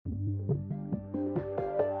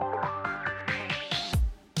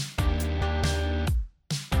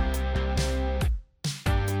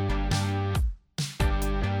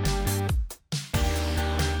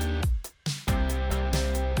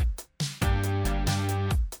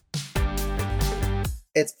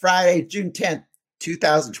It's Friday, June 10th,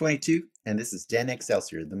 2022, and this is Den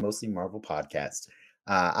Excelsior, the Mostly Marvel podcast.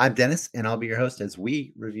 I'm Dennis, and I'll be your host as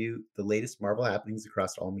we review the latest Marvel happenings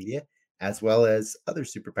across all media, as well as other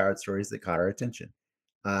superpowered stories that caught our attention.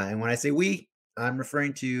 And when I say we, I'm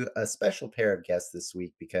referring to a special pair of guests this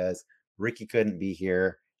week because Ricky couldn't be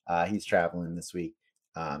here. He's traveling this week.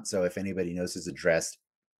 So if anybody knows his address,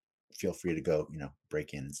 feel free to go,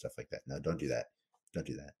 break in and stuff like that. No, don't do that. Don't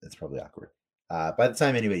do that. That's probably awkward. By the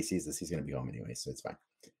time anybody sees this, he's going to be home anyway, so it's fine.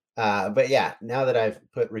 But yeah, now that I've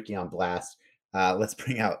put Ricky on blast, let's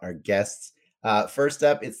bring out our guests. First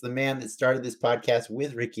up, it's the man that started this podcast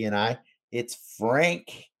with Ricky and I. It's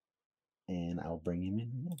Frank, and I'll bring him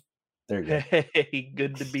in. There you go. Hey,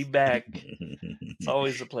 good to be back. It's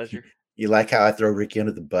always a pleasure. You like how I throw Ricky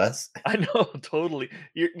under the bus? I know, totally.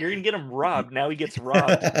 You're gonna get him robbed. Now he gets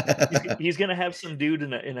robbed. He's gonna have some dude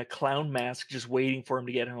in a clown mask just waiting for him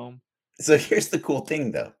to get home. So here's the cool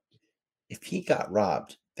thing, though. If he got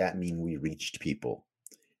robbed, that means we reached people.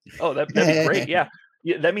 Oh, that'd be great. Yeah.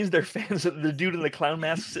 Yeah, that means they're fans of the dude in the clown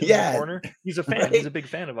mask sitting in the corner. He's a fan. Right? He's a big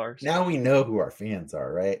fan of ours. Now we know who our fans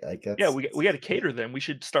are, right? Like that's... Yeah, we got to cater them. We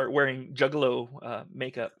should start wearing Juggalo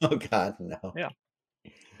makeup. Oh God, no. Yeah.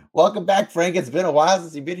 Welcome back, Frank. It's been a while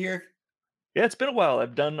since you've been here. Yeah, it's been a while.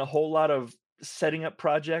 I've done a whole lot of setting up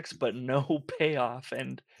projects, but no payoff,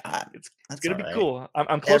 and it's gonna be cool.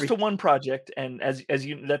 I'm close to one project, and as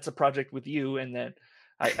you, that's a project with you, and that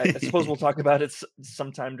I suppose we'll talk about it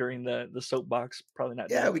sometime during the soapbox. Probably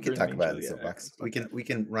not. Yeah, we can talk about it in the soapbox. We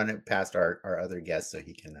can run it past our other guests so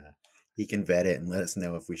he can vet it and let us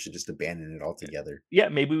know if we should just abandon it altogether. Yeah,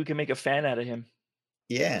 maybe we can make a fan out of him.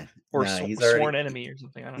 Yeah, or he's sworn enemy or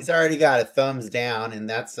something. I don't know. He's already got a thumbs down, and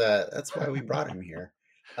that's why we brought him here.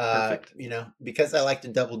 Because I like to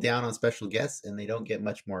double down on special guests, and they don't get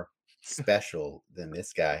much more special than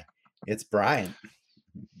this guy. It's Brian.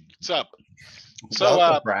 What's up? So,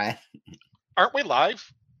 welcome, Brian. Aren't we live?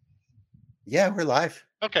 Yeah, we're live.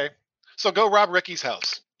 Okay, so go rob Ricky's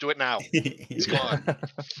house. Do it now. He's gone.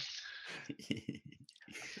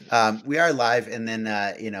 We are live, and then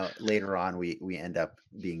later on we end up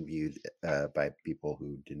being viewed by people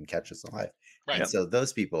who didn't catch us live. Right. And so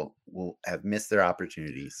those people will have missed their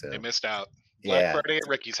opportunity. So they missed out. Black Friday at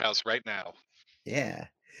Ricky's house right now. Yeah.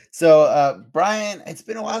 So Brian, it's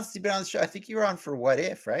been a while since you've been on the show. I think you were on for What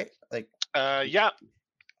If, right? Yeah.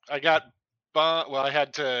 I got I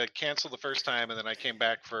had to cancel the first time, and then I came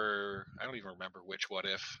back for, I don't even remember which What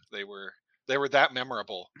If. They were that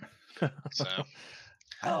memorable. So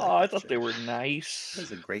I thought they were nice. It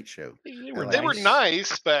was a great show. They were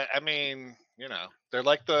nice, but I mean, they're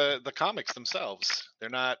like the comics themselves. They're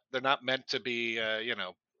not meant to be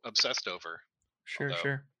obsessed over.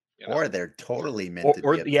 Sure. Or they're totally meant to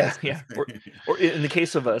be obsessed. Yeah. Or in the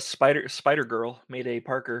case of Spider Girl, Mayday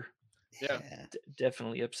Parker. Yeah.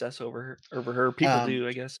 Definitely obsess over her. People do,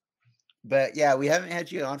 I guess. But yeah, we haven't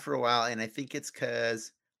had you on for a while, and I think it's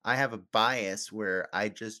because I have a bias where I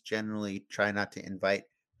just generally try not to invite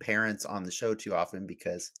parents on the show too often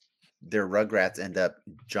because their Rugrats end up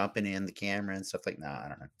jumping in the camera and stuff like that. I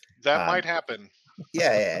don't know. That might happen.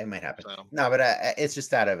 Yeah, it might happen. So. No, but it's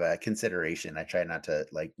just out of consideration. I try not to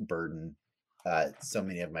burden so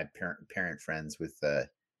many of my parent friends with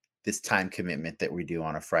this time commitment that we do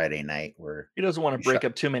on a Friday night. Where he doesn't want to break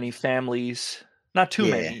up too many families. Not too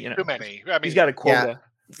many. Too many. I mean, he's got a quota.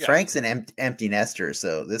 Yeah. Frank's an empty nester,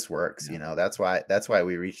 so this works. Yeah. That's why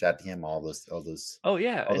we reached out to him all those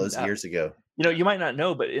years ago. You might not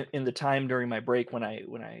know, but in the time during my break when I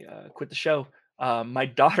quit the show, my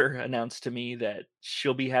daughter announced to me that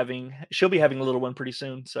she'll be having a little one pretty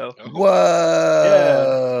soon. So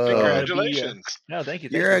whoa! Yeah, congratulations! No, thank you.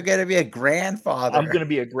 You're gonna be a grandfather. I'm gonna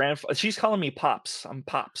be a grandfather. She's calling me Pops. I'm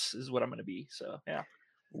Pops is what I'm gonna be. So yeah.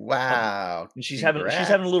 Wow. And she's having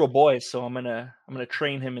a little boy, so I'm gonna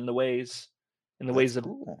train him in the ways of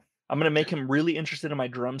cool. I'm gonna make him really interested in my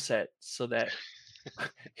drum set so that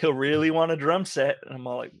he'll really want a drum set. And I'm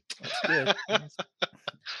all like, that's good.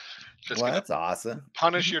 That's awesome.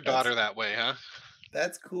 Punish your daughter that way, huh?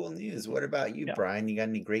 That's cool news. What about you, Brian? You got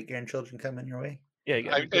any great grandchildren coming your way?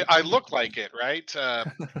 Yeah, I look like it, right?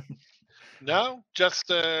 No, just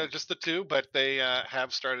the two, but they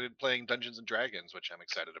have started playing Dungeons and Dragons, which I'm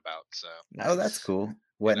excited about. So that's cool.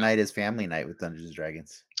 What night is family night with Dungeons and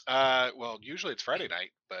Dragons? Well, usually it's Friday night,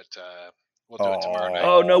 but we'll do it tomorrow night.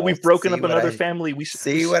 Oh no, we've broken up another family. We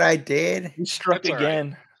see what I did. We struck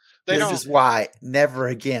again. Right. This is why never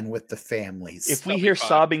again with the families. If we hear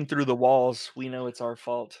sobbing through the walls, we know it's our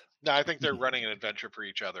fault. No, I think they're running an adventure for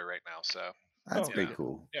each other right now. So that's pretty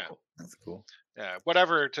cool. Yeah, that's cool. Yeah,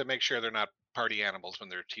 whatever to make sure they're not party animals when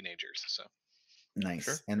they're teenagers. So Nice.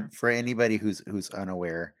 Sure. And for anybody who's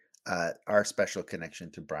unaware, our special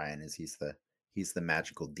connection to Brian is he's the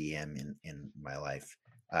magical DM in my life.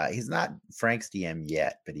 He's not Frank's DM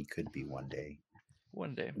yet, but he could be one day.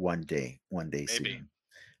 One day Maybe. Soon.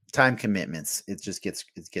 Time commitments. It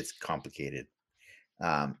gets complicated.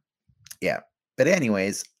 Yeah. But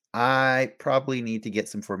anyways, I probably need to get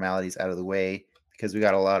some formalities out of the way because we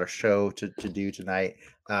got a lot of show to do tonight.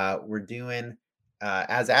 We're doing,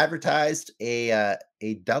 as advertised, a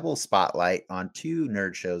double spotlight on 2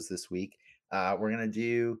 nerd shows this week. We're gonna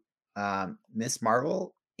do Miss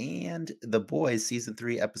Marvel and The Boys season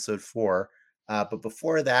 3, episode 4. But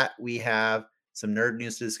before that, we have some nerd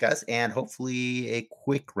news to discuss and hopefully a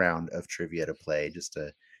quick round of trivia to play. Just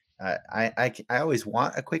to, I always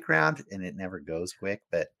want a quick round and it never goes quick.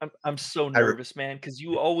 But I'm so nervous, man, because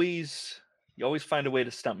you always find a way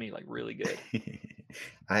to stump me like really good.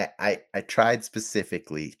 I tried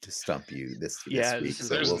specifically to stump you this week.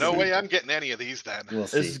 There's no way I'm getting any of these then. We'll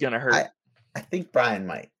see. This is gonna hurt. I think Brian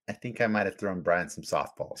might. I think I might have thrown Brian some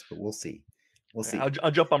softballs, but we'll see. We'll see.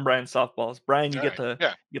 I'll jump on Brian's softballs. Brian, you All get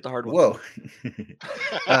right. the hard one. Whoa.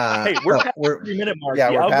 Hey, we're past the 3-minute mark. Yeah,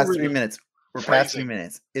 The we're past algorithm- 3 minutes. We're past 3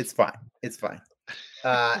 minutes. It's fine. It's fine.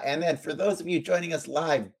 And then for those of you joining us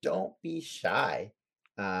live, don't be shy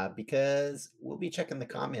because we'll be checking the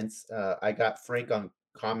comments. I got Frank on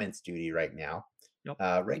comments duty right now,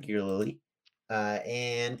 regularly.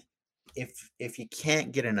 And if you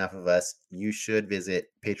can't get enough of us, you should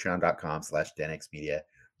visit patreon.com/denxmedia,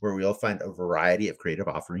 where we'll find a variety of creative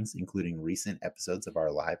offerings, including recent episodes of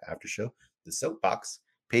our live after show, The Soapbox.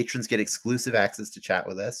 Patrons get exclusive access to chat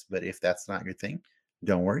with us, but if that's not your thing,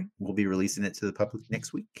 don't worry. We'll be releasing it to the public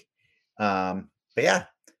next week. But yeah,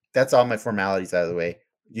 that's all my formalities out of the way.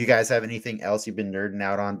 You guys have anything else you've been nerding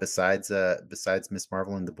out on besides Miss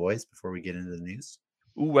Marvel and The Boys before we get into the news?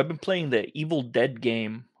 Ooh, I've been playing the Evil Dead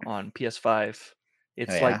game on PS5.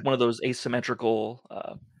 It's like one of those asymmetrical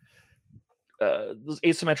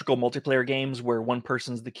multiplayer games where one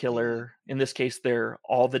person's the killer. In this case, they're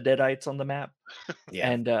all the Deadites on the map,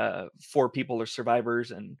 and 4 people are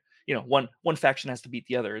survivors, and one faction has to beat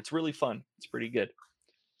the other. It's really fun. It's pretty good.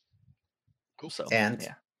 Cool. So, and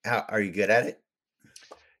how are you good at it?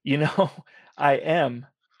 I am.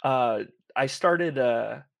 I started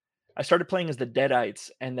playing as the Deadites,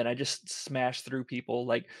 and then I just smashed through people.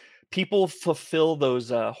 Like, people fulfill those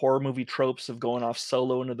horror movie tropes of going off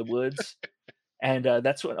solo into the woods. And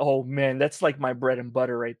that's like my bread and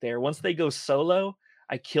butter right there. Once they go solo,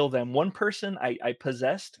 I kill them. One person I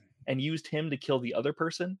possessed and used him to kill the other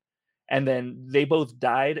person, and then they both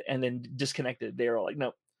died and then disconnected. They were all like,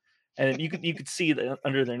 no. And you could see that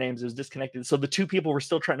under their names it was disconnected. So the 2 people were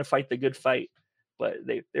still trying to fight the good fight, but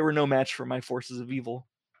they were no match for my forces of evil.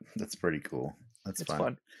 That's pretty cool. It's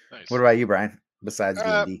fun. Nice. What about you, Brian? Besides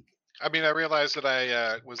D&D? I mean, I realized that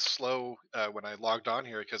I was slow when I logged on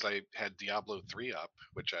here because I had Diablo 3 up,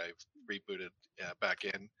 which I've rebooted back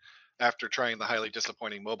in after trying the highly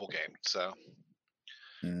disappointing mobile game. So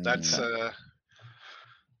that's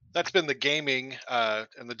been the gaming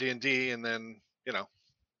and the D&D, and then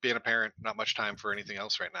being a parent, not much time for anything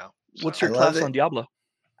else right now. So. What's your class on Diablo?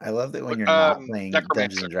 I love that when you're not playing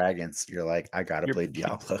Dungeons and Dragons, you're like, I gotta play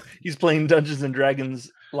Diablo. He's playing Dungeons and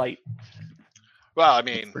Dragons Light. Well, I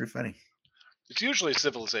mean, it's pretty funny. It's usually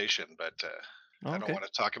Civilization, but I don't want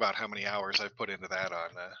to talk about how many hours I've put into that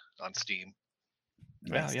on Steam.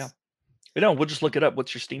 Nice. Yeah. But no, we'll just look it up.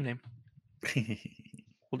 What's your Steam name?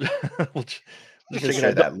 we'll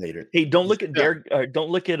figure that later. Hey, don't look at don't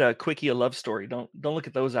look at a Quickie a Love Story. Don't look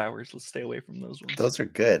at those hours. Let's stay away from those ones. Those are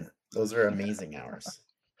good. Those are amazing hours.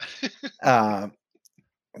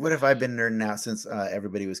 What have I been nerding out since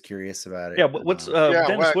everybody was curious about it? Yeah, what's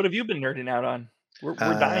Dennis? What have you been nerding out on? We're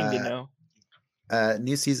dying to know.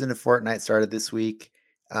 New season of Fortnite started this week.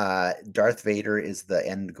 Darth Vader is the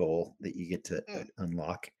end goal that you get to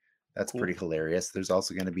unlock. That's pretty hilarious. There's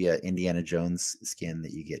also going to be an Indiana Jones skin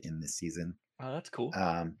that you get in this season. Oh, that's cool.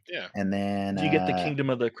 Yeah. And then do you get the Kingdom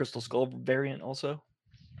of the Crystal Skull variant also?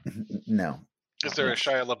 No. Is there a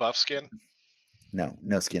Shia LaBeouf skin?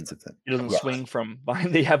 No skins of them. He doesn't swing from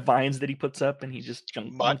behind. They have vines that he puts up, and he just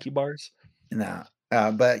jumps monkey bars. No.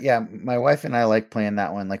 But yeah, my wife and I like playing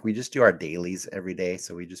that one. Like, we just do our dailies every day,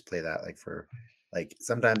 so we just play that for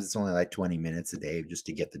sometimes it's only like 20 minutes a day just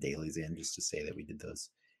to get the dailies in, just to say that we did those.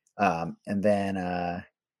 And then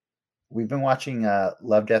we've been watching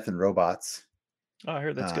Love, Death, and Robots. Oh, I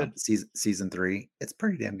heard that's good. Season 3. It's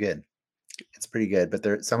pretty damn good. It's pretty good,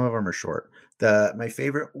 but some of them are short.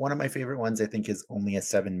 One of my favorite ones, I think, is only a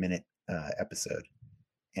 7-minute episode,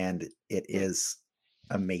 and it is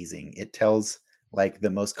amazing. It tells like the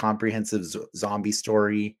most comprehensive zombie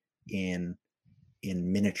story in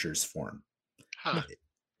miniatures form. Huh.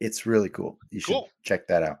 It's really cool. You should check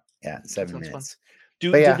that out. Yeah, 7 minutes. Fun.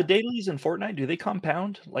 Do the dailies in Fortnite, do they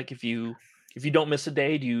compound? Like if you don't miss a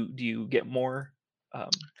day, do you get more?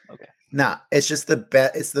 Okay. Nah, it's just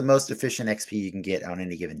it's the most efficient XP you can get on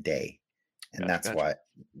any given day. And that's why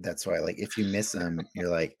like if you miss them, you're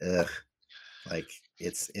like, ugh. Like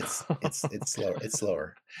it's slower. It's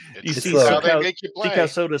slower. You see how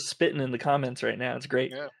Soda's spitting in the comments right now. It's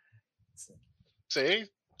great. Yeah. See?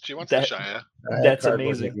 She wants the Shia. That's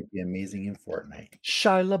amazing. Would be amazing in Fortnite.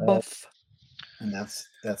 Shia LaBeouf. And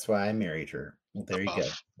that's why I married her. Well, there you go.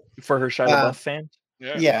 For her Shia LaBeouf fan?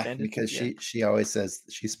 Yeah, because she always says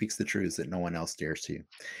she speaks the truths that no one else dares to.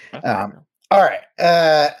 All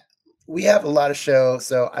right. We have a lot of show,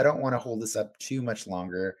 so I don't want to hold this up too much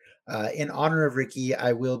longer. In honor of Ricky,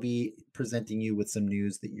 I will be presenting you with some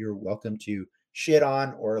news that you're welcome to shit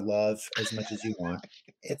on or love as much as you want.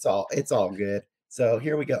 It's all good. So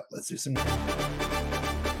here we go. Let's do some.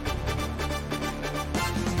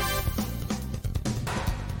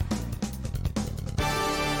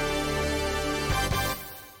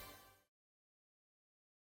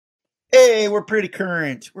 Hey, we're pretty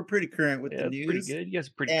current. We're pretty current with the news. Pretty good. You guys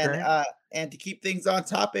are pretty current. And to keep things on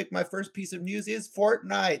topic, my first piece of news is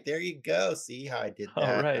Fortnite. There you go. See how I did that?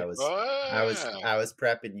 All right. I was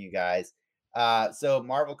prepping you guys. So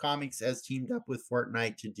Marvel Comics has teamed up with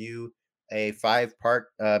Fortnite to do a 5-part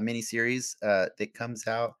miniseries that comes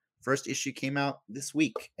out. First issue came out this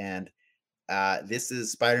week, and this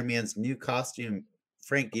is Spider-Man's new costume.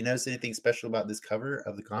 Frank, do you notice anything special about this cover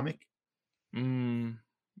of the comic?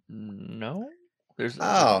 No. There's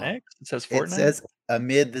an X. It says Fortnite. It says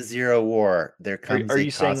amid the Zero War, there comes are a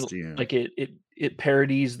you costume. Saying like it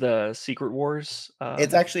parodies the Secret Wars?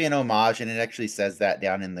 It's actually an homage, and it actually says that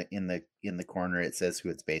down in the corner. It says who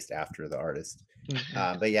it's based after, the artist.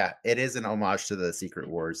 Mm-hmm. But yeah, it is an homage to the Secret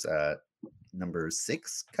Wars number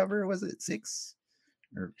 6 cover. Was it 6?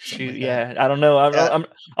 Shoot, yeah, I don't know.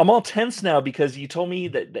 I'm all tense now because you told me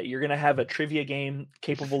that you're gonna have a trivia game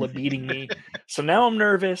capable of beating me. So now I'm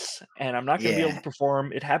nervous and I'm not gonna be able to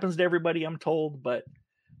perform. It happens to everybody, I'm told, but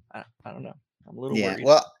I don't know. I'm a little worried.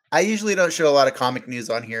 Well, I usually don't show a lot of comic news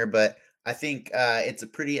on here, but I think it's a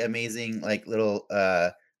pretty amazing like little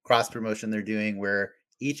cross promotion they're doing where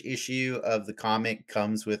each issue of the comic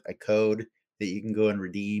comes with a code that you can go and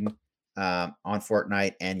redeem on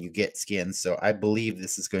Fortnite, and you get skins. So I believe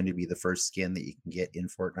this is going to be the first skin that you can get in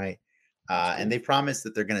Fortnite. And they promise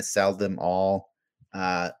that they're going to sell them all,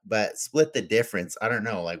 but split the difference. I don't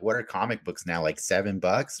know, like what are comic books now, like $7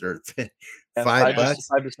 or $5? $5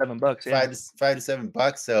 to $7. Yeah. $5 to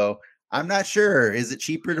 $7. So I'm not sure. Is it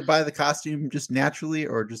cheaper to buy the costume just naturally,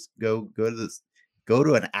 or just go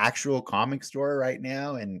to an actual comic store right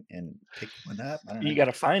now and pick one up? You got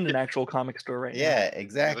to find an actual comic store right now. Yeah,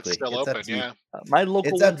 exactly. It's still open, yeah. My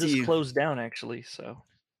local one just closed down, actually. So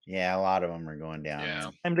yeah, a lot of them are going down. Yeah.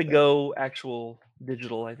 Time to go actual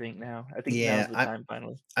digital, I think now. I think now's the time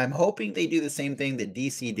finally. I'm hoping they do the same thing that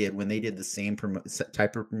DC did when they did the same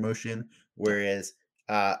type of promotion, whereas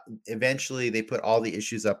eventually they put all the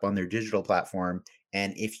issues up on their digital platform,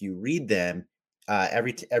 and if you read them,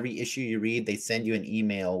 every issue you read, they send you an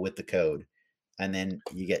email with the code, and then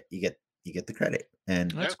you get the credit,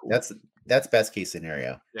 and that's cool. That's best case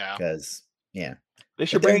scenario. Yeah, because they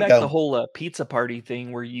should bring back the whole pizza party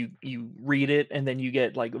thing where you read it and then you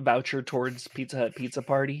get like a voucher towards Pizza Hut pizza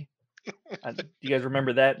party. Do you guys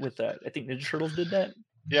remember that? With I think Ninja Turtles did that.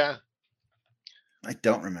 Yeah, I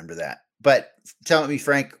don't remember that, but tell me,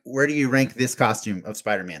 Frank, where do you rank this costume of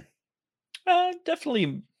Spider-Man?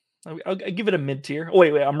 Definitely. I'll give it a mid tier. Oh,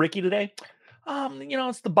 wait, I'm Ricky today.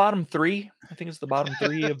 It's the bottom 3. I think it's the bottom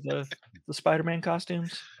 3 of the Spider-Man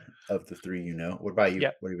costumes. Of the 3, What about you?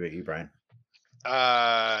 Yeah. What about you, Brian?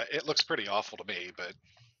 It looks pretty awful to me, but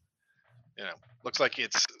looks like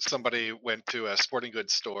it's somebody went to a sporting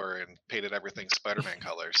goods store and painted everything Spider-Man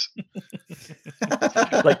colors.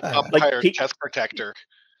 like umpire chest protector.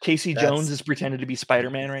 Casey Jones is pretending to be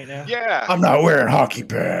Spider-Man right now. Yeah. I'm not wearing hockey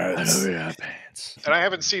pads. I don't wear pants. And I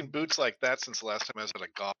haven't seen boots like that since the last time I was at a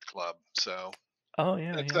golf club. So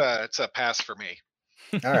it's a pass for me.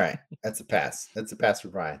 All right. That's a pass. That's a pass for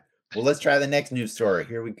Brian. Well, let's try the next news story.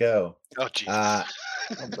 Here we go. Oh, geez. All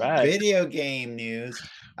right. Video game news.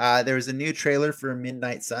 There was a new trailer for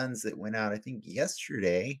Midnight Suns that went out, I think,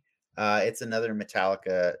 yesterday. It's another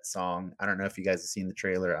Metallica song. I don't know if you guys have seen the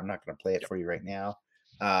trailer. I'm not going to play it for you right now.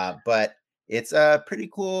 But it's a pretty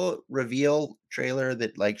cool reveal trailer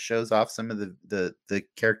that like shows off some of the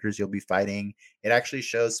characters you'll be fighting. It actually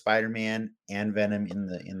shows Spider-Man and Venom in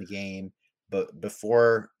the game. but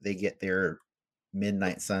before they get their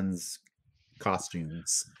Midnight Suns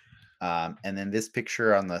costumes. And then this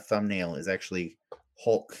picture on the thumbnail is actually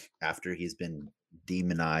Hulk after he's been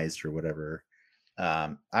demonized or whatever.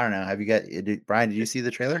 I don't know. Have you got Brian? Did you see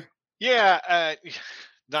the trailer? Yeah.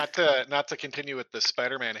 Not to continue with the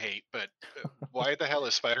Spider-Man hate, but why the hell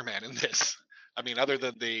is Spider-Man in this? I mean, other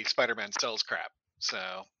than the Spider-Man sells crap.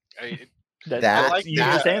 So you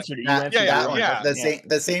just answered it. You answered that one.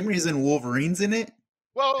 The same reason Wolverine's in it.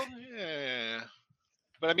 Well, yeah.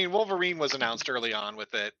 But I mean, Wolverine was announced early on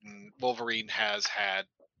with it, and Wolverine has had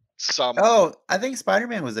some. Oh, I think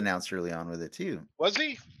Spider-Man was announced early on with it too. Was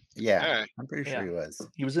he? Yeah, I'm pretty sure he was.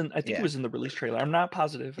 He was in. I think he was in the release trailer. I'm not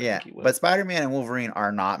positive. Yeah, but Spider-Man and Wolverine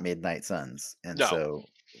are not Midnight Suns, and so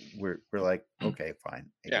we're like, okay, fine,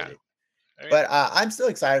 I get it. But I'm still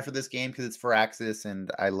excited for this game because it's Firaxis,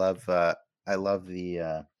 and I love a lot of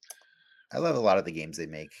the games they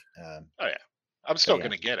make. Oh yeah, I'm still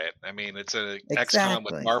gonna get it. I mean, it's a XCOM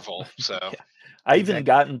with Marvel, so I even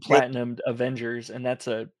gotten Platinum Avengers, and that's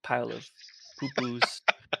a pile of poo-poos.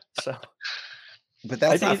 So, but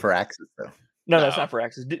that's not Firaxis though. No, that's not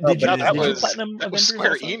Firaxis. Did you Platinum Avengers? Was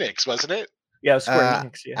Square Enix, wasn't it? Yeah, it was Square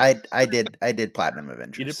Enix. Yeah, I did Platinum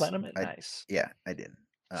Avengers. You did Platinum? Nice. Yeah, I did.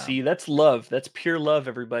 See, that's love. That's pure love,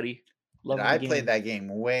 everybody. I played that game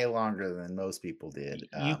way longer than most people did.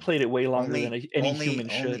 You played it way longer than any human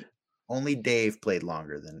should. Only Dave played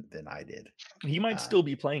longer than I did. He might still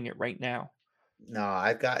be playing it right now. No,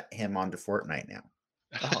 I've got him onto Fortnite now.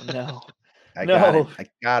 Oh no. I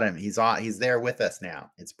got him. He's there with us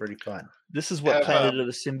now. It's pretty fun. This is what Planet of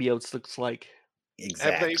the Symbiotes looks like.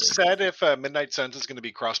 Exactly. Have they said if Midnight Suns is going to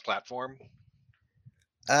be cross-platform?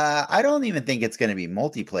 I don't even think it's going to be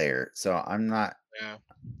multiplayer, so I'm not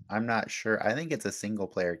sure. I think it's a single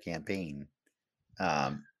player campaign.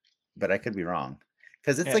 But I could be wrong.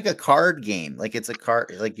 Because it's like a card game. Like it's a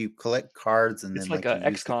card, like you collect cards and it's then like an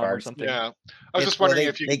XCOM or something. Yeah. I was just wondering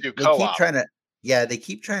if you can do co-op. They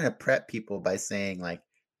keep trying to prep people by saying like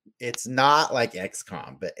it's not like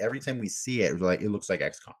XCOM, but every time we see it, it looks like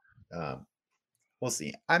XCOM. We'll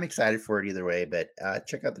see. I'm excited for it either way, but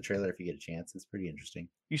check out the trailer if you get a chance. It's pretty interesting.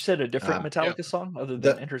 You said a different Metallica song other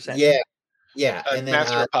than Enter Sandman? Yeah. And then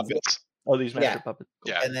Master of Puppets. Oh, these Master of Puppets.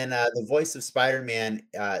 Cool. Yeah. And then the voice of Spider-Man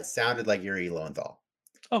sounded like Yuri Lowenthal.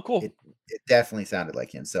 Oh, cool. It definitely sounded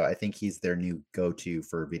like him. So I think he's their new go-to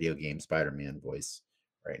for video game Spider-Man voice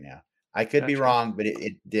right now. I could be wrong, but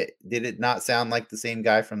did it not sound like the same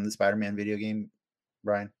guy from the Spider-Man video game,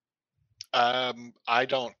 Brian? I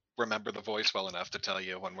don't remember the voice well enough to tell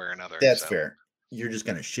you one way or another. That's fair. You're just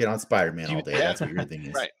gonna shit on Spider-Man all day. That's what your thing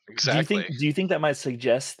is. Right. Exactly. Do you think that might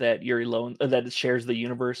suggest that that it shares the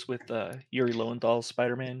universe with Yuri Lowenthal's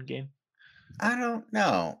Spider-Man game? I don't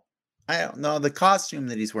know. The costume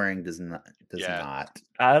that he's wearing does not.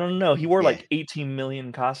 I don't know. He wore like 18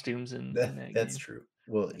 million costumes in that That's game. True.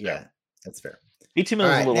 Well, yeah, that's fair. 18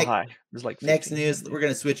 million is a little high. There's like 15. Next news. We're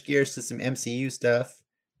gonna switch gears to some MCU stuff.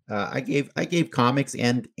 I gave comics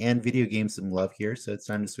and video games some love here, so it's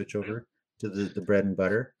time to switch over to the bread and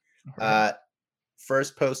butter. Right.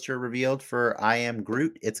 First poster revealed for I Am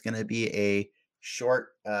Groot. It's gonna be a short,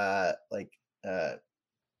 I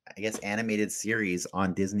guess animated series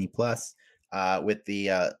on Disney Plus, with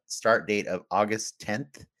the start date of August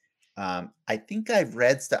 10th. I think I've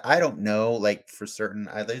read stuff. I don't know, like for certain.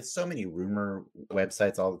 There's so many rumor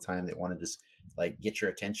websites all the time that want to just like get your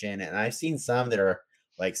attention, and I've seen some that are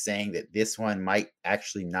like saying that this one might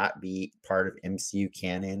actually not be part of MCU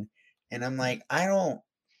canon, and I'm like, I don't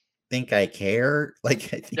think I care.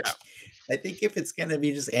 Like, I think if it's gonna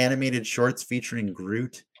be just animated shorts featuring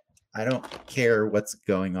Groot, I don't care what's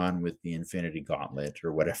going on with the Infinity Gauntlet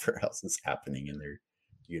or whatever else is happening in their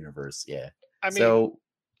universe. Yeah, I mean,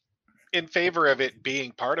 in favor of it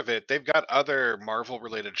being part of it, they've got other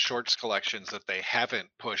Marvel-related shorts collections that they haven't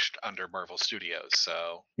pushed under Marvel Studios.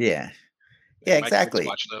 So yeah, exactly.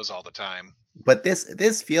 Watch those all the time. But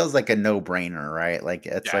this feels like a no-brainer, right? Like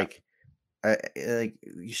it's like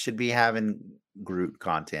you should be having Groot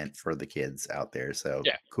content for the kids out there. So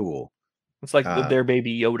cool. It's like their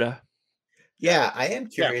baby Yoda. Yeah, I am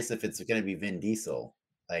curious if it's going to be Vin Diesel.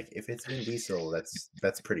 Like, if it's Vin Diesel,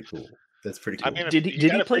 that's pretty cool. That's pretty cool. I mean, did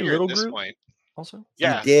he play Little Groot also?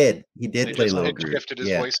 Yeah, he did play Little Groot. Shifted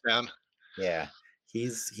his voice down. Yeah,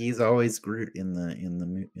 he's always Groot in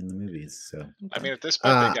the movies. So I mean, at this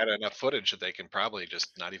point, they got enough footage that they can probably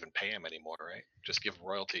just not even pay him anymore, right? Just give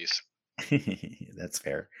royalties. That's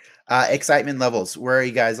fair. Excitement levels. Where are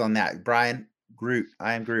you guys on that, Brian? Groot.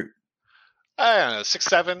 I Am Groot. I don't know, 6,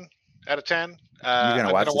 7 out of 10. You're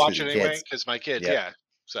gonna watch it anyway because my kid. Yeah.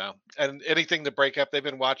 So, and anything to break up, they've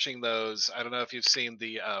been watching those. I don't know if you've seen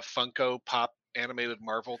the Funko Pop animated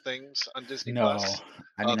Marvel things on Disney No, Plus.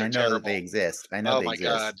 I mean, they're I know that they terrible. exist. I know Oh they my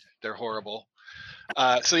god, exist. they're horrible.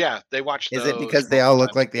 So yeah, they watched Is those it because they all multiple look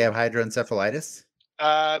times like a they week. have hydroencephalitis?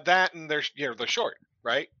 That and they're they're short,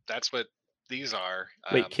 right? That's what these are.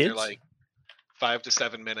 Wait, They're kids? like 5 to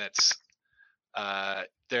 7 minutes.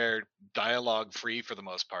 They're dialogue free for the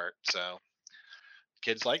most part, so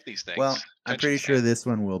kids like these things. Well, I'm Attention pretty sure span. this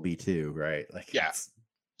one will be too, right? Like, Yeah. it's,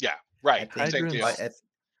 Yeah, I right. think, Same deal.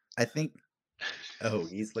 I think. Oh,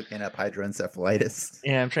 he's looking up hydroencephalitis.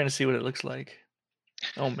 Yeah, I'm trying to see what it looks like.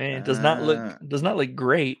 Oh man, it does Uh, not look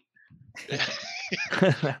great.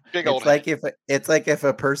 Big old it's like if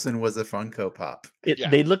a person was a Funko Pop. Yeah.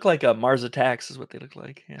 They look like a Mars Attacks is what they look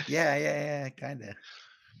like. Yeah. Yeah, kind of.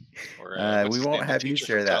 Or We what's his won't name? The have you teacher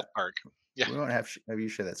share from that. South Park. Yeah. We won't have you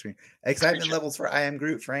share that screen. Excitement Creature. levels for I Am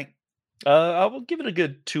Groot, Frank. I will give it a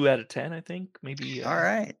good 2 out of 10. I think maybe. All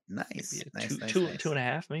right, nice, Maybe a nice, nice, two nice.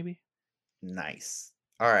 2.5 maybe. Nice.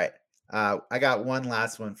 All right. I got one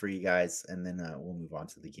last one for you guys, and then we'll move on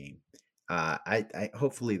to the game. I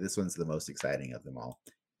hopefully this one's the most exciting of them all.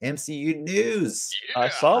 MCU news. I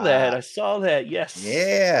saw that. Yes.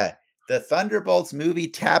 Yeah. The Thunderbolts movie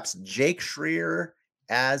taps Jake Schreier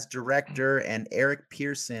as director, and Eric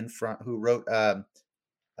Pearson, who wrote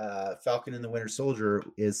Falcon and the Winter Soldier,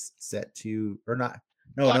 is set to, or not.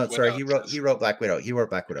 No, sorry. He wrote Black Widow. He wrote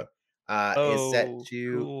Black Widow. Is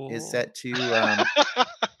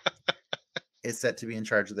set to be in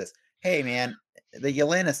charge of this. Hey man, the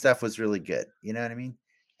Yelena stuff was really good. You know what I mean?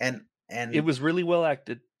 And it was really well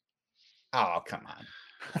acted. Oh, come on.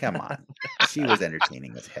 She was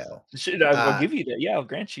entertaining as hell. I'll give you that. Yeah, I'll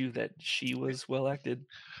grant you that she was well acted.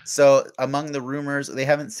 So among the rumors, they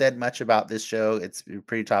haven't said much about this show. It's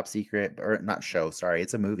pretty top secret, or not show. Sorry,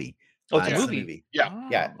 it's a movie. Oh, it's a movie. Yeah.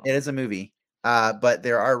 Yeah, it is a movie. But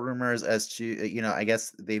there are rumors as to, I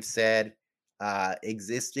guess they've said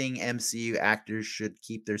existing MCU actors should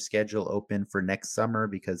keep their schedule open for next summer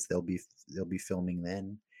because they'll be filming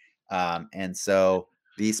then. And so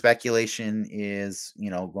the speculation is,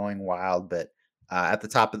 going wild, but at the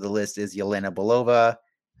top of the list is Yelena Belova.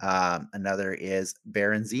 Another is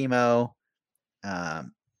Baron Zemo.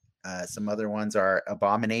 Some other ones are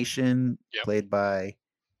Abomination, played by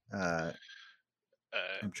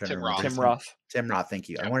I'm trying Tim to Roth. remember. Tim Roth. Thank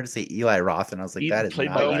you. I wanted to say Eli Roth, and I was like, that is played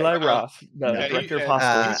not by right. Eli Roth, the director of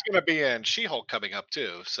Hostel. He's going to be in She-Hulk coming up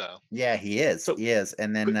too. So yeah, he is. So, he is.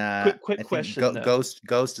 And then quick question.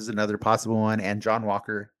 Ghost is another possible one, and John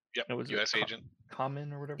Walker. Yep. U.S. agent.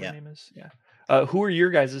 Common or whatever her name is. Yeah. Who are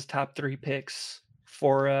your guys' top 3 picks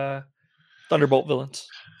for Thunderbolt villains?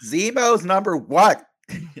 Zemo's number 1.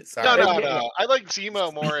 Sorry. No. I like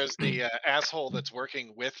Zemo more as the asshole that's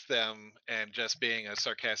working with them and just being a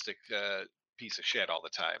sarcastic piece of shit all the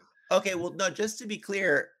time. Okay, well, no, just to be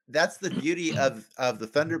clear, that's the beauty of the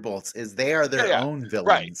Thunderbolts is they are their own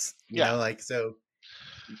villains. Right. You know, like, so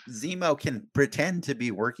Zemo can pretend to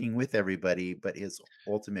be working with everybody, but his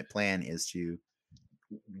ultimate plan is to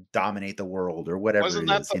dominate the world or whatever. Wasn't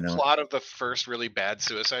that the plot of the first really bad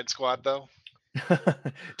Suicide Squad, though?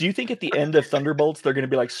 Do you think at the end of Thunderbolts they're going to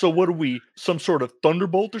be like, so what are we, some sort of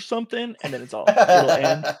Thunderbolt or something? And then it'll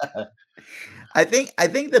end. I think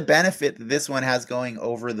the benefit that this one has going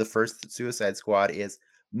over the first Suicide Squad is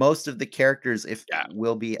most of the characters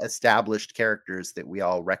will be established characters that we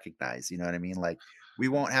all recognize. You know what I mean? Like, we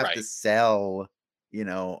won't have to sell,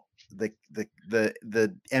 the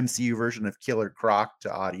MCU version of Killer Croc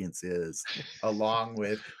to audiences, along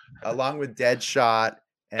with Deadshot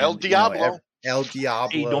and El Diablo. El Diablo.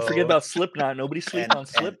 Hey, don't forget about Slipknot. Nobody sleep on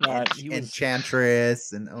Slipknot. And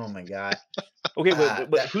Enchantress, and oh my god. Okay,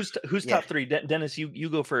 but who's top 3? Dennis, you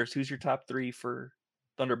go first. Who's your top 3 for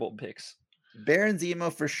Thunderbolt picks? Baron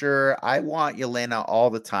Zemo for sure. I want Yelena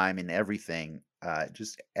all the time in everything,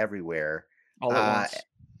 just everywhere. All at once.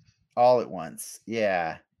 All at once.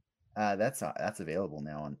 Yeah. That's available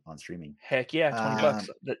now on streaming. Heck yeah, $20.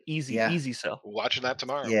 That easy sell. Watching that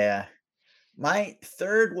tomorrow. Yeah. My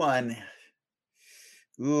third one.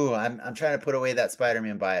 Ooh, I'm trying to put away that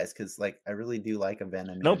Spider-Man bias because, like, I really do like a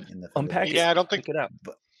Venom. Nope. In the Unpack it. Yeah, I don't think it out.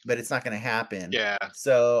 But it's not going to happen. Yeah.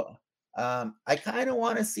 So I kind of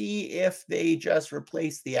want to see if they just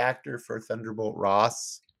replace the actor for Thunderbolt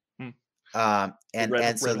Ross. So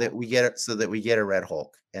that we get a Red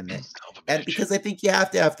Hulk, and because I think you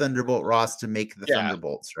have to have Thunderbolt Ross to make the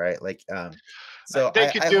Thunderbolts, right? Like, so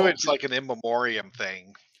they could do it's like an in memoriam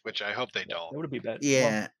thing, which I hope they don't. That would be bad.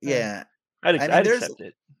 Yeah. I'd accept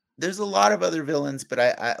it. There's a lot of other villains, but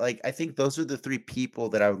I think those are the 3 people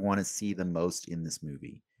that I would want to see the most in this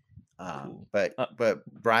movie. Cool. But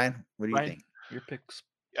Brian, what do you think? Your picks.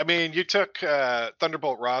 I mean, you took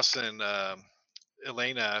Thunderbolt Ross and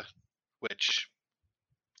Elena, which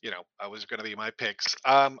I was going to be my picks.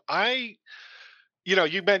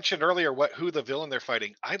 You mentioned earlier who the villain they're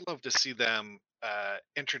fighting. I'd love to see them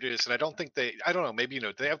introduce, and I don't know, maybe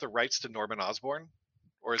do they have the rights to Norman Osborn,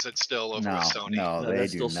 or is it still over with Sony? No, they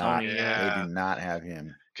do not. Sony, They do not have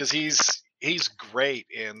him because he's great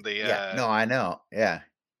in the. No, I know. Yeah.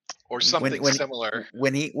 Or something similar.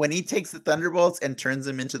 When he takes the Thunderbolts and turns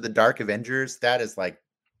them into the Dark Avengers, that is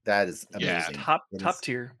amazing. Top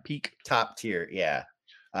tier, peak. Top tier, yeah.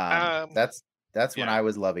 That's when I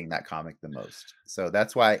was loving that comic the most. So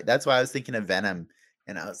that's why I was thinking of Venom,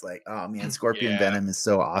 and I was like, oh man, Scorpion Venom is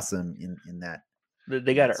so awesome in that.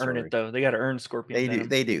 They got to earn it though. They got to earn Scorpion.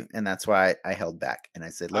 They do, and that's why I held back and I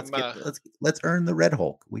said, let's earn the Red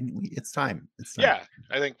Hulk. It's time. Yeah,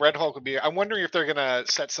 I think Red Hulk would be. I'm wondering if they're gonna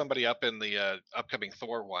set somebody up in the upcoming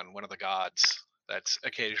Thor one of the gods that's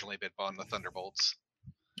occasionally been on the Thunderbolts.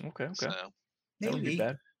 Okay. So, that wouldn't be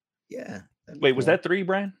bad. Yeah. Wait, was that 3,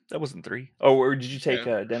 Brian? That wasn't 3. Oh, or did you take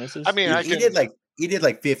Dennis's? I mean, he did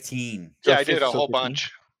like 15. Yeah, I did a whole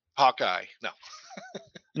bunch. Hawkeye.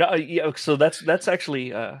 No, yeah. So that's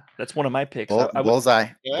actually that's one of my picks. Bullseye.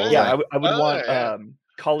 Yeah, I would want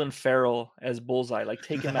Colin Farrell as Bullseye. Like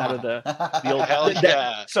take him out of the old. Hell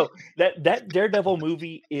yeah. So that Daredevil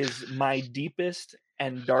movie is my deepest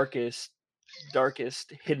and darkest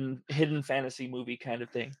hidden fantasy movie kind of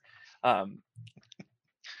thing.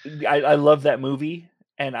 I love that movie,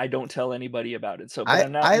 and I don't tell anybody about it. So,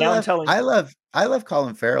 but I'm telling. I love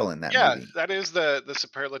Colin Farrell in that movie. Yeah, that is the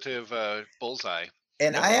superlative Bullseye.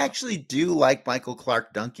 And I actually do like Michael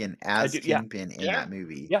Clark Duncan as Kingpin in that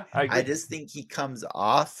movie. Yeah, I agree. I just think he comes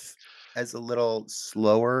off as a little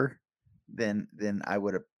slower than I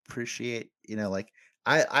would appreciate.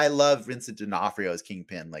 I love Vincent D'Onofrio as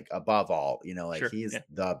Kingpin, like above all. Sure, he's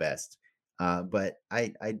the best. But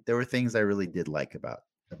there were things I really did like about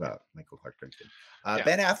Michael Clark Duncan.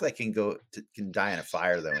 Ben Affleck can die in a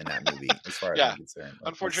fire though in that movie, as far as I'm concerned.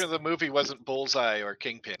 Unfortunately, the movie wasn't Bullseye or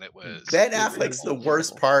Kingpin. It was Ben Affleck's the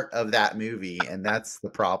worst part of that movie, and that's the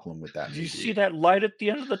problem with that movie. Did you see that light at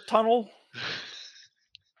the end of the tunnel?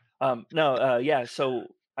 So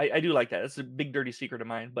I do like that. It's a big dirty secret of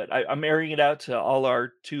mine, but I'm airing it out to all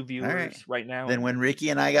our 2 viewers right now. Then when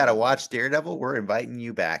Ricky and I gotta watch Daredevil, we're inviting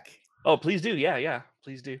you back. Oh, please do. Yeah,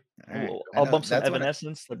 please do. Right. I'll bump some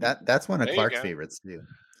Evanescence. That's one of Clark's favorites too.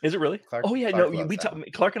 Is it really? Clark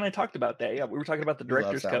Clark and I talked about that. Yeah, we were talking about the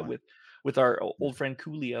director's cut with our old friend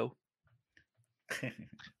Coolio.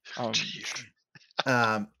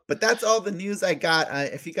 But that's all the news I got.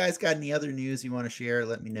 If you guys got any other news you want to share,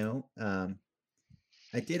 let me know.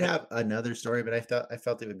 I did have another story, but I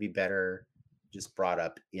felt it would be better just brought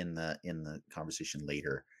up in the conversation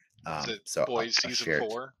later. So Boys season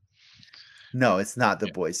 4. No, it's not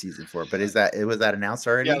The Boys season 4. But was that announced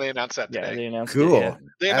already? Yeah, they announced that today. Yeah, they announced cool. it. Yeah.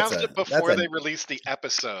 They announced it before they released the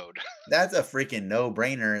episode. That's a freaking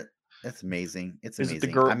no-brainer. That's amazing. It's amazing. Is it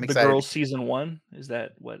the Girls season 1? Is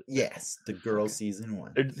that what? Yes, the Girls season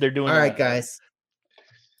 1. They're doing. All right, guys.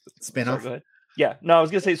 Spinoff. Go ahead. Yeah, no, I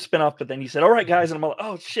was gonna say spinoff, but then you said, "All right, guys," and I'm like,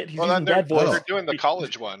 "Oh shit, he's using Bad Boys." They're doing the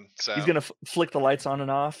college one, so he's gonna flick the lights on and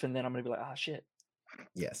off, and then I'm gonna be like, "Ah, shit."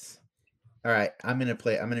 Yes. All right, I'm gonna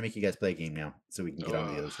make you guys play a game now, so we can get on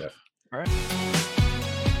to the other stuff. All right.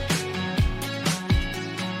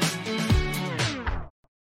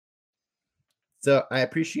 So I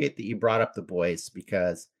appreciate that you brought up The Boys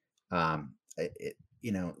because,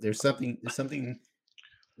 there's something.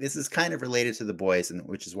 This is kind of related to The Boys, and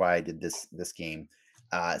which is why I did this game.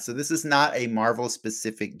 So this is not a Marvel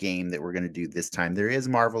specific game that we're going to do this time. There is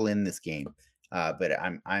Marvel in this game, but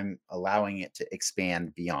I'm allowing it to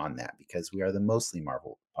expand beyond that because we are the Mostly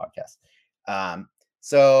Marvel podcast.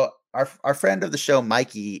 So our friend of the show,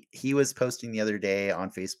 Mikey, he was posting the other day on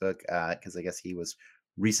Facebook because I guess he was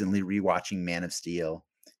recently rewatching Man of Steel,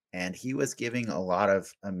 and he was giving a lot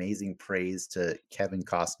of amazing praise to Kevin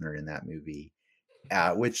Costner in that movie.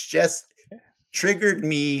 Which just triggered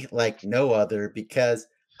me like no other because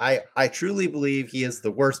I truly believe he is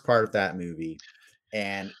the worst part of that movie.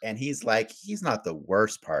 And he's not the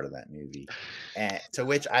worst part of that movie. And to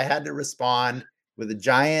which I had to respond with a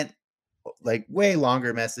giant, like way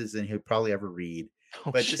longer message than he'll probably ever read.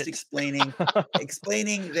 Just explaining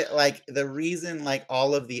that like the reason like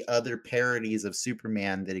all of the other parodies of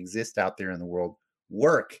Superman that exist out there in the world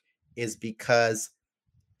work is because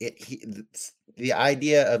the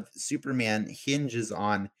idea of Superman hinges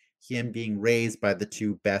on him being raised by the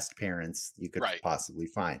two best parents you could Right. possibly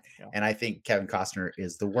find. Yeah. And I think Kevin Costner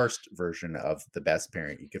is the worst version of the best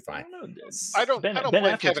parent you could find. I don't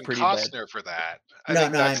blame Kevin Costner for that.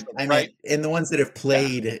 I mean in the ones that have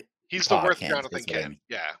played. He's the worst Jonathan Kent.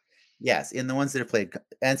 Yeah. Yes, in the ones that have played.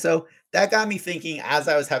 And so that got me thinking, as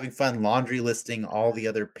I was having fun laundry listing all the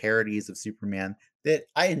other parodies of Superman that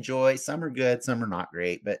I enjoy. Some are good, some are not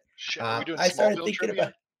great. But I started thinking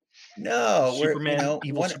about Superman,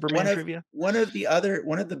 evil Superman trivia. One of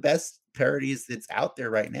the best parodies that's out there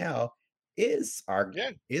right now is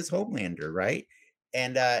Homelander, right?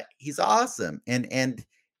 And he's awesome. And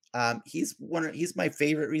he's my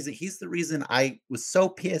favorite reason. He's the reason I was so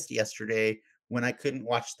pissed yesterday when I couldn't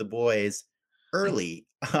watch The Boys early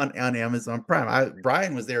on Amazon Prime.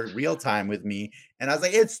 Brian was there real time with me, and I was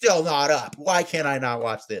like, it's still not up. Why can't I not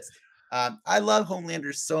watch this? I love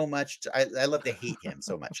Homelander so much. I love to hate him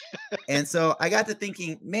so much. And so I got to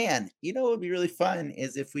thinking, man, what would be really fun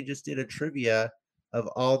is if we just did a trivia of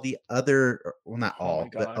all the other, well, not all,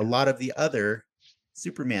 but a lot of the other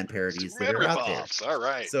Superman parodies that are out there. All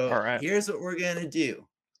right. So here's what we're going to do.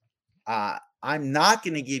 I'm not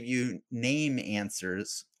going to give you name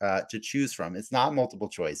answers to choose from. It's not multiple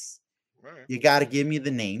choice. Right. You got to give me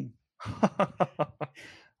the name.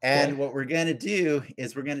 And what we're going to do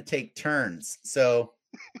is we're going to take turns. So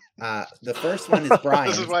the first one is Brian.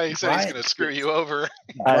 This is why he said he's going to screw you over.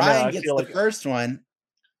 Brian gets the first one.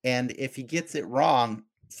 And if he gets it wrong,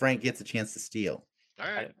 Frank gets a chance to steal.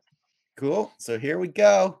 All right. Cool. So here we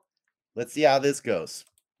go. Let's see how this goes.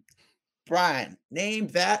 Brian, name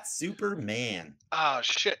that Superman. Oh,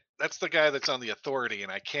 shit. That's the guy that's on the Authority,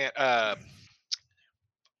 and I can't.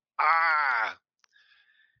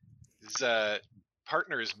 His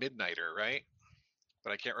partner is Midnighter, right?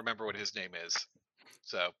 But I can't remember what his name is.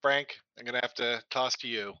 So, Frank, I'm going to have to toss to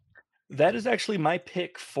you. That is actually my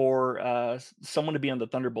pick for someone to be on the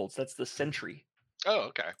Thunderbolts. That's the Sentry. Oh,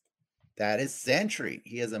 okay. That is Sentry.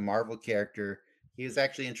 He is a Marvel character. He was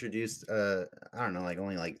actually introduced, I don't know,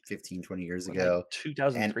 only 15, 20 years ago.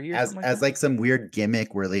 2003 as some weird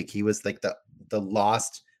gimmick where he was the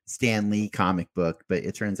lost Stan Lee comic book, but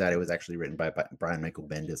it turns out it was actually written by Brian Michael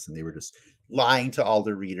Bendis, and they were just lying to all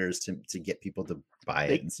the readers to get people to buy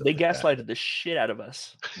it. They gaslighted the shit out of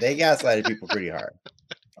us. They gaslighted people pretty hard.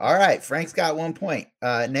 All right, Frank's got 1 point.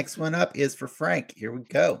 Next one up is for Frank. Here we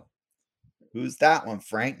go. Who's that one,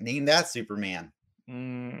 Frank? Name that Superman.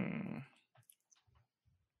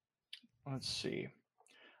 Let's see.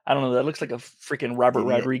 I don't know. That looks like a freaking Robert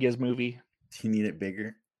Rodriguez movie. Do you need it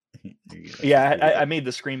bigger? Yeah, I made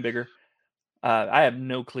the screen bigger. I have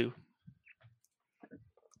no clue.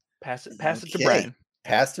 Pass it to Brian.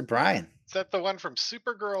 Pass to Brian. Is that the one from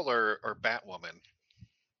Supergirl or Batwoman?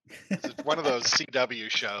 It's one of those CW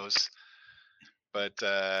shows. But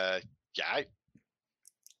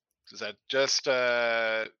is that just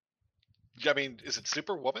is it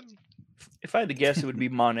Superwoman? If I had to guess, it would be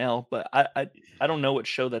Mon-El, but I don't know what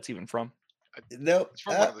show that's even from. No, it's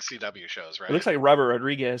from one of the CW shows, right? It looks like Robert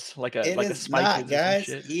Rodriguez, like a Spy Kids guys.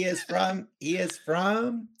 Shit. He is from. I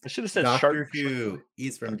should have said Doctor Who.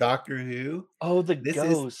 He's from Doctor Who. Oh, the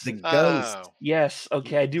Ghost. The Ghost. Yes.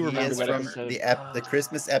 Okay, I do remember that from episode. The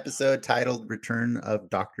Christmas episode titled "Return of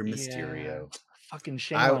Dr. Mysterio." Yeah. Fucking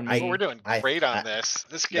shame on me. We're doing great on this.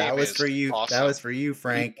 This game that was for you. Awesome. That was for you,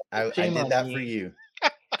 Frank. I did that for you.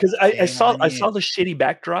 Because I saw the shitty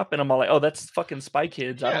backdrop and I'm all like, oh, that's fucking Spy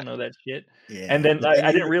Kids. I don't know that shit. Yeah. And then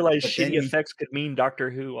I didn't realize shitty effects could mean Doctor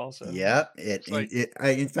Who also. Yeah, it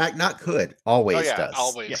in fact not could always does.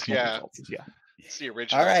 Always, yeah. It's the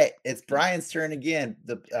original. All right, it's Brian's turn again.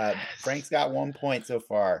 Frank's got 1 point so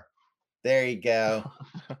far. There you go.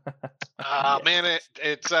 Man,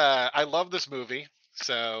 it's I love this movie.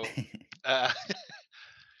 So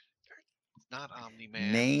not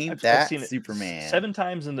Omni-Man. Name that Superman. 7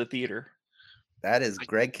 times in the theater. That is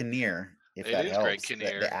Greg Kinnear. If that helps. Greg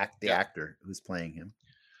Kinnear. The actor who's playing him.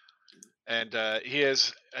 And he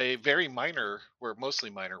has a very mostly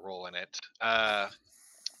minor role in it. Man,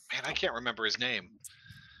 I can't remember his name.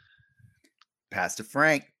 Pass to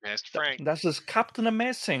Frank. That's just Captain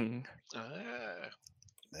Amazing.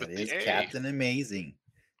 That is Captain Amazing.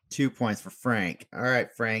 2 points for Frank. All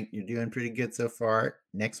right, Frank, you're doing pretty good so far.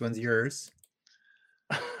 Next one's yours.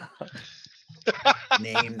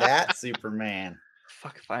 Name that Superman.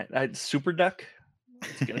 Fuck, fine. Super Duck.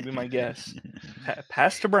 It's gonna be my guess.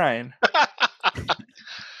 Pass to Brian.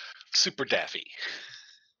 Super Daffy.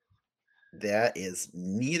 That is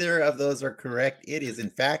neither of those are correct. It is in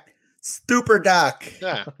fact Super Duck.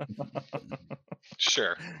 Yeah.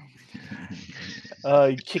 Sure.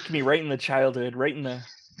 You kicked me right in the childhood, right in the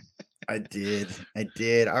I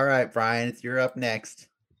did. All right, Brian, you're up next.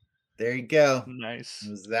 There you go. Nice.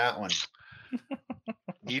 It was that one.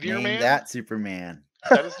 Meteor Name Man? that Superman. Is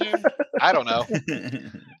that his name? I don't know.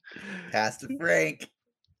 Pass to Frank.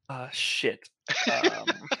 Shit. I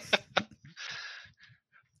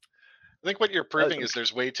think what you're proving is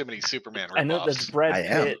there's way too many Superman ripoffs. I know that's Brad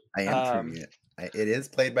Pitt. I am proving it. It is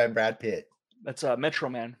played by Brad Pitt. That's Metro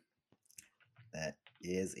Man. That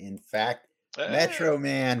is, in fact, Metro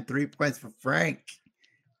Man. 3 points for Frank.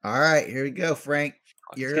 All right, here we go, Frank.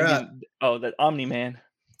 You're up. That Omni Man.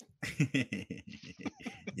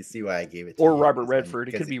 You see why I gave it to or you. Robert Redford.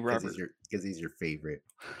 It could be Robert. Because he's your favorite.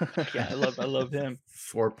 Yeah, I love him.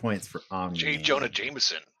 4 points for Omni. J. Jonah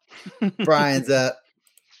Jameson. Brian's up.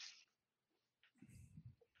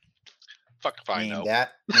 Fuck if I know. Name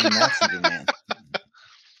that Superman.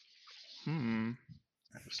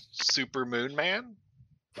 Super Moon Man?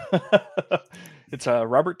 It's a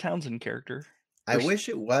Robert Townsend character. I wish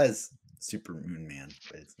it was Super Moon Man,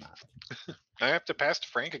 but it's not. I have to pass to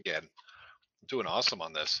Frank again. I'm doing awesome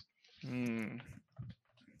on this.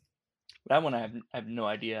 That one I have no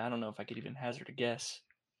idea. I don't know if I could even hazard a guess.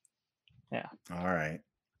 Yeah. All right.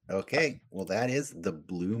 Okay. Well, that is the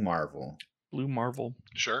Blue Marvel. Blue Marvel.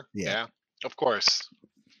 Sure. Yeah. Of course.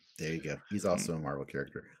 There you go. He's also a Marvel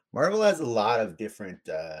character. Marvel has a lot of different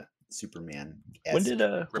Superman. When did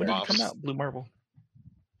it come out? Blue Marvel.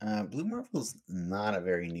 Blue Marvel's not a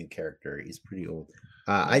very new character. He's pretty old.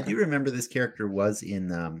 I do remember this character was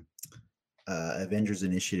in Avengers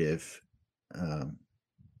Initiative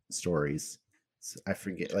stories. So I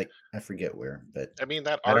forget where, but I mean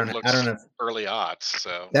that art looks I don't know early aughts.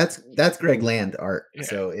 So that's Greg Land art. Yeah.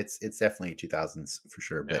 So it's definitely 2000s for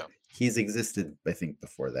sure. But he's existed, I think,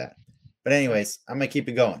 before that. But anyways, I'm gonna keep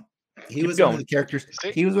it going. He was one of the characters.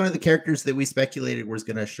 He was one of the characters that we speculated was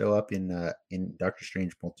going to show up in Doctor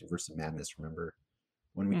Strange: Multiverse of Madness. Remember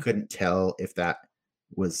when we couldn't tell if that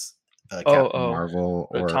was Captain Marvel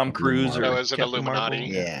or Tom Cruise or was an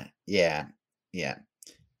Illuminati? Yeah.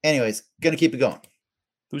 Anyways, gonna keep it going.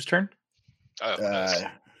 Whose turn?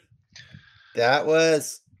 That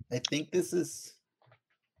was. I think this is.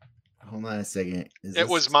 Hold on a second. It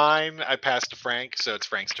was mine. I passed to Frank, so it's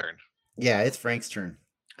Frank's turn. Yeah, it's Frank's turn.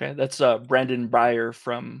 Okay, that's Brandon Breyer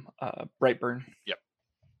from Brightburn. Yep.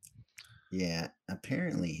 Yeah,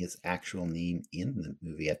 apparently his actual name in the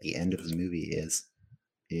movie at the end of the movie is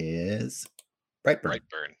Brightburn.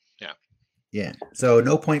 Brightburn. Yeah. Yeah. So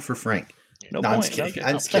no point for Frank. No point. I'm just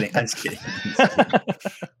kidding. I'm just kidding.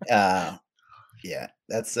 Yeah,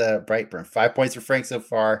 that's Brightburn. 5 points for Frank so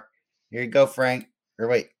far. Here you go, Frank. Or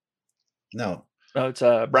wait, no. No, it's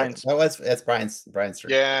Brian's. That's Brian's turn.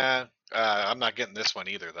 Yeah. I'm not getting this one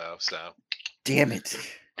either, though. So, damn it!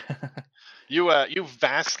 You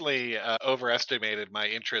vastly overestimated my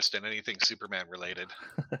interest in anything Superman related.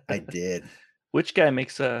 I did. Which guy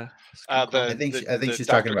makes a? I think she's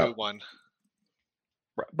talking about one.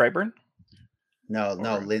 Brightburn. No.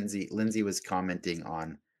 Lindsay was commenting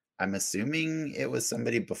on. I'm assuming it was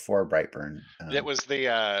somebody before Brightburn. It was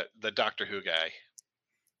the Doctor Who guy.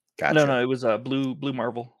 Gotcha. No, it was Blue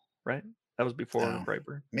Marvel, right? That was before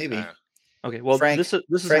Brightburn. Maybe. Okay, well, Frank, this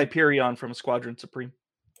is Hyperion from Squadron Supreme.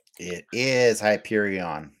 It is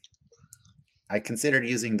Hyperion. I considered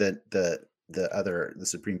using the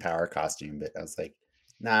Supreme Power costume, but I was like,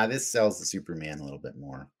 nah, this sells the Superman a little bit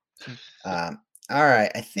more. All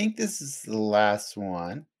right, I think this is the last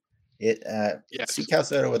one. Sue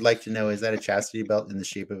Calzada would like to know: is that a chastity belt in the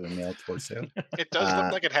shape of a male torso? It does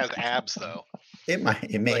look like it has abs, though. It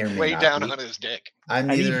may or may way not down be. on his dick. I'm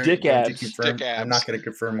dick abs. I'm not going to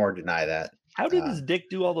confirm or deny that. How did his dick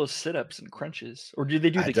do all those sit-ups and crunches, or do they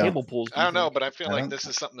do the cable pulls? I don't know, but I feel like this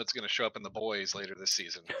is something that's going to show up in the boys later this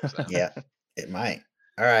season. So. Yeah, it might.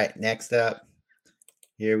 All right, next up,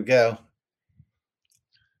 here we go.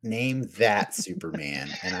 Name that Superman,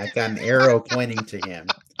 and I've got an arrow pointing to him.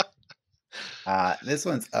 This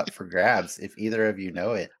one's up for grabs. If either of you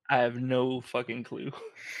know it, I have no fucking clue.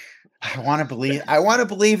 I want to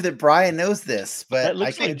believe that Brian knows this, but that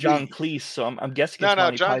looks like John Cleese, so I'm guessing.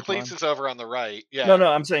 No, John Cleese is over on the right. Yeah.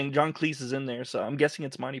 No, I'm saying John Cleese is in there, so I'm guessing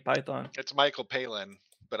it's Monty Python. It's Michael Palin,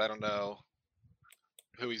 but I don't know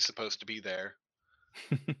who he's supposed to be there.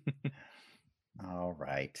 All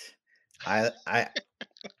right, I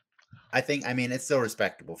think it's still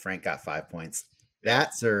respectable. Frank got 5 points.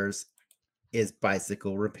 That, sirs, is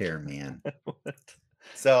Bicycle Repairman.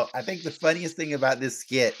 So I think the funniest thing about this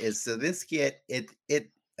skit is it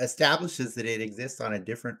establishes that it exists on a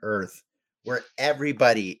different Earth where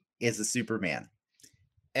everybody is a Superman.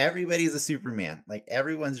 Everybody's a Superman. Like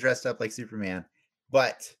everyone's dressed up like Superman,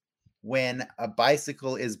 but when a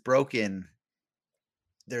bicycle is broken,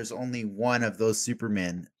 there's only one of those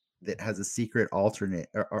Supermen that has a secret alternate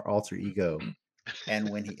or alter ego, and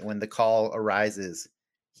when the call arises,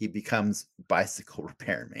 he becomes bicycle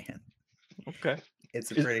repairman. Okay,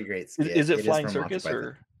 it's a pretty great skit. Is it Flying from Circus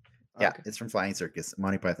or? Yeah, okay. It's from Flying Circus.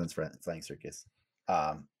 Monty Python's Flying Circus.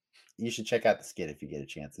 You should check out the skit if you get a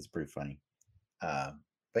chance. It's pretty funny.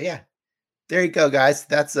 But yeah, there you go, guys.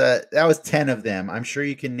 That was 10 of them. I'm sure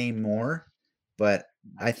you can name more, but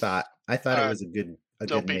I thought it was a good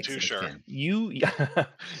don't be mix too sure. 10.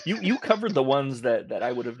 You covered the ones that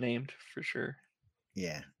I would have named for sure.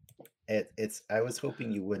 Yeah, it's. I was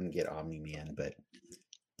hoping you wouldn't get Omni-Man, but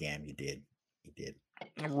damn, you did. You did.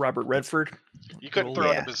 Robert Redford. You couldn't throw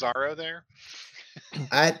in a Bizarro there.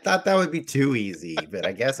 I thought that would be too easy, but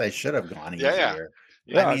I guess I should have gone easier.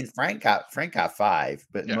 Yeah. I mean, Frank got 5,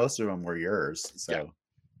 but most of them were yours. So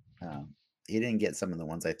he didn't get some of the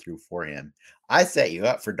ones I threw for him. I set you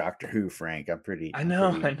up for Doctor Who, Frank. I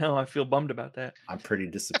know. I feel bummed about that. I'm pretty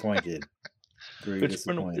disappointed. It's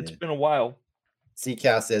been a while.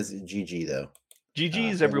 CCal says GG though.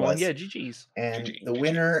 GG's everyone. Yeah, GG's. And the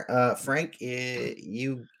winner, Frank,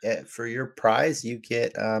 you for your prize, you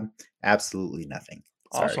get absolutely nothing.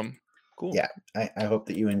 Sorry. Awesome. Cool. Yeah, I hope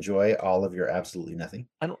that you enjoy all of your absolutely nothing.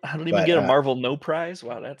 I don't even get a Marvel no prize.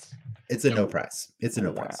 Wow, it's a no prize. It's a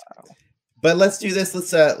no prize. But let's do this.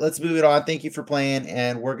 Let's move it on. Thank you for playing,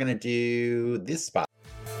 and we're gonna do this spot.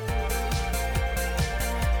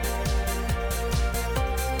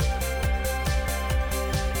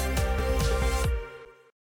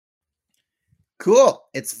 Cool.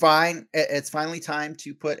 It's fine. It's finally time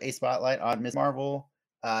to put a spotlight on Ms. Marvel.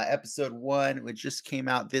 Episode 1, which just came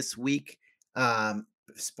out this week.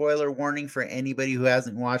 Spoiler warning for anybody who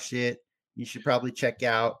hasn't watched it. You should probably check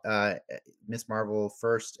out Ms. Marvel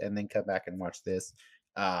first and then come back and watch this.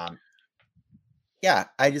 Yeah,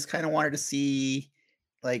 I just kind of wanted to see,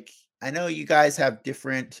 like, I know you guys have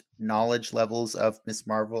different knowledge levels of Ms.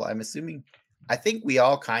 Marvel. I think we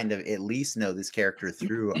all kind of at least know this character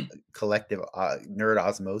through collective nerd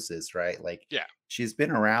osmosis, right? Like, yeah, she's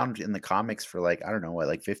been around in the comics for like, I don't know,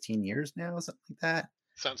 like 15 years now, something like that.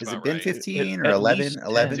 Sounds Has it been 15 or 11,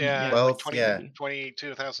 12? Like 20,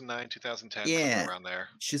 2009, 2010, somewhere around there.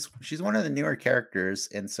 She's one of the newer characters,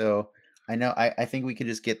 and so I know I think we could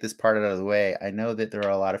just get this part out of the way. I know that there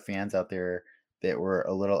are a lot of fans out there that were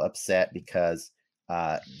a little upset because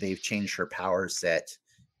they've changed her power set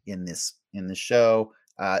in the show.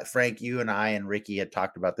 Frank, you and I and Ricky had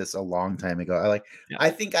talked about this a long time ago. I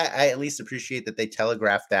think I at least appreciate that they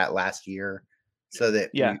telegraphed that last year, so that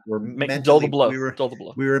we were mentally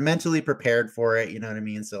we were mentally prepared for it. You know what I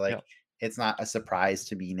mean? So it's not a surprise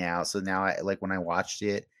to me now. So now when I watched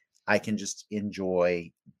it, I can just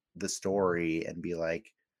enjoy the story and be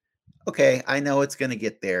like, okay, I know it's gonna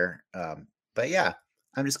get there. But yeah,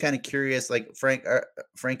 I'm just kind of curious. Like Frank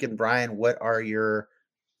and Brian, what are your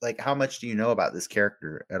how much do you know about this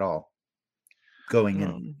character at all going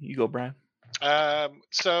in? You go, Brian.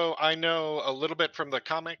 So I know a little bit from the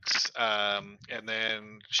comics, and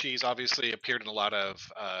then she's obviously appeared in a lot of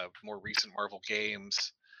more recent Marvel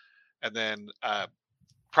games, and then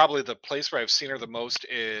probably the place where I've seen her the most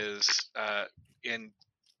is in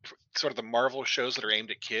sort of the Marvel shows that are aimed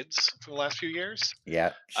at kids for the last few years.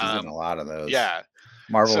 Yeah, she's in a lot of those. Yeah,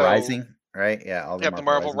 Marvel Rising. Right. Yeah. All the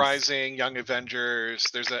Marvel Rising, Young Avengers.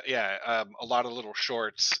 There's a lot of little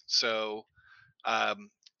shorts. So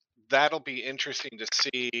that'll be interesting to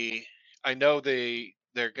see. I know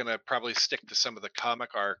they're gonna probably stick to some of the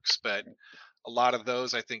comic arcs, but a lot of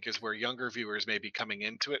those I think is where younger viewers may be coming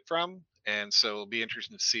into it from, and so it'll be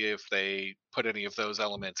interesting to see if they put any of those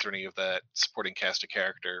elements or any of that supporting cast of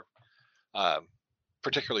character,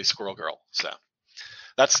 particularly Squirrel Girl. So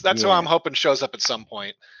that's who I'm hoping shows up at some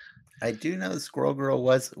point. I do know Squirrel Girl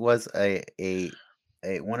was a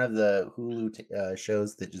one of the Hulu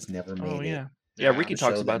shows that just never made it. Yeah. Ricky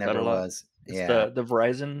talks about that a lot. It's the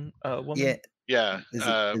Verizon woman. Yeah.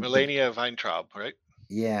 Melania Weintraub, right?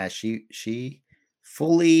 Yeah, she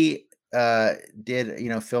fully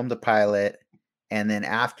did filmed the pilot, and then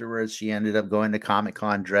afterwards she ended up going to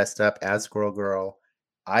Comic-Con dressed up as Squirrel Girl.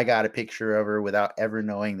 I got a picture of her without ever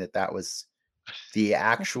knowing that was the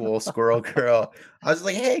actual Squirrel Girl. I was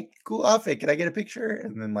like, hey, cool outfit, can I get a picture?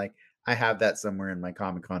 And then I have that somewhere in my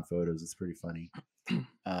Comic-Con photos. It's pretty funny.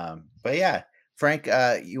 But yeah, Frank,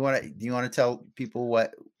 do you want to tell people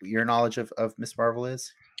what your knowledge of Ms. Marvel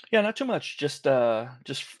is? Yeah, not too much. Just a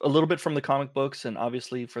little bit from the comic books, and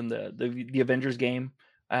obviously from the Avengers game.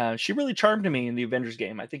 She really charmed me in the Avengers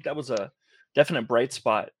game. I think that was a definite bright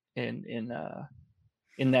spot in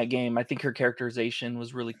in that game. I think her characterization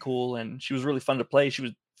was really cool, and she was really fun to play. She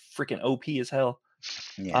was freaking OP as hell.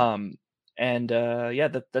 Yeah. And yeah,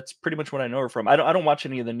 that's pretty much what I know her from. I don't watch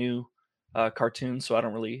any of the new cartoons, so I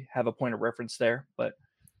don't really have a point of reference there. But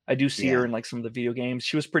I do see her in like some of the video games.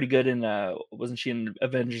 She was pretty good in wasn't she in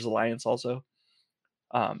Avengers Alliance also?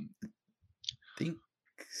 I think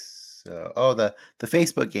so. Oh, the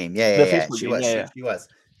Facebook game. Yeah. She was.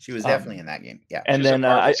 She was definitely in that game. Yeah. And She's then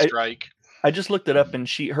Marvel Strike. I just looked it up, and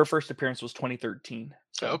her first appearance was 2013.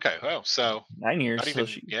 So okay, well, so 9 years. even, So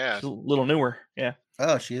she's a little newer. Yeah.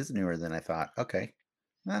 Oh, she is newer than I thought. Okay.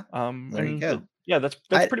 There you go. Yeah, that's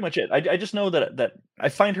pretty much it. I just know that I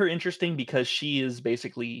find her interesting because she is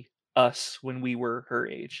basically us when we were her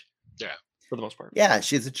age. Yeah. For the most part. Yeah,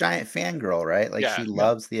 she's a giant fangirl, right? Like she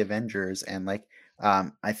loves the Avengers, and like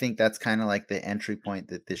I think that's kind of like the entry point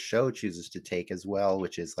that this show chooses to take as well,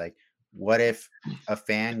 which is like, what if a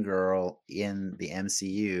fangirl in the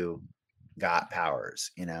MCU got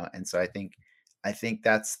powers, you know? And so I think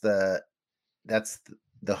that's the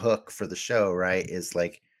hook for the show, right? Is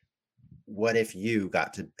like, what if you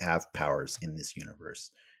got to have powers in this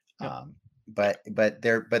universe? Yep. But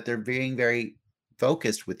they're being very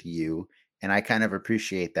focused with you, and I kind of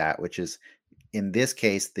appreciate that, which is in this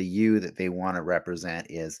case, the you that they want to represent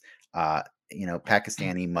is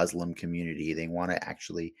Pakistani Muslim community. They want to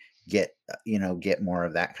actually get more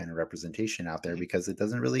of that kind of representation out there, because it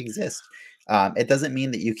doesn't really exist. It doesn't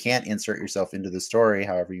mean that you can't insert yourself into the story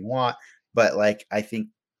however you want, but like, I think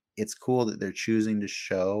it's cool that they're choosing to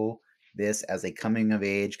show this as a coming of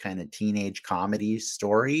age kind of teenage comedy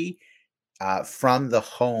story from the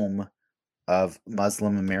home of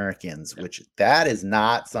Muslim Americans, which that is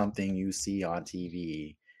not something you see on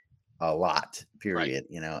TV a lot, period.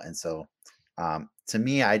 Right. And so to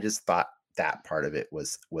me, I just thought that part of it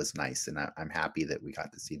was nice, and I'm happy that we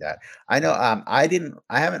got to see that. I know I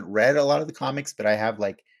haven't read a lot of the comics, but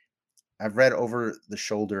I've read over the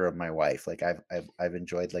shoulder of my wife. Like I've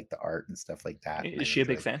enjoyed like the art and stuff like that. Is she a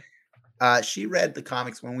big fan? She read the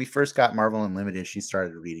comics when we first got Marvel Unlimited. She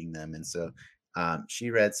started reading them, and so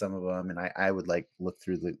she read some of them, and I would like look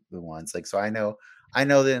through the ones. Like, so I know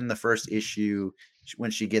that in the first issue,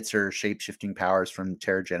 when she gets her shape-shifting powers from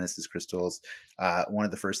Terrigenesis crystals, one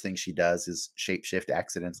of the first things she does is shape-shift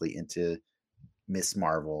accidentally into Miss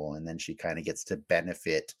Marvel, and then she kind of gets to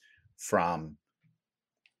benefit from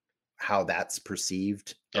how that's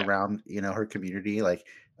perceived around her community. Like,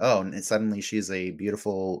 oh, and suddenly she's a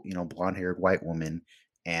beautiful blonde-haired white woman,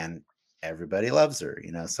 and everybody loves her.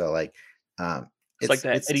 So like, it's like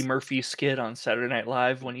that Eddie Murphy skit on Saturday Night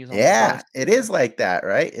Live when he's on the it is like that,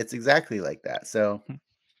 right? It's exactly like that. So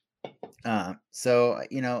I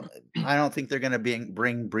don't think they're gonna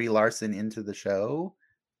bring Brie Larson into the show.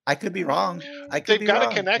 I could be wrong. They've got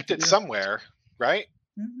to connect it somewhere, right?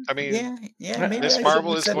 I mean, Miss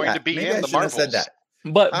Marvel is going to be in the Marvels. Said that.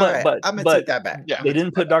 But I'm gonna take that back. Yeah, they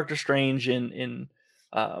didn't put Doctor Strange in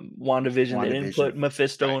WandaVision. They didn't put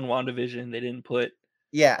Mephisto in WandaVision. They didn't put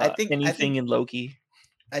I think anything in Loki.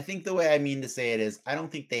 I think the way I mean to say it is, I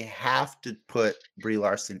don't think they have to put Brie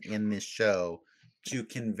Larson in this show to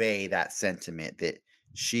convey that sentiment that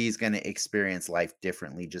she's going to experience life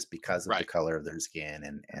differently just because of the color of their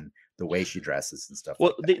skin and the way she dresses and stuff.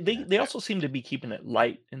 Well, they also seem to be keeping it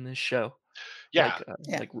light in this show.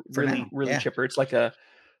 Like really chipper. It's like a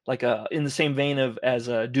in the same vein as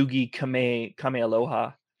Doogie Kame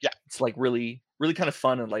Aloha. Yeah, it's like really kind of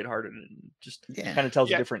fun and lighthearted, and just kind of tells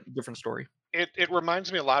a different story. It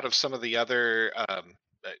reminds me a lot of some of the other,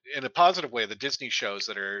 in a positive way, the Disney shows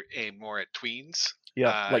that are aimed more at tweens.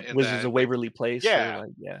 Yeah, like Wizards of Waverly Place. Yeah,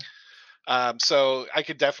 so I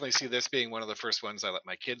could definitely see this being one of the first ones I let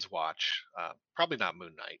my kids watch. Probably not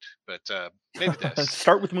Moon Knight, but maybe this.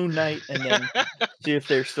 Start with Moon Knight and then see if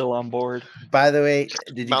they're still on board. By the way,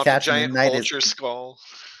 did you catch Moon Knight skull?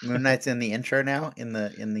 Moon Knight's in the intro now in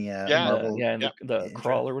the Marvel, the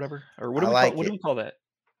crawl or whatever. Or what do we call that?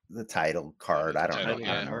 The title card. I don't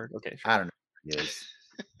know. Okay, sure. I don't know what it is.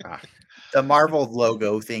 The Marvel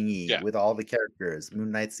logo thingy with all the characters.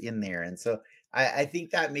 Moon Knight's in there, and so I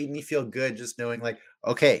think that made me feel good just knowing, like,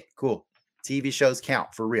 okay, cool. TV shows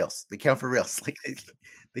count for reals. They count for reals. Like,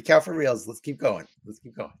 they count for reals. Let's keep going.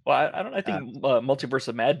 Well, I think Multiverse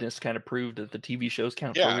of Madness kind of proved that the TV shows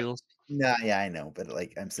count for reals. No, I know, but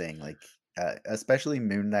like I'm saying, like especially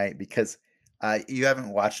Moon Knight, because you haven't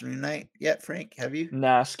watched Moon Knight yet, Frank? Have you?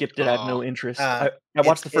 Nah, skipped it. I have no interest. I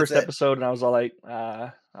watched the first episode and I was all like,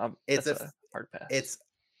 it's a hard pass. It's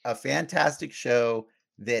a fantastic show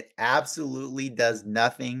that absolutely does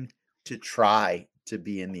nothing to try to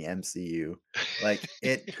be in the MCU. Like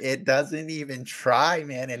it doesn't even try,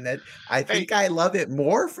 man. And that I Hey, think I love it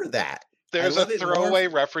more for that. I there's a love it more. throwaway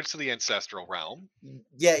reference to the ancestral realm.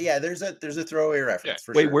 Yeah. There's a throwaway Yeah. reference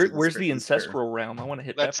for Wait, sure. where's the ancestral realm? I want to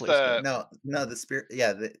hit that That's place. the No, the spirit.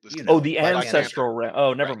 Yeah, Oh, the Black ancestral realm.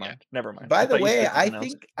 Oh, never Right, yeah. mind. Never mind. By I the thought you way, said something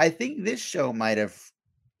else. I think this show might have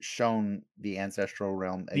shown the ancestral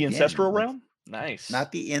realm The again. ancestral like, realm? Nice.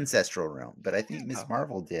 not the ancestral realm, but I think Miss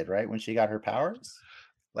Marvel did, right? When she got her powers.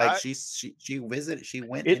 Like she went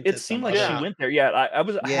It into seemed some like she Yeah. went there. Yeah, I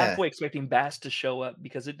was Yeah. halfway expecting Bast to show up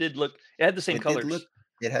because it had the same It did colors.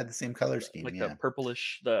 it had the same color scheme, Like yeah. the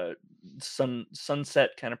purplish, the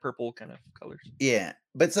sunset kind of purple kind of colors. Yeah.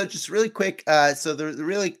 But so just really quick, so the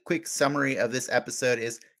really quick summary of this episode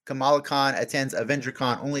is Kamala Khan attends Avenger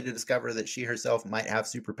Con only to discover that she herself might have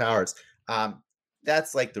superpowers.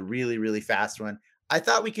 That's like the really, really fast one. I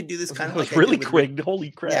thought we could do this kind of like really quick.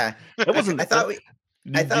 Holy crap! Yeah, that wasn't. I thought we.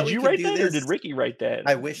 Did you write that, or did Ricky write that?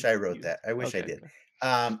 I wish I wrote that. I wish I did.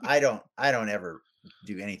 I don't ever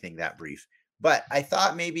do anything that brief. But I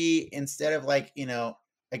thought maybe instead of like,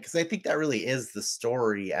 because I think that really is the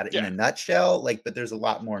story in a nutshell. Like, but there's a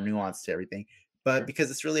lot more nuance to everything. But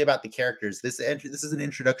because it's really about the characters, this is an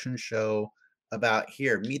introduction show about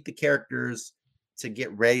meet the characters to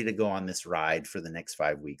get ready to go on this ride for the next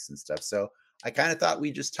 5 weeks and stuff. So I kind of thought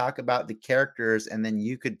we'd just talk about the characters, and then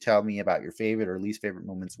you could tell me about your favorite or least favorite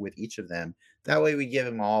moments with each of them. That way we give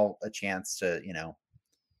them all a chance to,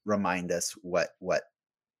 remind us what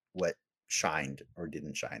shined or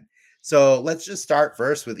didn't shine. So let's just start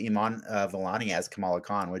first with Iman Vellani as Kamala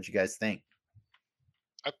Khan. What'd you guys think?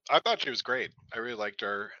 I thought she was great. I really liked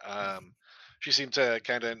her. She seemed to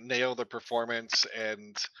kind of nail the performance,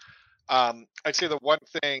 and I'd say the one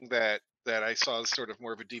thing that I saw as sort of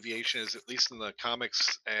more of a deviation is, at least in the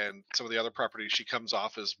comics and some of the other properties, she comes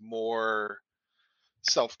off as more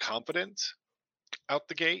self-confident out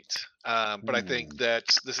the gate. But I think that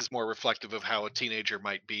this is more reflective of how a teenager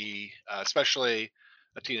might be, especially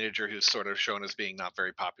a teenager who's sort of shown as being not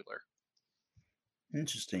very popular.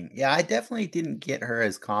 Interesting. Yeah, I definitely didn't get her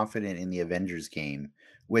as confident in the Avengers game,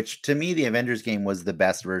 which to me, the Avengers game was the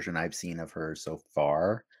best version I've seen of her so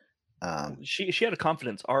far. She had a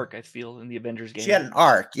confidence arc, I feel, in the Avengers game. She had an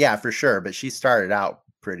arc, yeah, for sure, but she started out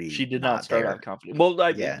pretty. She did not start out confident. Well,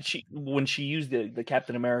 when she used the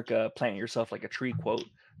Captain America "plant yourself like a tree" quote,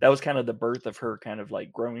 that was kind of the birth of her kind of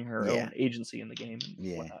like growing her own agency in the game.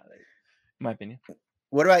 And whatnot, in my opinion.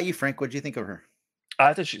 What about you, Frank? What do you think of her?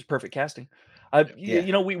 I think she's perfect casting.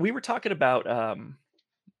 We were talking about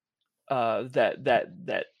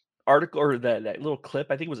that article or that little clip.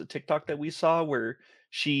 I think it was a TikTok that we saw where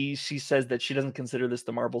she says that she doesn't consider this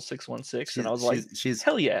the Marvel 616, and I was like, she's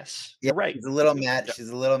hell yes, you're right. She's a little mad. She's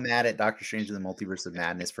a little mad at Doctor Strange in the Multiverse of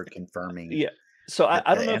Madness for confirming. Yeah. So I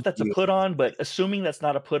don't know if that's a put on, but assuming that's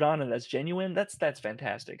not a put on and that's genuine, that's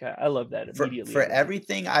fantastic. I love that immediately. For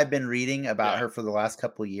everything I've been reading about her for the last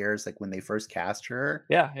couple of years, like when they first cast her,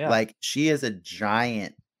 like she is a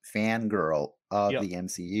giant fangirl of the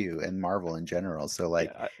MCU and Marvel in general. So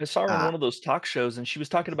like I saw her on one of those talk shows, and she was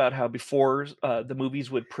talking about how before the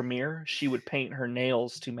movies would premiere, she would paint her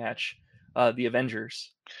nails to match the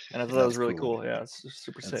Avengers. And I thought that was really cool. Yeah, it's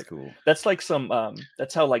super sick. Cool. That's like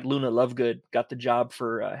that's how like Luna Lovegood got the job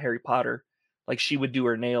for Harry Potter. Like she would do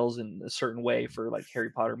her nails in a certain way for like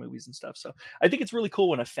Harry Potter movies and stuff. So I think it's really cool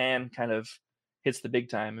when a fan kind of hits the big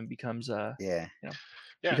time and becomes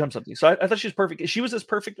becomes something. So I thought she was perfect. She was as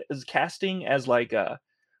perfect as casting as like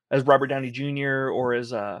as Robert Downey Jr. or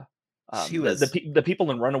as she was the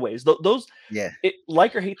people in Runaways. Those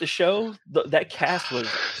like or hate the show. That cast was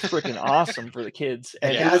freaking awesome for the kids.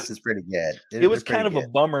 And the cast is pretty good. It was kind of a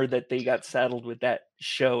bummer that they got saddled with that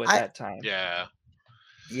show at that time. Yeah.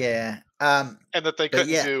 Yeah. And that they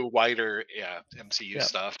couldn't do wider MCU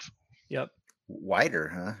stuff. Yep. Wider,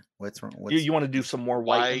 huh? What's wrong? You want to do some more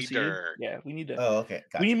white MCU? Yeah, we need to. Oh, okay.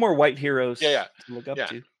 We need more white heroes. To look up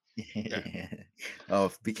to.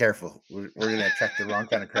 Oh, be careful. We're gonna attract the wrong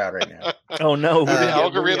kind of crowd right now. Oh no, the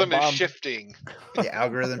algorithm is shifting. The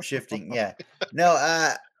algorithm shifting. Yeah. No.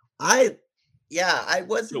 I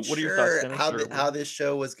wasn't sure how this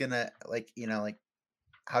show was gonna like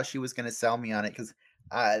how she was gonna sell me on it, because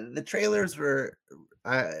the trailers were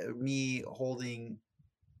me holding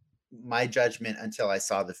my judgment until I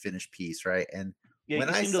saw the finished piece, right? And when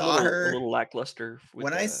I saw her, a little lackluster.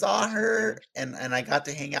 When I saw her and I got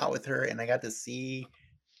to hang out with her and I got to see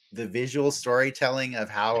the visual storytelling of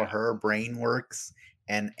how her brain works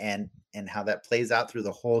and how that plays out through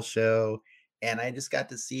the whole show, and I just got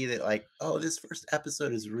to see that like, oh, this first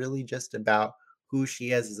episode is really just about who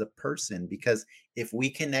she is as a person, because if we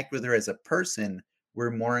connect with her as a person,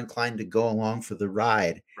 were more inclined to go along for the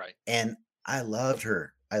ride. Right. And I loved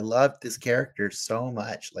her. I loved this character so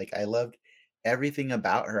much. Like I loved everything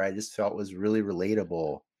about her. I just felt was really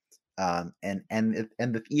relatable.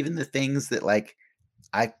 Even the things that like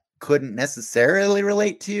I couldn't necessarily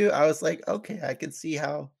relate to, I was like, okay, I can see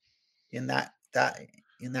how in that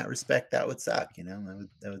respect that would suck. You know,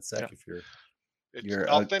 that would suck if you're a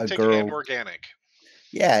authentic girl and organic.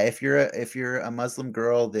 Yeah, if you're a Muslim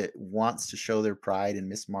girl that wants to show their pride in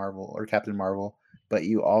Miss Marvel or Captain Marvel, but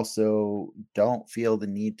you also don't feel the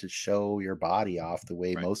need to show your body off the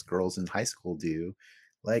way most girls in high school do.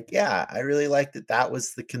 Like, yeah, I really liked that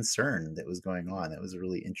was the concern that was going on. That was a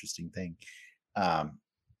really interesting thing.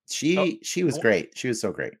 She was great. She was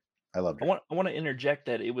so great. I loved her. I want to interject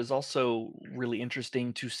that it was also really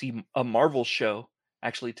interesting to see a Marvel show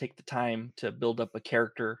actually take the time to build up a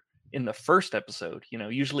character in the first episode. You know,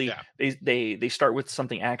 usually they start with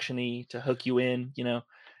something actiony to hook you in, you know,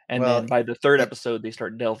 and then by the third episode they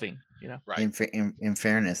start delving, you know. Right. In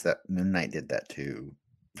fairness, that Moon Knight did that too.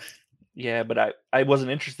 Yeah, but I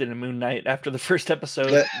wasn't interested in Moon Knight after the first episode.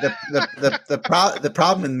 The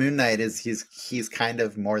problem with Moon Knight is he's kind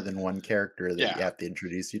of more than one character that you have to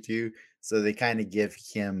introduce you to. So they kind of give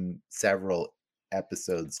him several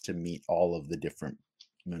episodes to meet all of the different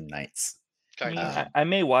Moon Knights. I mean, I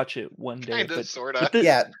may watch it one day, but sort of.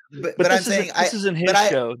 But I'm saying this isn't his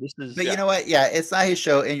show. This is. But you know what? Yeah, it's not his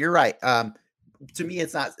show, and you're right. To me,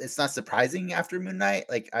 it's not surprising after Moon Knight.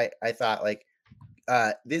 Like I thought, like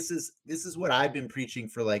this is what I've been preaching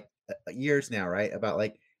for like years now, right? About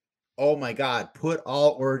like, oh my God, put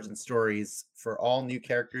all origin stories for all new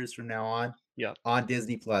characters from now on, on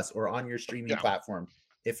Disney Plus or on your streaming platform.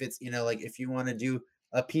 If it's like if you want to do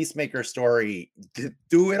a Peacemaker story,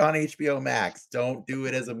 do it on HBO Max. Don't do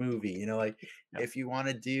it as a movie. If you want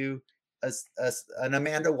to do an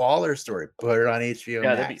Amanda Waller story, put it on HBO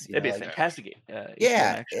Max. That'd be a fantastic.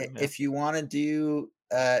 If you want to do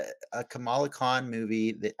a Kamala Khan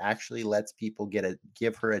movie that actually lets people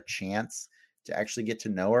give her a chance to actually get to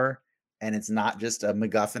know her, and it's not just a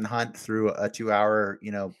MacGuffin hunt through a 2-hour,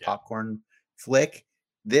 popcorn flick.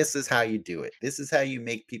 This is how you do it. This is how you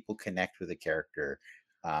make people connect with a character,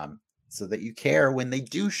 so that you care when they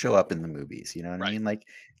do show up in the movies. You know what I mean? Like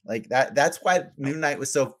that. That's why Moon Knight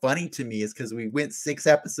was so funny to me, is because we went 6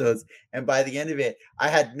 episodes, and by the end of it, I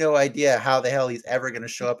had no idea how the hell he's ever going to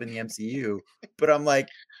show up in the MCU. But I'm like,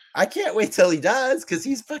 I can't wait till he does, because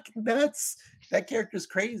he's fucking nuts. That character's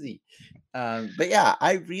crazy. But yeah,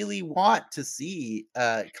 I really want to see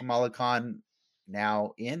Kamala Khan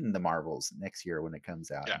now in the Marvels next year when it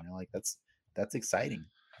comes out. That's exciting.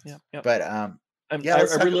 Yeah. But I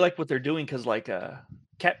really like what they're doing, because like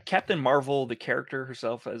Captain Marvel, the character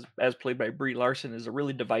herself, as played by Brie Larson, is a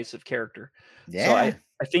really divisive character. Yeah. So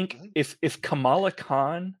I think if Kamala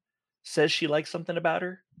Khan says she likes something about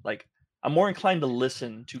her, like I'm more inclined to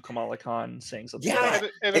listen to Kamala Khan saying something. Yeah,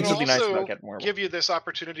 and it also nice about Captain Marvel. Give you this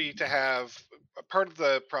opportunity to have part of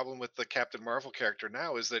the problem with the Captain Marvel character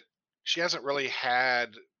now is that she hasn't really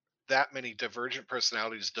had that many divergent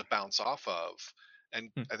personalities to bounce off of, and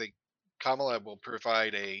I think Kamala will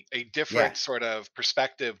provide a different sort of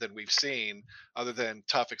perspective than we've seen, other than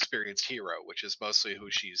tough, experienced hero, which is mostly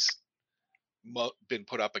who she's been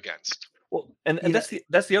put up against. Well, and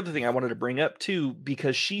that's the other thing I wanted to bring up too,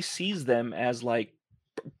 because she sees them as like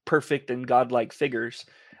perfect and godlike figures.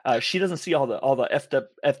 She doesn't see all the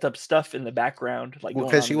effed up stuff in the background, like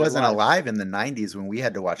because she wasn't alive in the 90s when we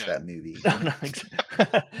had to watch that movie.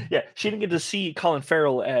 Yeah, she didn't get to see Colin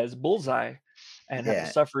Farrell as Bullseye and have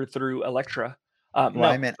to suffer through Elektra. I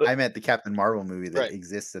meant the Captain Marvel movie that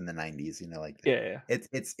exists in the 90s.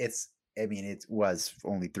 It's I mean, it was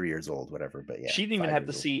only 3 years old, whatever. But yeah, she didn't even have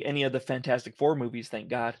to see any of the Fantastic Four movies, thank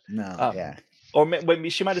God. No, or maybe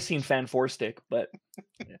she might have seen Fan Four Stick, but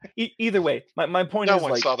either way, my point is, no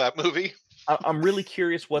one saw that movie. I'm really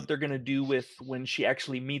curious what they're gonna do with when she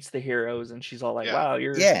actually meets the heroes, and she's all like, "Wow,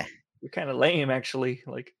 you're kind of lame, actually."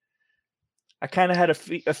 Like, I kind of had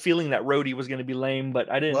a feeling that Rhodey was going to be lame,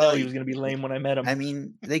 but I didn't know he was going to be lame when I met him. I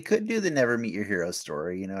mean, they could do the Never Meet Your Hero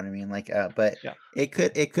story, you know what I mean? Like, but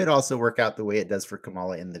it could also work out the way it does for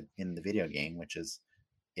Kamala in the video game, which is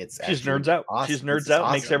she just nerds out. Awesome. She just nerds out,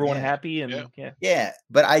 awesome. Makes everyone happy, and yeah.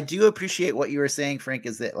 But I do appreciate what you were saying, Frank,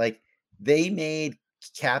 is that like they made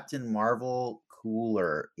Captain Marvel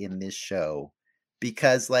cooler in this show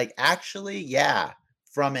because, like, actually,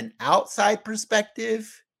 from an outside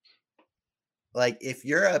perspective. Like, if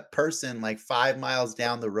you're a person like 5 miles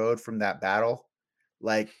down the road from that battle,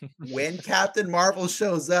 like when Captain Marvel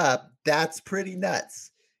shows up, that's pretty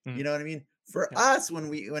nuts. You know what I mean? For us, when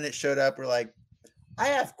it showed up, we're like, I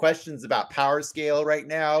have questions about power scale right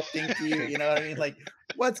now. Thank you. You know what I mean? Like,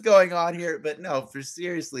 what's going on here? But no, for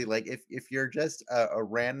seriously, like if you're just a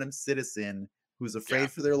random citizen who's afraid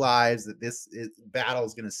for their lives that battle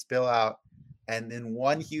is going to spill out, and then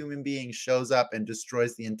one human being shows up and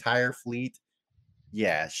destroys the entire fleet.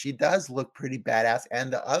 Yeah, she does look pretty badass.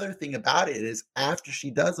 And the other thing about it is after she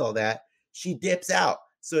does all that, she dips out.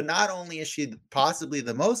 So not only is she possibly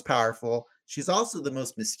the most powerful, she's also the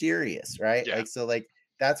most mysterious, right? Yeah. Like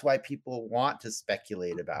that's why people want to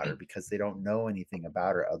speculate about her, because they don't know anything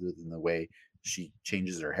about her other than the way she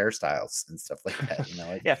changes her hairstyles and stuff like that, you know?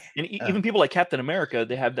 Like, Yeah, and even people like Captain America,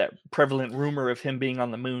 they have that prevalent rumor of him being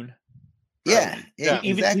on the moon. yeah,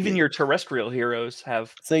 Even exactly. your terrestrial heroes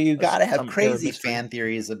have. So you got to have some air of crazy mystery. fan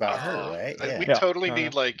theories about her, right? We Yeah. totally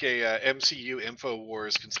need like a MCU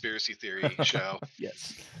InfoWars conspiracy theory show.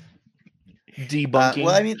 Yes. Debunking.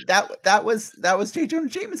 Well, I mean that was J. Jonah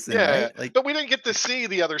Jameson, right? Like, but we didn't get to see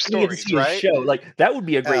the other we get to stories, see his right? show. Like that would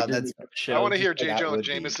be a great Oh, Disney show. I want to hear that J. Jonah would be.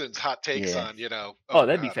 Jameson's hot takes Yeah. on, you know. Oh,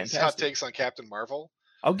 that'd be his fantastic. hot takes on Captain Marvel.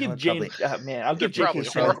 I'll give Jane, man, I'll give J.K. probably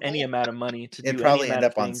Simmons horrible. any amount of money to do It'd any probably amount end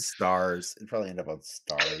of up on things. Stars. It'd probably end up on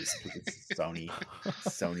Stars because it's Sony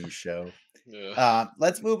show. Yeah.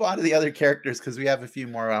 Let's move on to the other characters because we have a few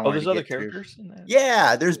more. There's other characters in that?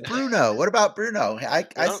 Yeah, there's Bruno. What about Bruno? I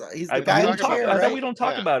saw he's the guy in the chair, I right? thought we don't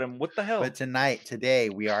talk about him. What the hell? But today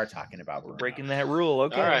we are talking about Bruno. Breaking that rule.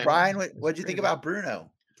 Okay. All right. Brian, what'd you think about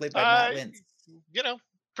Bruno? Played by Matt Lintz. You know,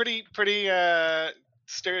 pretty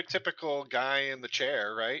stereotypical guy in the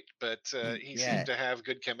chair, right? But he seemed to have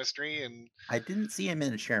good chemistry, and I didn't see him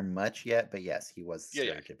in a chair much yet, but yes, he was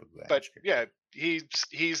stereotypical guy. But yeah,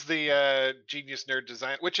 he's the genius nerd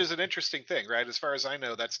design, which is an interesting thing, right? As far as I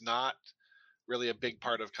know, that's not really a big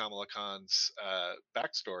part of Kamala Khan's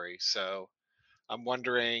backstory. So I'm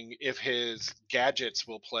wondering if his gadgets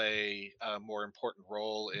will play a more important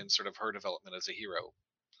role in sort of her development as a hero.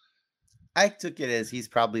 I took it as he's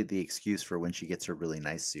probably the excuse for when she gets her really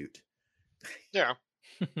nice suit. Yeah.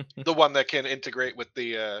 The one that can integrate with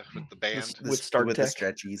the band. With Stark with Tech. the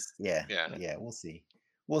stretchies. Yeah. Yeah. We'll see.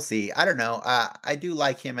 I don't know. I do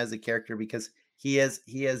like him as a character because he's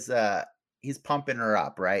pumping her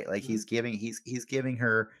up, right? Like he's giving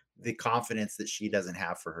her the confidence that she doesn't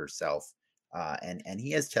have for herself. And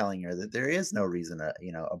he is telling her that there is no reason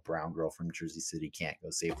a brown girl from Jersey City can't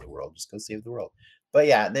go save the world. Just go save the world. But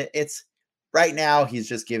yeah, it's right now he's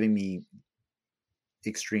just giving me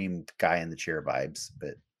extreme guy in the chair vibes,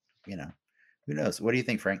 but who knows? What do you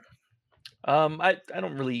think, Frank? I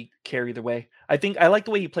don't really care either way. I think I like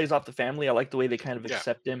the way he plays off the family. I like the way they kind of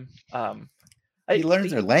accept him. He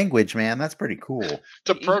learns their language, man. That's pretty cool.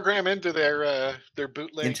 To program into their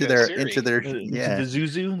bootleg into their the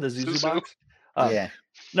Zuzu box.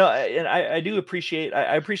 No, and I do appreciate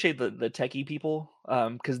I appreciate the techie people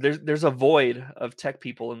because there's a void of tech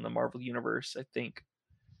people in the Marvel universe, I think.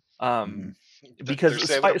 Because they're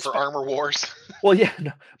saving up for Armor Wars. Well, yeah,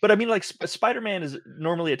 no, but I mean, like Spider-Man is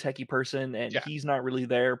normally a techie person, and he's not really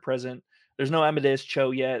there present. There's no Amadeus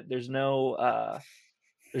Cho yet. There's no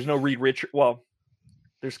Reed Richards. Well,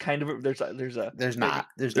 there's kind of there's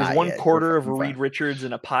one quarter of Reed Richards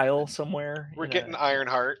in a pile somewhere. We're getting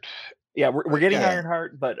Ironheart. Yeah, we're getting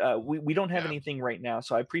Ironheart, but we don't have anything right now.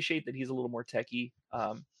 So I appreciate that he's a little more techie.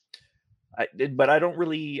 But I don't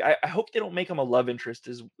really. I hope they don't make him a love interest.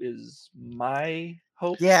 Is my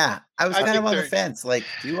hope? Yeah, I was kind of on the fence. Like,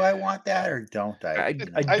 do I want that or don't I?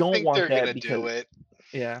 I don't want they're that gonna do it.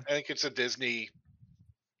 Yeah, I think it's a Disneyfication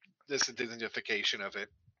of it,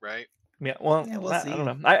 right? Yeah. Well, we'll see. I don't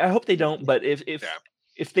know. I hope they don't. But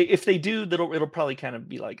if they do, it'll probably kind of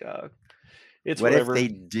be like it's whatever. If they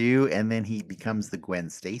do, and then he becomes the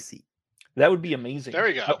Gwen Stacy? That would be amazing. There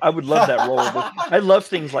we go. I would love that role. I love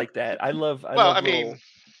things like that. I love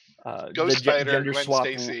Ghost Spider, gender Gwen swap,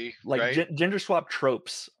 Stacy, like right? Gender swap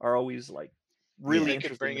tropes are always like really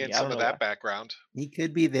interesting. Could bring in some of that background. He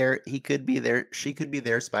could be there. She could be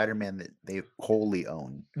their Spider-Man that they wholly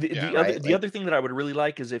own. The other thing that I would really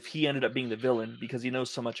like is if he ended up being the villain because he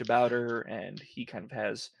knows so much about her and he kind of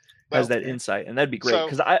has that insight, and that'd be great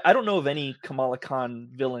because I don't know of any Kamala Khan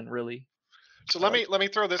villain really. So let me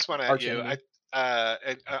throw this one at you.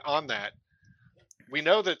 On that, we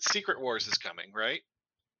know that Secret Wars is coming, right?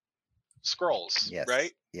 Skrulls, yes,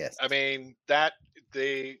 right? Yes. I mean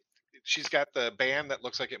she's got the band that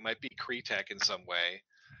looks like it might be Kree-Tech in some way,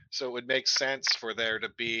 so it would make sense for there to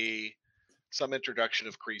be some introduction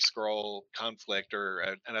of Kree-Skrull conflict or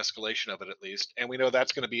an escalation of it at least, and we know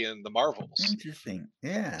that's going to be in the Marvels. Interesting,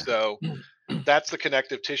 yeah. So that's the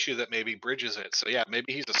connective tissue that maybe bridges it. So yeah,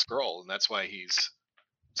 maybe he's a Skrull, and that's why he's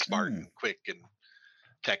smart and quick and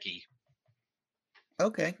techie.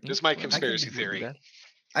 Okay. Just my conspiracy Wouldn't be theory. bad.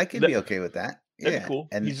 I can be okay with that. That'd Yeah. be cool.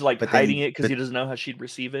 And He's like but then hiding it because but, he doesn't know how she'd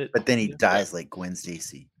receive it. but then he Yeah. dies like Gwen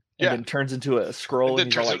Stacy. And Yeah. then turns into a scroll, And then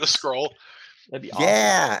he's all turns like, into a scroll. that'd be awesome.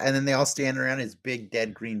 Yeah, and then they all stand around his big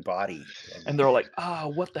dead green body. And they're like,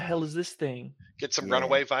 what the hell is this thing? Get some Yeah.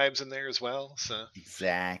 Runaway vibes in there as well. So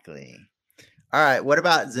Exactly. All right. What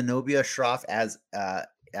about Zenobia Shroff as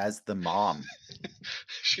the mom?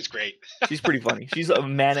 she's great. She's pretty funny. She's a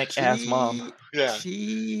manic ass mom. Yeah.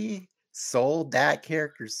 She sold that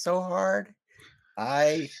character so hard.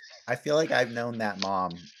 I feel like I've known that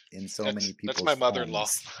mom in so many people's That's my mother-in-law.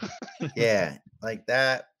 Yeah, like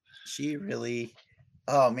that. She really.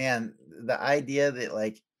 Oh man, the idea that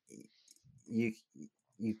like you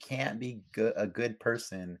can't be a good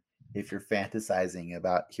person if you're fantasizing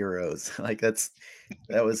about heroes. Like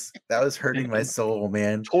that was hurting my soul,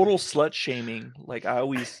 man. Total slut shaming. Like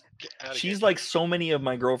she's like so many of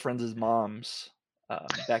my girlfriends' moms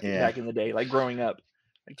back in the day, like growing up,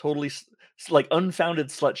 like totally like unfounded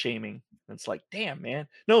slut shaming. It's like, damn, man.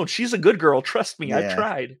 No, she's a good girl. Trust me. Yeah.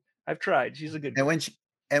 I've tried. She's a good girl.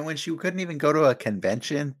 And when she couldn't even go to a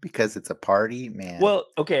convention because it's a party, man. Well,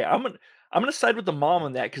 okay, I'm gonna side with the mom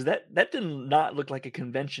on that because that did not look like a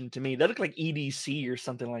convention to me. That looked like EDC or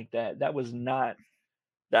something like that. That was not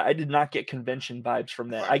that. I did not get convention vibes from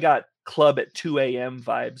that. I got club at 2 a.m.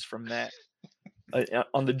 vibes from that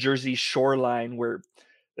on the Jersey shoreline where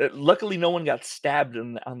luckily no one got stabbed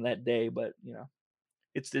on that day, but you know,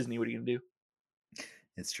 it's Disney. What are you gonna do?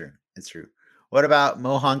 It's true. It's true. What about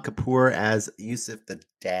Mohan Kapoor as Yusuf the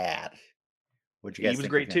dad? What'd you guys think? He was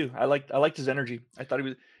great too. I liked his energy. I thought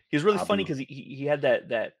he was really funny because he had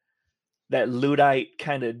that Luddite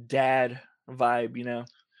kind of dad vibe, you know.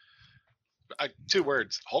 2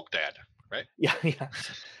 words, Hulk dad, right? Yeah.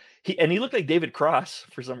 He looked like David Cross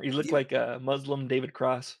for some reason. He looked like a Muslim David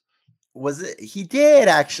Cross. Was it? He did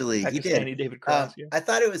actually. Pakistani He did. David Cross. Yeah. I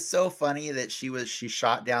thought it was so funny that she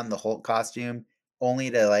shot down the Hulk costume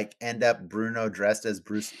only to like end up Bruno dressed as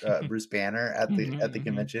Bruce Banner at the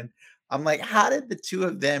convention. I'm like, how did the two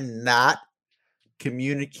of them not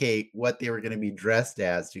communicate what they were going to be dressed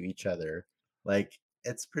as to each other? Like,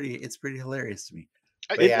 it's pretty hilarious to me.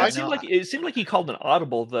 It seemed like he called an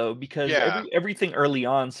audible though, because everything early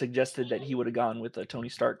on suggested that he would have gone with a Tony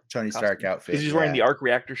Stark outfit because he's wearing the arc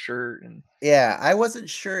reactor shirt. And I wasn't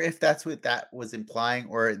sure if that's what that was implying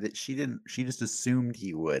or that she just assumed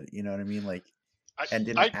he would. You know what I mean? Like, and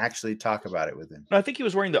didn't actually talk about it with him. No, I think he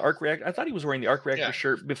was wearing the arc reactor. I thought he was wearing the arc reactor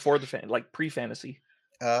shirt before the pre-fantasy.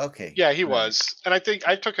 Okay. Yeah, he was. And I think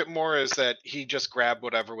I took it more as that he just grabbed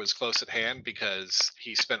whatever was close at hand because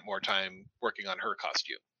he spent more time working on her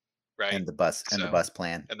costume. Right. And the bus plan.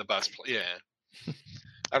 And the bus plan. Yeah.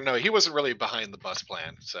 I don't know. He wasn't really behind the bus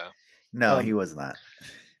plan. So no, he was not.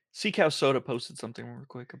 Sea Cow Soda posted something real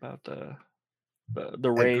quick about the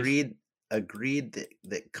rave. Agreed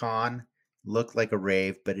that Khan looked like a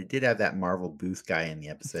rave, but it did have that Marvel booth guy in the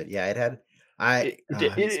episode. Yeah, it had.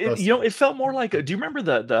 It felt more like do you remember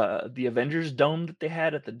the Avengers dome that they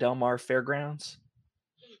had at the Del Mar Fairgrounds?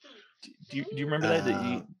 Do you remember that?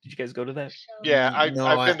 Did you guys go to that? Yeah, I've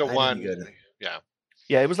been to one.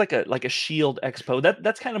 Yeah, it was like a Shield Expo.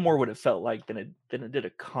 That's kind of more what it felt like than it did a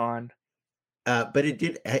con. But it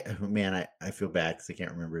did. Man, I feel bad because I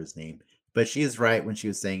can't remember his name. But she is right when she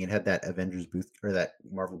was saying it had that Avengers booth or that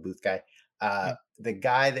Marvel booth guy. The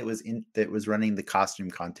guy that was running the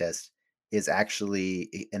costume contest is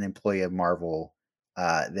actually an employee of Marvel.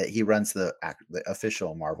 That he runs the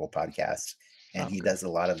official Marvel podcast, and he does a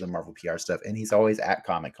lot of the Marvel PR stuff. And he's always at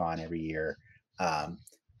Comic-Con every year. And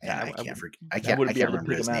I can't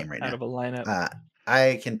remember his name right now. Out of a lineup.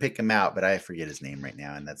 I can pick him out, but I forget his name right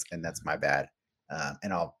now, and that's my bad.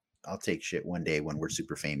 And I'll take shit one day when we're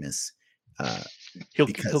super famous. He'll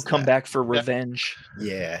come back for revenge.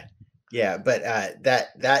 Yeah, but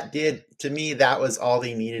that did, to me, that was all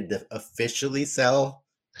they needed to officially sell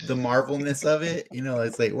the Marvelness of it. You know,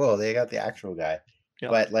 it's like, whoa, they got the actual guy. Yeah.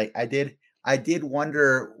 But like, I did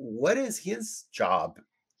wonder, what is his job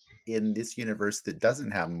in this universe that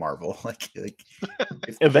doesn't have Marvel? like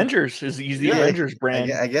Avengers he's the Avengers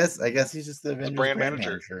brand. I guess he's just the Avengers brand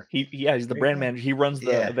manager. He's the brand manager. He runs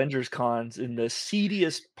the Avengers cons in the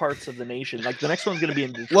seediest parts of the nation. Like the next one's going to be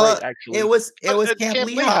in Detroit. Actually, it was Camp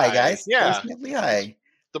Lehigh, guys. Yeah, it was Camp Lehigh.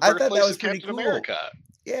 The birthplace of Captain America.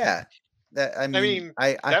 Yeah,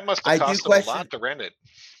 that must have cost them a lot to rent it.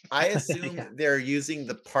 I assume they're using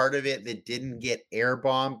the part of it that didn't get air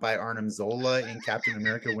bombed by Arnim Zola in Captain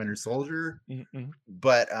America: Winter Soldier. Mm-hmm.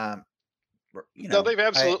 But No, they've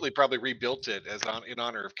absolutely probably rebuilt it in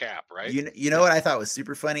honor of Cap, right? You know what I thought was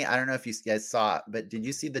super funny? I don't know if you guys saw it, but did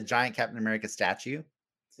you see the giant Captain America statue?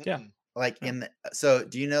 Yeah. Like so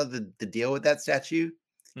do you know the deal with that statue?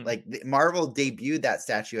 Like Marvel debuted that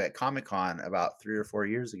statue at Comic-Con about 3 or 4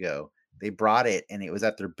 years ago. They brought it and it was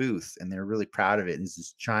at their booth and they're really proud of it. And it's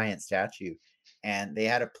this giant statue. And they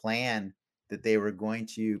had a plan that they were going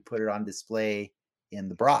to put it on display in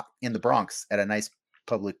the Bronx at a nice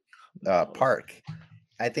public park.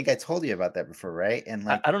 I think I told you about that before, right? And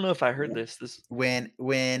like I don't know if I heard this. When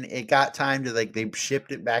it got time to like, they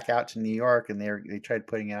shipped it back out to New York and they tried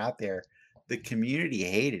putting it out there. The community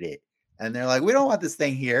hated it. And they're like, we don't want this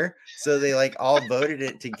thing here. So they like all voted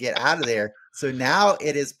it to get out of there. So now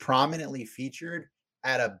it is prominently featured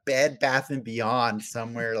at a Bed Bath & Beyond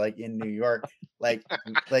somewhere like in New York. Like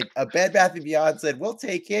a Bed Bath & Beyond said, we'll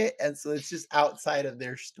take it. And so it's just outside of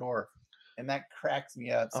their store. And that cracks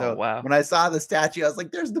me up. So when I saw the statue, I was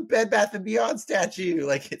like, there's the Bed Bath & Beyond statue.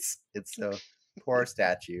 Like it's so poor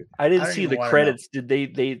statue. I didn't see the credits. Did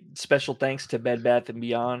they special thanks to Bed Bath &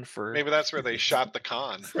 Beyond for maybe that's where they shot the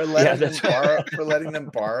con for letting them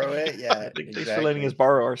borrow it. Yeah, thanks for letting us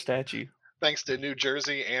borrow our statue. Thanks to New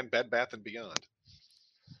Jersey and Bed Bath & Beyond.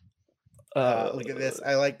 Look at this.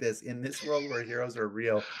 I like this. In this world where heroes are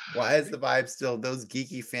real, why is the vibe still those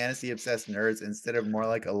geeky fantasy obsessed nerds instead of more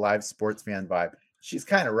like a live sports fan vibe? She's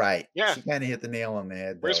kind of right. Yeah, she kind of hit the nail on the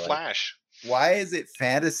head. Where's Flash? Why is it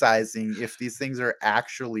fantasizing if these things are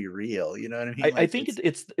actually real? You know what I mean? I think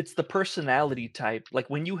it's the personality type. Like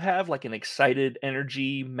when you have like an excited,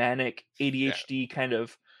 energy, manic, ADHD kind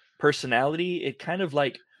of personality, it kind of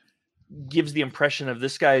like gives the impression of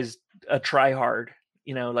this guy's a tryhard.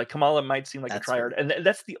 You know, like Kamala might seem like a tryhard, and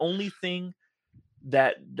that's the only thing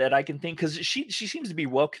that I can think, because she seems to be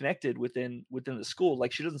well connected within the school.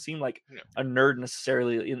 Like she doesn't seem like a nerd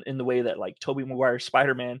necessarily in the way that like Tobey Maguire's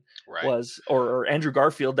Spider-Man was, or Andrew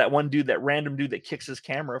Garfield, that one dude, that random dude that kicks his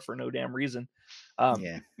camera for no damn reason.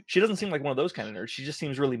 She doesn't seem like one of those kind of nerds. She just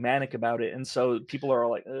seems really manic about it, and so people are all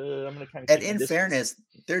like, I'm gonna kind of. And in fairness,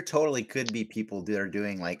 there totally could be people that are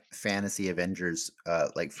doing like fantasy Avengers,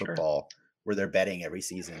 like football. Where they're betting every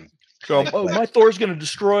season. So, my Thor's going to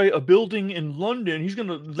destroy a building in London. He's going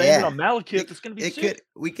to land it on Malekith. It's going to be sick.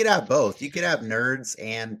 We could have both. You could have nerds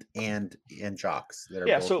and jocks. That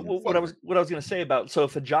are so what I was going to say about, so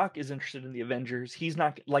if a jock is interested in the Avengers, he's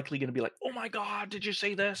not likely going to be like, oh my God, did you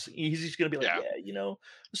say this? He's just going to be like, you know,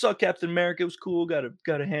 I saw Captain America. It was cool. Got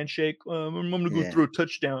a handshake. I'm going to go throw a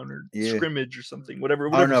touchdown or scrimmage or something. Whatever.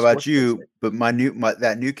 I don't know about you, but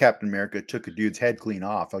that new Captain America took a dude's head clean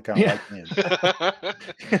off. I kind of like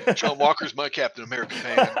him. John Walker's my Captain America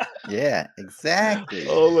fan. Yeah, exactly.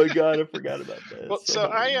 Oh my God, I forgot about that. Well, so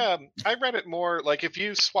I read it more like if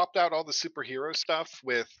you swapped out all the superhero stuff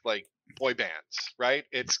with like boy bands, right?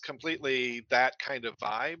 It's completely that kind of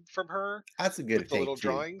vibe from her. That's a good with the little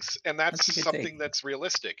drawings, and that's something that's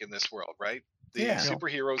realistic in this world, right? The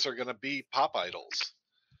superheroes are going to be pop idols.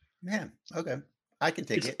 Yeah. Okay, I can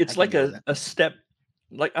take it. It's like a step.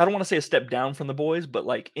 Like I don't want to say a step down from the boys, but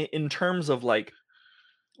like in terms of like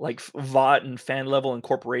VOT and fan level and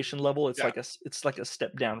corporation level, it's like a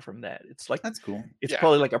step down from that. It's like that's cool. It's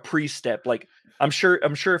probably like a pre-step. Like I'm sure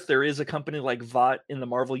if there is a company like VOT in the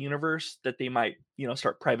Marvel universe, that they might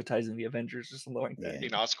start privatizing the Avengers or something like that.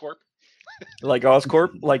 In Oscorp. Like Oscorp,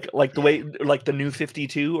 like the way like the New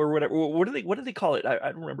 52 or whatever. What do they call it?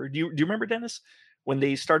 I don't remember. Do you remember, Dennis? When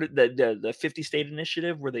they started the 50 state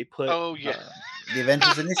initiative, where they put the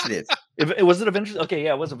Avengers Initiative. Was it Avengers? Okay,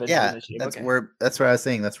 it was Avengers Initiative. That's what I was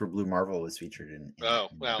saying. That's where Blue Marvel was featured in. There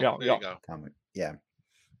you go. Comic. Yeah.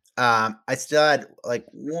 I still had like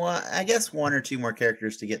one or two more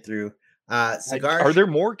characters to get through. Cigar. Are there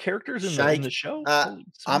more characters in the show?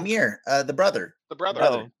 Amir, the brother. The brother.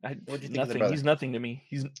 Oh, what do you think? Nothing. He's nothing to me.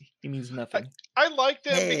 He means nothing. I liked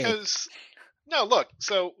him because look.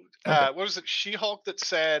 So what was it? She-Hulk that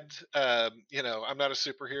said, I'm not a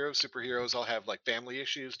superhero. Superheroes all have like family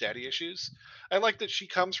issues, daddy issues. I like that she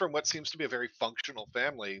comes from what seems to be a very functional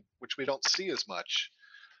family, which we don't see as much.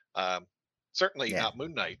 Certainly not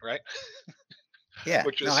Moon Knight, right? Yeah,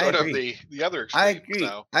 which is sort of the other extreme. I agree.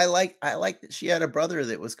 So. I like that she had a brother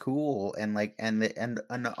that was cool and like and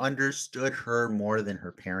understood her more than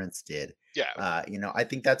her parents did. Yeah. I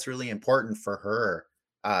think that's really important for her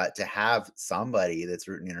to have somebody that's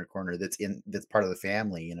rooting in her corner, that's part of the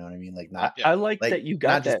family. You know what I mean? Like not. I like that you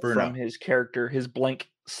got that from his character, his blank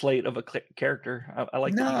slate of a character. I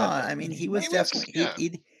like. No, I mean he was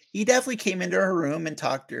definitely he definitely came into her room and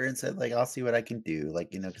talked to her and said like, I'll see what I can do.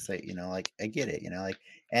 Like, because like I get it, like,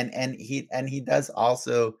 and he does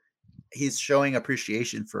also he's showing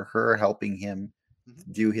appreciation for her helping him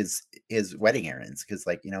do his wedding errands, because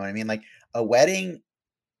like, you know what I mean, like a wedding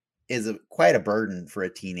is quite a burden for a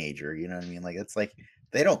teenager, you know what I mean, like it's like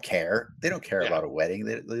they don't care about a wedding,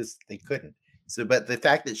 they couldn't. So but the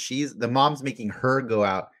fact that the mom's making her go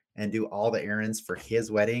out and do all the errands for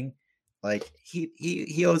his wedding, like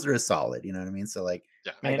he owes her a solid, you know what I mean? So like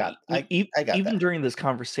I got even that. During this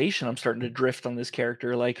conversation, I'm starting to drift on this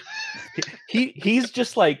character. Like he's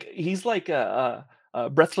just like a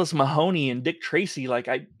Breathless Mahoney and Dick Tracy. Like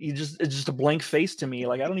it's just a blank face to me.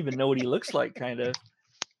 Like I don't even know what he looks like. Kind of.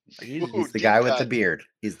 Like he's the guy with the beard.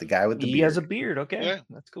 He's the guy with the beard. He has a beard. Okay, Yeah.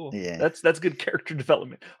 that's cool. Yeah, that's good character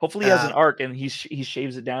development. Hopefully, he has an arc and he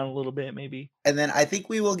shaves it down a little bit, maybe. And then I think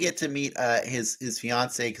we will get to meet his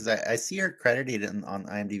fiance, because I see her credited on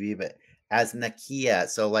IMDb, but as Nakia.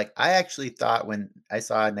 So like I actually thought when I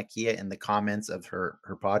saw Nakia in the comments of her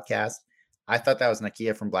podcast, I thought that was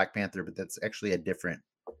Nakia from Black Panther, but that's actually a different.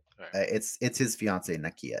 It's his fiance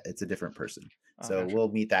Nakia. It's a different person. So we'll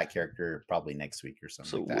meet that character probably next week or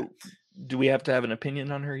something like that. Do we have to have an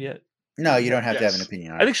opinion on her yet? No, you don't have to have an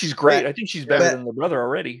opinion on her. I think she's great. I think she's better than the brother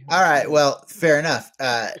already. All right, well, fair enough.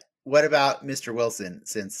 What about Mr. Wilson?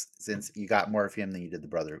 Since you got more of him than you did the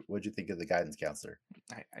brother, what'd you think of the guidance counselor?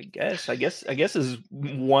 I guess his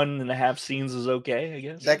 1.5 scenes is okay. I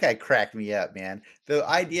guess that guy cracked me up, man. The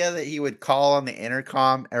idea that he would call on the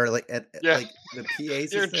intercom or like like the PA system.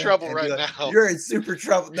 You're in trouble right now. You're in super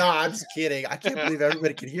trouble. No, I'm just kidding. I can't believe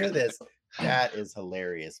everybody can hear this. That is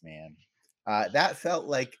hilarious, man. That felt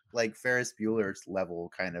like Ferris Bueller's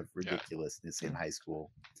level kind of ridiculousness in high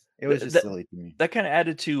school. It was just silly to me. That kind of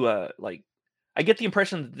added to like, I get the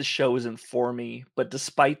impression that the show isn't for me, but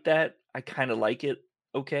despite that, I kind of like it.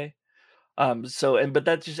 Okay. But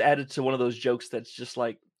that just added to one of those jokes that's just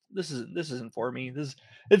like, this isn't for me.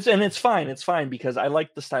 It's fine. It's fine because I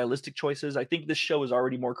like the stylistic choices. I think this show is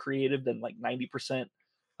already more creative than like 90%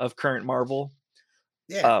 of current Marvel.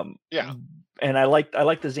 Yeah. And I like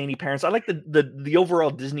the zany parents. I like the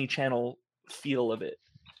overall Disney Channel feel of it.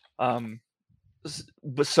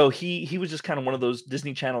 But so he was just kind of one of those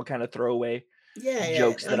Disney Channel kind of throwaway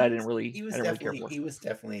jokes that I didn't really. He was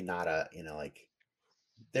definitely not a, like.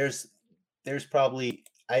 There's probably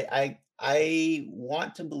I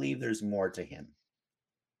want to believe there's more to him.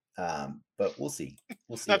 But we'll see.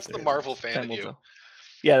 That's the Marvel fan in you.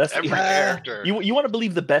 Yeah, that's every character. You want to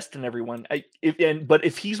believe the best in everyone. But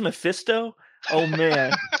if he's Mephisto, oh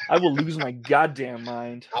man, I will lose my goddamn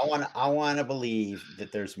mind. I want to believe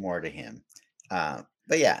that there's more to him.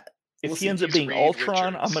 But yeah, if he ends up being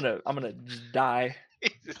Ultron, Richards. I'm gonna just die.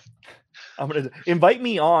 I'm gonna invite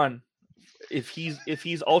me on. If he's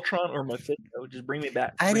Ultron or Mephisto, just bring me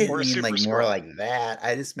back. I didn't mean like more like that.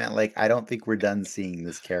 I just meant like I don't think we're done seeing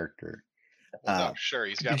this character. No, sure,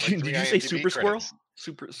 he's got. Did you say Super Squirrel?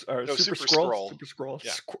 Super Scroll. Super Scroll.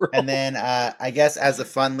 Yeah. Squirrel. And then I guess as a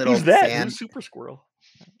fun little fan, Super Squirrel.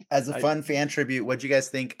 As a fun fan tribute, what'd you guys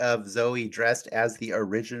think of Zoe dressed as the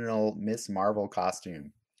original Miss Marvel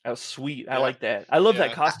costume? That was sweet. I like that. I love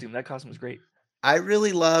that costume. That costume was great. I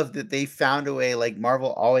really love that they found a way, like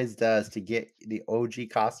Marvel always does, to get the OG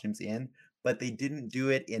costumes in, but they didn't do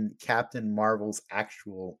it in Captain Marvel's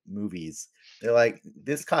actual movies. They're like,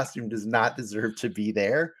 this costume does not deserve to be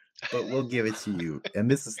there, but we'll give it to you. And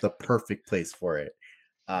this is the perfect place for it.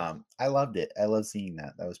 I loved it. I love seeing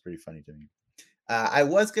that. That was pretty funny to me. I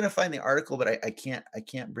was gonna find the article, but I can't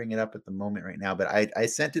bring it up at the moment right now. But I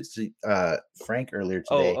sent it to Frank earlier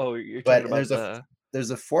today. You're talking about there's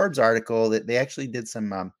a Forbes article that they actually did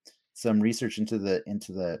some research into the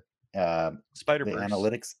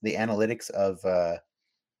Spider-Verse. the analytics of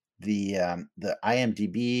the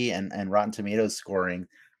IMDb and Rotten Tomatoes scoring.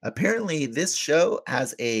 Apparently, this show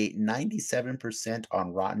has a 97%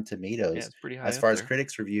 on Rotten Tomatoes. Yeah, it's pretty high as far as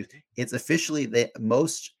critics' reviews. It's officially the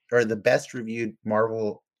most or the best reviewed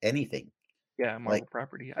Marvel anything. Yeah, Marvel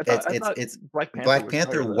property. I thought Black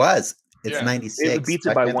Panther was. It's 96. It beats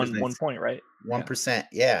it by one point, right? 1%.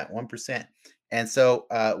 Yeah, 1%. And so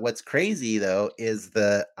what's crazy though is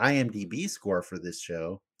the IMDb score for this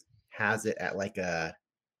show has it at like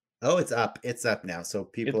it's up now. So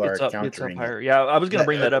people are countering. It's up higher. Yeah, I was gonna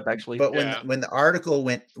bring that up actually. But when the article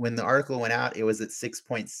went out, it was at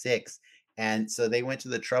 6.6. And so they went to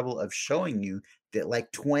the trouble of showing you that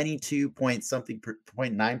like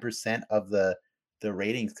 22.9% of the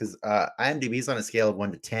ratings, because IMDb is on a scale of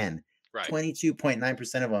 1 to 10. Right.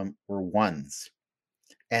 22.9% of them were ones.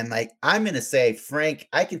 And like, I'm going to say, Frank,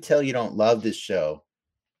 I can tell you don't love this show,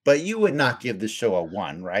 but you would not give this show a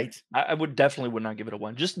 1, right? I would not give it a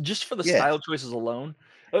 1, just for the style choices alone.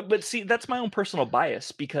 But see, that's my own personal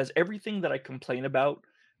bias, because everything that I complain about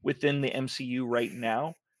within the MCU right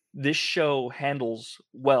now, this show handles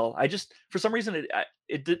well. I just, for some reason,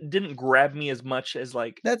 it didn't grab me as much as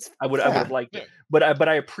like I would have liked it. But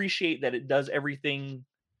I appreciate that it does everything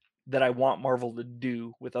that I want Marvel to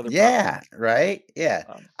do with other properties. Right? Yeah.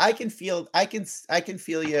 I can feel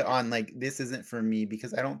you on like, this isn't for me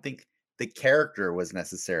because I don't think the character was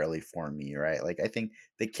necessarily for me, right? Like I think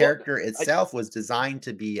the character itself was designed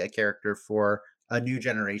to be a character for a new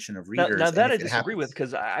generation of readers. Now that I disagree with,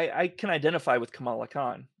 because I can identify with Kamala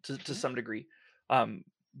Khan to some degree,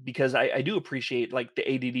 because I do appreciate like the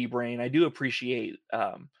ADD brain. I do appreciate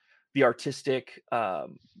the artistic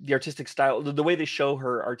style, the way they show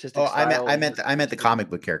her artistic style. I meant the comic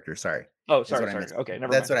book character. Sorry. Oh, sorry. Okay,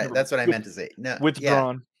 never mind. That's what I meant to say. No,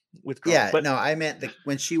 withdrawn. Yeah, but no, I meant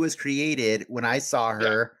when she was created. When I saw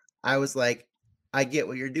her, I was like, I get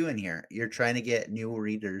what you're doing here. You're trying to get new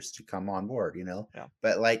readers to come on board, you know? Yeah.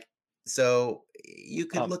 But like, so you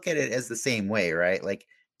could look at it as the same way, right? Like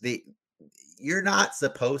you're not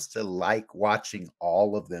supposed to like watching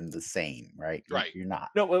all of them the same, right? Right. You're not.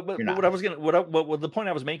 No, but what I was gonna, what the point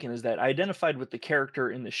I was making is that I identified with the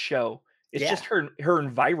character in the show. It's just her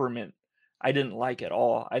environment I didn't like at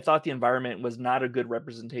all. I thought the environment was not a good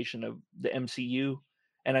representation of the MCU.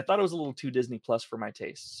 And I thought it was a little too Disney Plus for my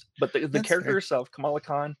tastes. But the character herself, Kamala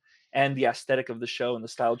Khan, and the aesthetic of the show and the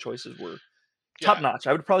style choices were top notch.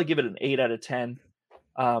 I would probably give it an 8 out of 10.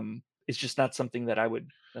 It's just not something that I would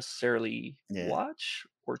necessarily watch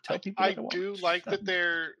or tell people. I do like that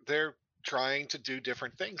they're trying to do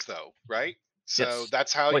different things, though, right? So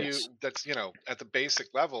that's how that's at the basic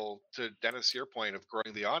level. To Dennis, your point of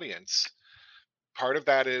growing the audience. Part of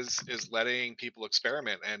that is letting people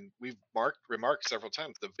experiment, and we've remarked several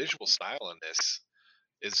times the visual style in this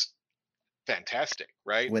is fantastic,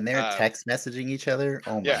 right? When they're text messaging each other,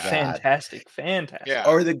 oh my god, fantastic. Yeah.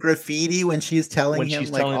 Or the graffiti when she's telling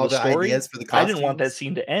him like all the ideas for the costumes. I didn't want that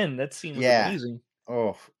scene to end. That scene was amazing.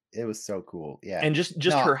 Oh, it was so cool. Yeah. And just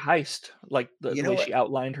her heist, like the way she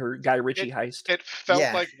outlined her Guy Ritchie heist. It felt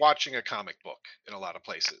like watching a comic book in a lot of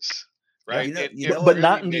places. Right, but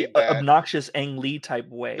not in the obnoxious Ang Lee type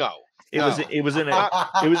way. No, it was in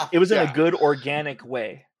a good organic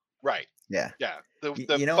way. Right. Yeah.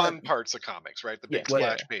 The fun parts of comics, right? The big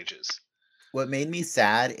splash pages. What made me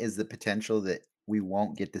sad is the potential that we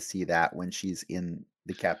won't get to see that when she's in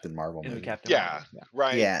the Captain Marvel movie.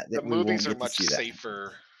 Right. Yeah, the movies are much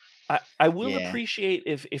safer. I will appreciate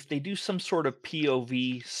if they do some sort of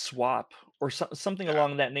POV swap or something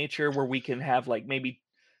along that nature, where we can have like maybe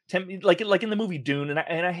like in the movie Dune, and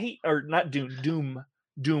I hate, or not Doom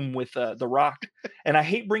with The Rock, and I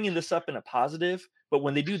hate bringing this up in a positive, but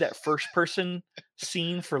when they do that first person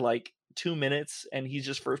scene for like 2 minutes and he's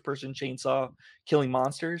just first person chainsaw killing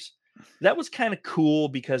monsters, that was kind of cool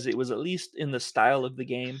because it was at least in the style of the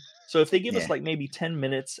game. So if they give us like maybe 10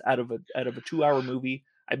 minutes out of a 2-hour movie,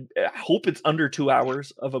 I hope it's under 2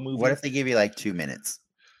 hours of a movie. What if they give you like 2 minutes?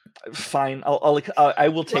 Fine, I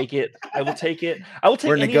will take it. I will take it.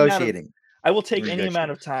 We're negotiating. I will take any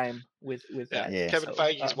amount of time with that. Yeah. Kevin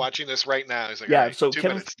Feige's watching this right now. He's like, so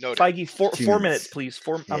Kevin Feige, 4 minutes, please.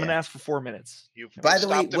 4. I'm gonna ask for 4 minutes. By the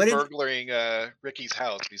way, what burglaring Ricky's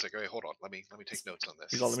house? He's like, hold on, let me take notes on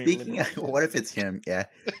this. Speaking of, what if it's him? Yeah.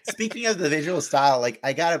 Speaking of the visual style, like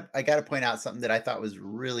I gotta point out something that I thought was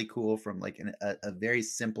really cool from like a very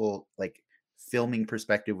simple like filming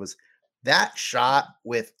perspective, was that shot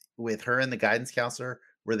with her and the guidance counselor,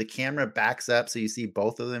 where the camera backs up so you see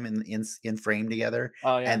both of them in frame together.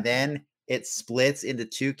 And then it splits into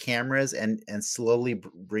 2 cameras and slowly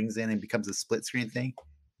brings in and becomes a split screen thing.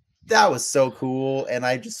 That was so cool. And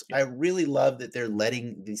I really love that they're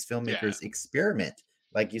letting these filmmakers experiment.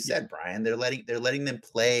 Like you said, Brian, they're letting them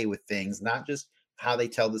play with things, not just how they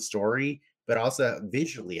tell the story, but also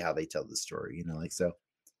visually how they tell the story, like, so.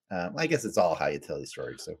 I guess it's all how you tell the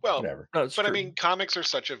story. So whatever. But I mean, comics are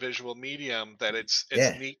such a visual medium that it's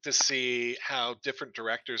neat to see how different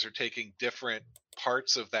directors are taking different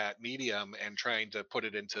parts of that medium and trying to put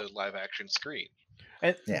it into live action screen.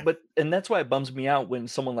 And that's why it bums me out when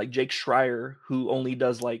someone like Jake Schreier, who only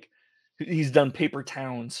does he's done Paper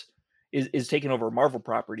Towns, is taking over a Marvel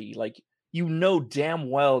property. Like, damn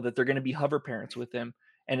well that they're going to be hover parents with him,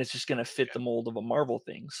 and it's just going to fit the mold of a Marvel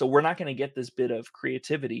thing. So we're not going to get this bit of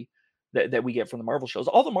creativity that we get from the Marvel shows.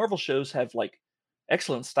 All the Marvel shows have like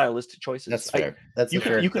excellent stylistic choices. That's fair.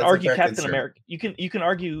 You can argue Captain America. You can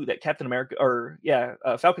argue that Captain America, or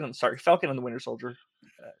Falcon and the Winter Soldier,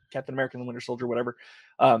 Captain America and the Winter Soldier, whatever.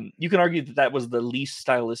 You can argue that was the least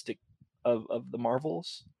stylistic of the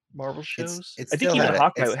Marvels. Marvel shows. It I think still even had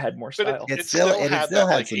Hawkeye had more But style. it still had still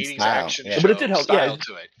that had like some 80s style. action Yeah. show But it did help. style Yeah,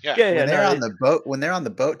 to it. Yeah. yeah, When they're no, on the boat, when they're on the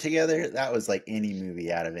boat together, that was like any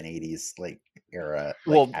movie out of an 80s like era,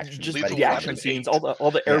 like well, action. just Lethal the Weapon action scenes, 8.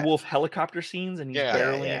 all the Yeah. Airwolf helicopter scenes, and he's Yeah.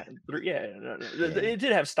 barreling Yeah, it through. Yeah, no, Yeah. it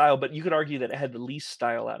did have style, but you could argue that it had the least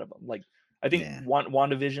style out of them. Like I think Yeah.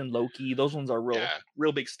 WandaVision, Loki, those ones are Yeah.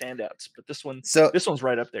 real big standouts. But this So one's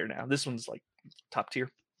right up there now. This one's like top tier.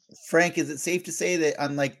 Frank, is it safe to say that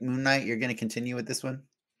unlike Moon Knight, you're going to continue with this one?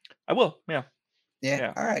 I will. Yeah.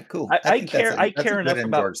 Yeah. All right. Cool. I think care. I that's care a good enough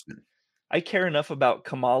about. endorsement. I care enough about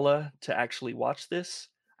Kamala to actually watch this.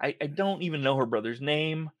 I don't even know her brother's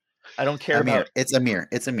name. I don't care Amir. about. It's Amir.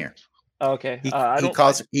 It's Amir. Okay. He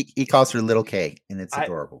calls her little K, and it's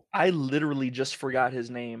adorable. I literally just forgot his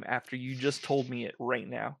name after you just told me it right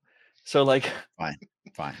now. So like,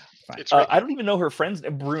 Fine. It's right I don't even know her friend's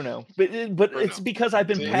name, Bruno, but it's because I've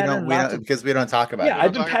been See? patterned because we don't talk about it. Yeah,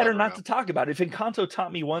 I've been talk about patterned not Bruno. to talk about it. If Encanto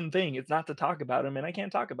taught me one thing, it's not to talk about him, and I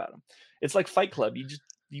can't talk about him. It's like Fight Club.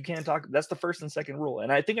 You can't talk. That's the first and second rule,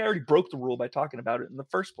 and I think I already broke the rule by talking about it in the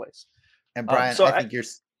first place. And Brian, I think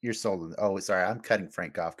you're sold. Oh, sorry, I'm cutting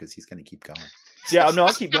Frank off because he's going to keep going. Yeah, no,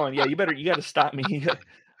 I'll keep going. Yeah, you got to stop me.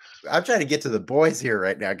 I'm trying to get to the boys here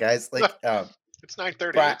right now, guys. Like, it's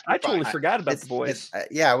 9:30. I totally forgot about the boys.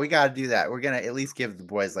 Yeah, we got to do that. We're gonna at least give the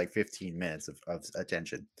boys like 15 minutes of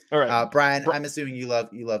attention. All right, Brian, I'm assuming you love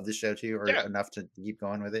the show too, or enough to keep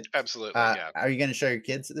going with it. Absolutely. Yeah. Are you going to show your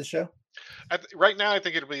kids the show? Right now, I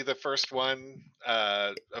think it'll be the first one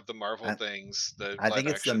of the Marvel things. I think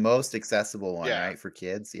it's the most accessible one, right, for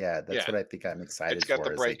kids. Yeah, that's what I think I'm excited for. It's got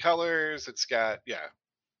the bright colors. It's got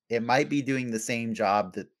It might be doing the same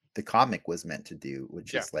job that the comic was meant to do,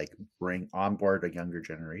 which is like bring on board a younger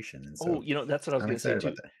generation. And so, that's what I was going to say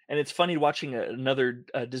too. And it's funny watching another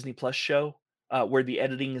Disney Plus show where the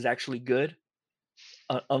editing is actually good,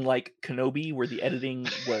 unlike Kenobi, where the editing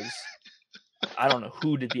was. I don't know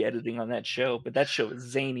who did the editing on that show, but that show is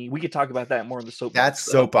zany. We could talk about that more in the soapbox. That's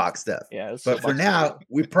soapbox stuff. Yeah, but for now,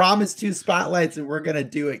 we promised 2 spotlights, and we're gonna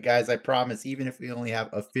do it, guys. I promise. Even if we only have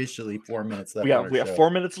officially 4 minutes left. We have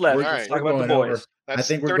 4 minutes left. Let's talk about the boys. I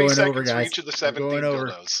think we're going over, guys. Each of the 7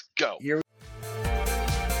 dildos. Go.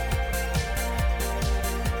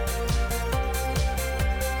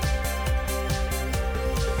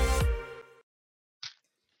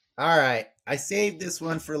 All right, I saved this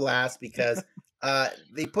one for last because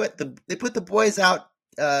they put the boys out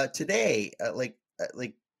today at like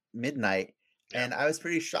midnight, and I was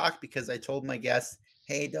pretty shocked because I told my guests,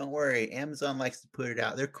 "Hey, don't worry, Amazon likes to put it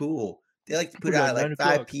out. They're cool. They like to put it out at like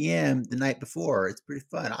 5 p.m. the night before. It's pretty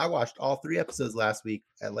fun. I watched all 3 episodes last week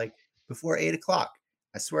at like before 8 o'clock.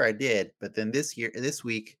 I swear I did. But then this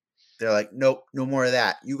week, they're like, nope, no more of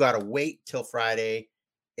that. You got to wait till Friday.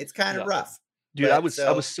 It's kind of rough." Dude, I was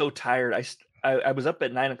so tired. I was up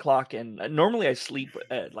at 9 o'clock, and normally I sleep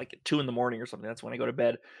at like 2 in the morning or something. That's when I go to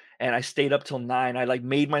bed. And I stayed up till 9. I like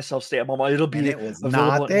made myself stay up. I'm like, it'll be. And it was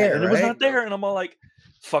not there. And it was not there. And I'm all like,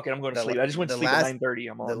 fuck it, I'm going to sleep. I just went to sleep at 9:30.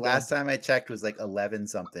 I'm all. The last time I checked was like 11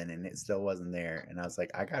 something, and it still wasn't there. And I was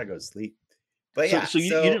like, I gotta go to sleep. But so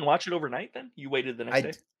you didn't watch it overnight then? You waited the next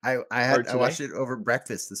day? I watched it over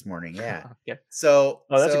breakfast this morning. Yeah. Okay. So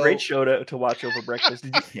that's a great show to watch over breakfast.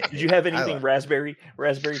 Did you have anything raspberry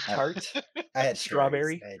tart? I had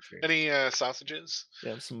strawberry. Any sausages?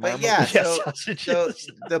 Yeah, some sausages. So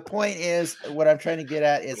the point is, what I'm trying to get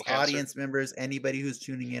at is audience members, anybody who's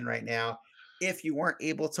tuning in right now, if you weren't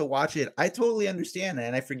able to watch it, I totally understand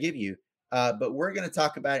and I forgive you. But we're going to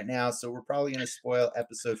talk about it now. So we're probably going to spoil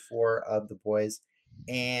episode 4 of The Boys.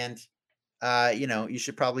 And, you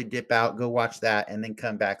should probably dip out, go watch that, and then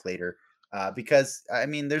come back later. Because, I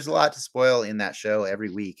mean, there's a lot to spoil in that show every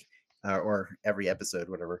week or every episode,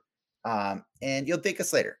 whatever. And you'll thank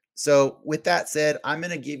us later. So with that said, I'm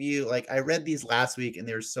going to give you, I read these last week and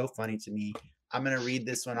they were so funny to me. I'm going to read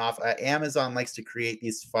this one off. Amazon likes to create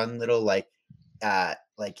these fun little,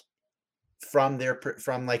 from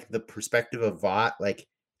the perspective of VOT,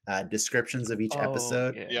 descriptions of each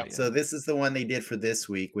episode. Yeah. So this is the one they did for this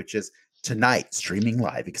week, which is tonight streaming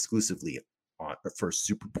live exclusively for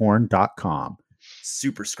superporn.com.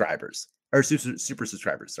 Super subscribers.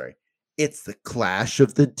 Sorry. It's the clash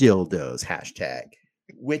of the dildos #.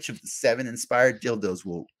 Which of the 7 inspired dildos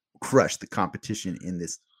will crush the competition in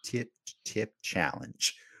this tip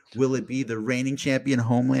challenge? Will it be the reigning champion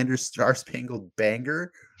Homelander's Star Spangled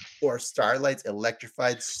Banger or Starlight's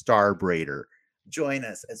electrified Starbraider? Join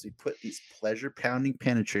us as we put these pleasure-pounding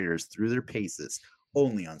penetrators through their paces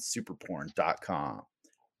only on superporn.com.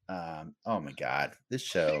 Oh my God, this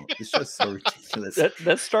show's so ridiculous.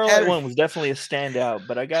 That Starlight one was definitely a standout,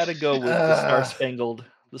 but I got to go with the Star Spangled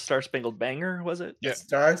The Star Spangled Banger, was it? The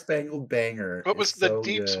Star Spangled Banger. What was the so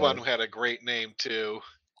Deeps good. one? Who had a great name too?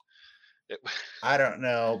 I don't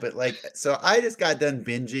know, but like, so I just got done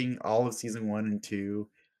binging all of season 1 and 2,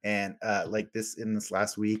 and like this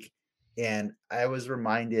last week, and I was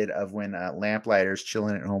reminded of when Lamplighter's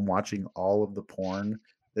chilling at home watching all of the porn.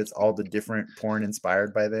 That's all the different porn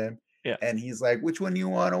inspired by them. Yeah. And he's like, "Which one do you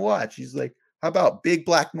want to watch?" He's like, "How about Big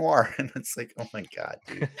Black Noir?" And it's like, oh my god,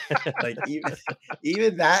 dude! Like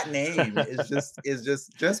even that name is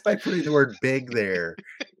just by putting the word "big" there,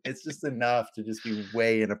 it's just enough to just be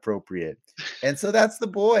way inappropriate. And so that's The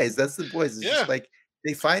Boys. That's The Boys. It's just like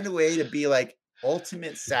they find a way to be like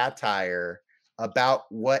ultimate satire about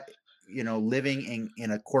what living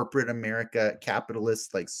in a corporate America,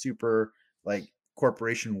 capitalist, like super like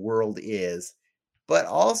corporation world is, but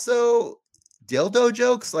also dildo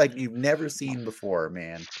jokes like you've never seen before,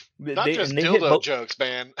 man. Not just dildo jokes,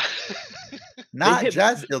 man. Not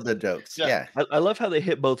just dildo jokes. Yeah. I love how they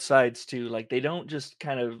hit both sides too. Like they don't just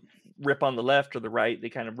kind of rip on the left or the right. They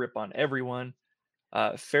kind of rip on everyone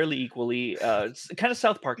fairly equally. It's kind of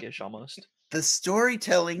South Park-ish almost. The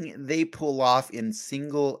storytelling they pull off in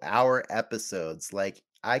single hour episodes, like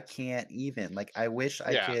I can't even. Like I wish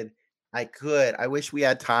I could. I wish we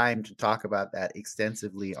had time to talk about that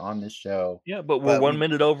extensively on this show. Yeah, but we're 1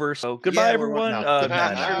 minute over, so goodbye, everyone. Be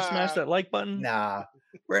Nah. sure to smash that like button. Nah,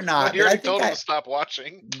 we're not. You already told them to stop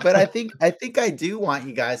watching. But I think I do want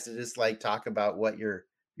you guys to just like talk about what your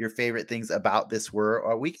favorite things about this were,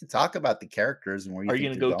 or we can talk about the characters and where you. Are you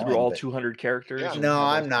going to go through all 200 characters? Yeah. No,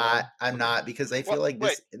 I'm not. I'm not, because I feel like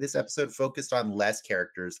this episode focused on less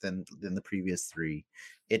characters than the previous 3.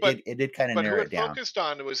 It did kind of narrow it down. But who it focused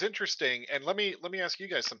on, it was interesting. And let me ask you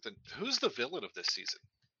guys something. Who's the villain of this season?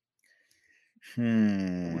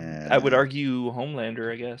 I would argue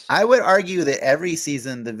Homelander, I guess. I would argue that every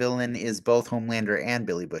season the villain is both Homelander and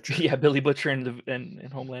Billy Butcher. Yeah, Billy Butcher and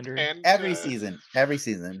Homelander. And every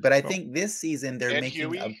season. But I think this season they're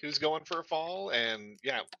making Huey, who's going for a fall, and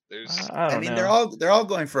there's. I mean, they're all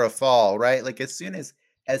going for a fall, right? Like as soon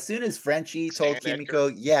as Frenchie told Kimiko,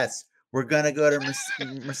 yes, we're gonna go to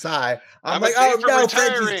Marseille. I'm like, oh no,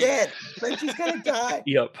 Frenchie's dead. Frenchie's gonna die.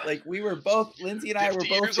 Yep. Like we were both, Lindsay and I were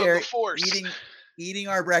both there eating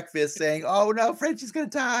our breakfast, saying, "Oh no, Frenchie's gonna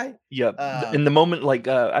die." Yep. In the moment, like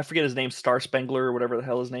I forget his name, Star Spangler or whatever the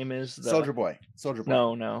hell his name is. Soldier Boy.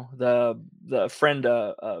 No. The friend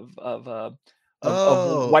of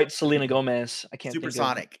White Selena Gomez. I can't.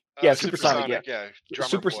 Supersonic. Yeah, Supersonic. Yeah,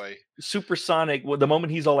 Boy. Supersonic. Well, the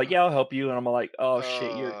moment he's all like, "Yeah, I'll help you," and I'm like, "Oh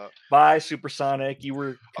shit, bye, Supersonic. You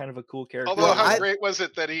were kind of a cool character." Although, how great was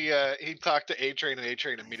it that he talked to A-Train, and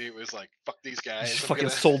A-Train immediately was like, "Fuck these guys." Just fucking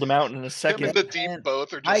sold him out in a second. Him and the Deep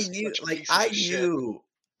both are just. I knew.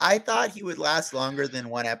 I thought he would last longer than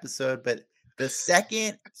one episode, but the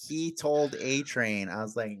second he told A-Train, I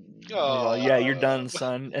was like, "Oh yeah, you're done,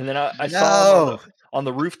 son." And then I saw him on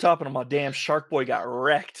the rooftop, and I'm like, "Damn, Shark Boy got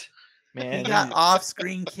wrecked." Man, he got off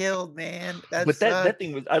screen killed, man. That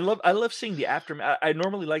thing was. I love seeing the aftermath. I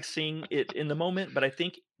normally like seeing it in the moment, but I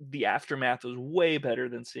think the aftermath was way better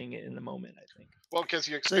than seeing it in the moment. I think. Well, because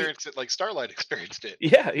you experienced it like Starlight experienced it.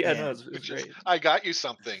 Yeah. No, it's great. I got you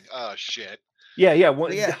something. Oh shit. Yeah.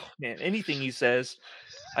 Man, anything he says,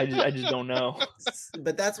 I just don't know.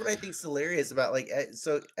 But that's what I think is hilarious about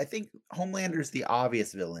so I think Homelander's the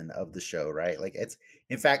obvious villain of the show, right? Like it's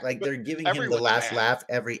in fact like they're giving him the last laugh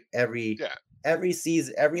every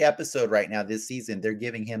season, every episode right now this season. They're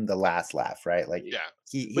giving him the last laugh, right? Like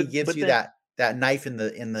he gives you that knife in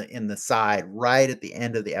the side right at the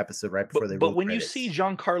end of the episode, right before they. But when you see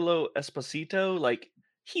Giancarlo Esposito, like.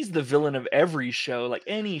 He's the villain of every show, like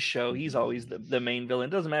any show. He's always the main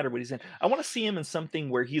villain. Doesn't matter what he's in. I want to see him in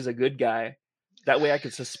something where he's a good guy. That way I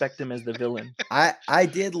could suspect him as the villain. I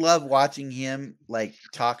did love watching him like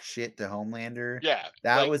talk shit to Homelander. Yeah.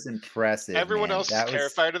 That was impressive. Everyone else is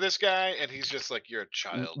terrified of this guy, and he's just like, you're a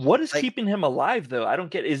child. What is keeping him alive though? I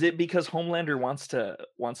don't get. Is it because Homelander wants to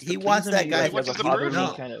he wants that guy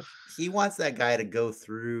he wants that guy to go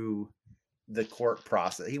through the court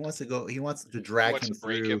process. He wants to drag him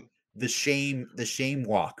through the shame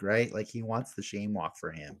walk, right? Like he wants the shame walk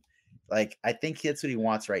for him. Like I think that's what he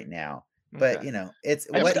wants right now. But it's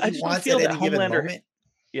what he wants at any given moment.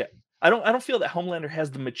 Yeah. I don't feel that Homelander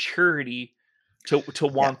has the maturity to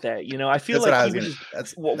want that. I feel like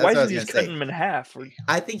why is he just cutting him in half?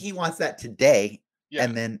 I think he wants that today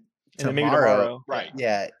and then tomorrow. Right.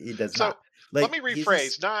 Yeah, he does not. Like, let me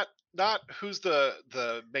rephrase, not who's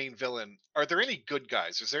the main villain. Are there any good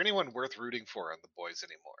guys? Is there anyone worth rooting for on The Boys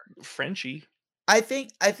anymore? Frenchie. I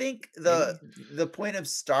think the point of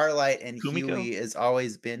Starlight and Kumiko? Huey has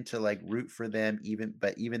always been to like root for them,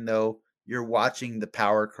 even though you're watching the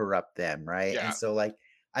power corrupt them, right? Yeah. And so like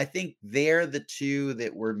I think they're the two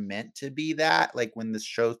that were meant to be that, like when the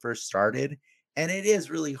show first started. And it is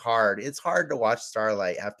really hard. It's hard to watch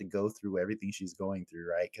Starlight have to go through everything she's going through,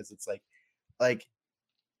 right? Because it's like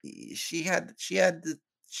she had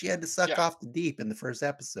to suck Yeah. off the deep in the first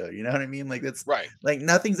episode. You know what I mean? Like it's Right. like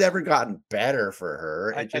nothing's ever gotten better for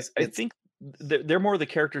her. I, It just I it's think they're more the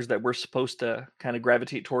characters that we're supposed to kind of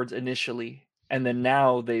gravitate towards initially, and then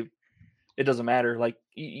now it doesn't matter. Like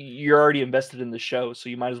you're already invested in the show, so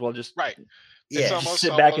you might as well just Right. Yeah. It's just almost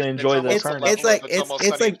sit back and enjoy the almost the carnage. it's level like of It's Almost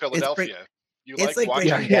Sunny in Philadelphia. You it's like like watching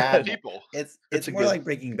Breaking Yeah, Bad. people. It's a more good like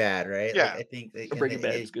Breaking Bad, right? Yeah. Like I think Breaking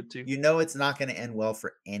Bad is good too. you know it's not going to end well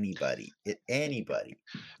for anybody. Anybody.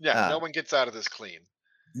 Yeah, no Um, one gets out of this clean.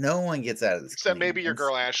 no one gets out of this Except clean. maybe your And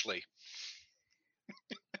girl Ashley.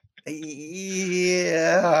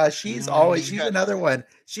 Yeah, she's Okay. another one.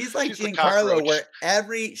 She's like She's the Giancarlo, cockroach.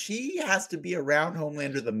 where she has to be around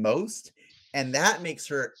Homelander the most, and that makes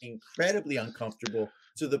her incredibly uncomfortable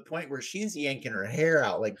to the point where she's yanking her hair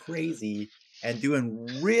out like crazy and doing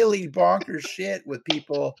really bonkers shit with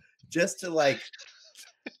people just to feel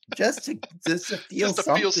Just to feel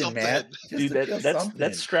something, man. something. Just Dude, to feel that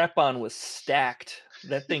something. strap on was stacked.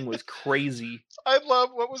 That thing was crazy. I love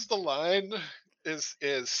what was the line? Is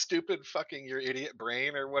stupid fucking your idiot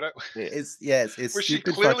brain or whatever? It's Where she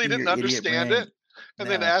stupid clearly fucking your didn't idiot understand brain. it, and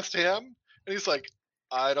then No. asked him, and he's like,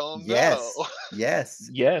 "I don't Yes. know." Yes.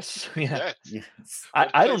 Yes, yeah. Yes. Yes. What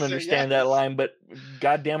I did don't say understand that yes? line, but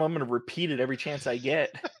goddamn, I'm gonna repeat it every chance I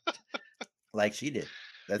get. Like she did.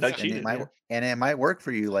 Like she did, yeah. And it might work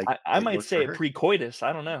for you like I it might worked say for it her. pre-coitus.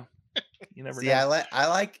 I don't know. You never See, know. I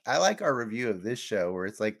like our review of this show where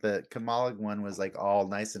it's like the Kamala one was like all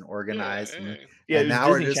nice and organized, Yeah. Yeah, and it was now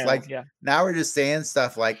we're Disney just Channel. like Yeah, now we're just saying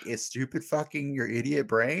stuff like "is stupid fucking your idiot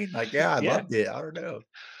brain." Like, yeah, I Yeah. loved it. I don't know.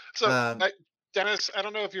 So, Dennis, I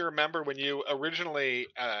don't know if you remember when you originally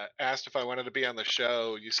asked if I wanted to be on the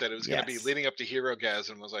show. You said it was going to be Yes. leading up to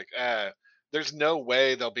Herogasm. Was like, there's no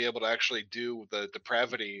way they'll be able to actually do the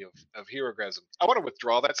depravity of Herogasm. I want to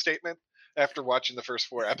withdraw that statement after watching the first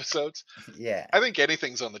 4 episodes. Yeah. I think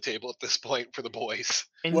anything's on the table at this point for the boys.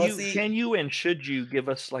 And Well, can you and should you give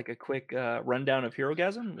us like a quick rundown of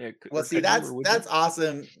Herogasm? Well, see, that's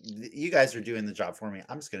awesome. You guys are doing the job for me.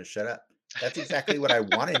 I'm just gonna shut up. That's exactly what I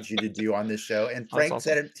wanted you to do on this show, and Frank awesome.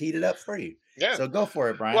 said it, teed it up for you. Yeah. So go for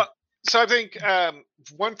it, Brian. Well, so I think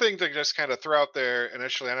one thing to just kind of throw out there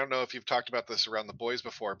initially, I don't know if you've talked about this around the boys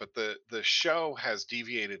before, but the show has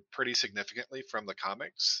deviated pretty significantly from the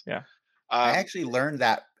comics. Yeah. I actually learned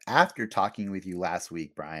that after talking with you last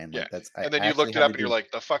week, Brian. Yeah. That's and then you looked it up and you're like,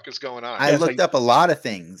 the fuck is going on? I looked up a lot of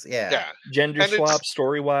things. Yeah. Yeah. Gender swap,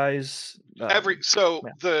 story wise.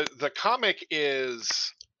 The comic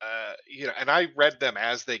is and I read them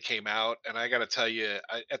as they came out, and I got to tell you,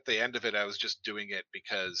 at the end of it, I was just doing it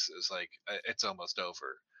because it was like it's almost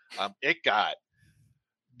over. It got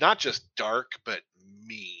not just dark but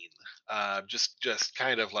mean. Just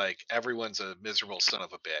kind of like everyone's a miserable son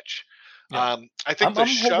of a bitch. Yeah. I think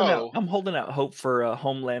I'm holding out hope for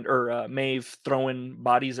Homeland or Maeve throwing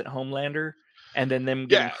bodies at Homelander. And then them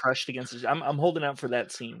getting crushed against it. I'm holding out for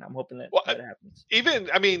that scene. I'm hoping that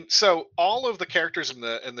happens. So all of the characters in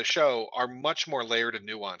the show are much more layered and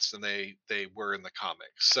nuanced than they were in the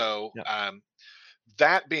comics. So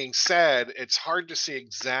that being said, it's hard to see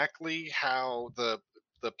exactly how the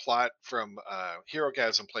plot from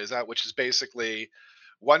Herogasm plays out, which is basically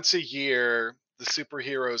once a year the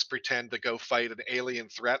superheroes pretend to go fight an alien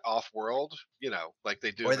threat off world, like they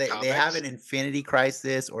do. Or in the they have an Infinity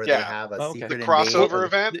Crisis, or they have a secret the crossover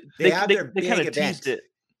event. They have their big kind of event. teased it.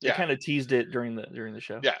 They kind of teased it during the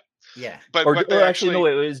show. Yeah. Yeah. But or actually no,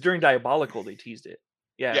 it was during Diabolical they teased it.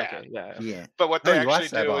 Yeah. Yeah. Okay, yeah. But what they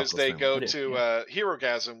actually do is they go to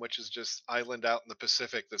Herogasm, which is just island out in the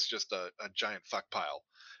Pacific that's just a giant fuck pile.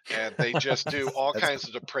 And they just do all kinds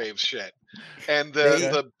of depraved shit. And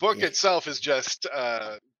the book itself is just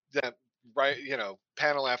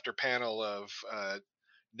panel after panel of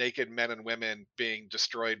naked men and women being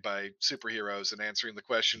destroyed by superheroes and answering the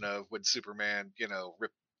question of would Superman,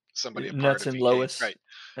 rip somebody apart? Nuts and Lois. Right.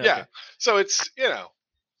 Okay. Yeah. So it's,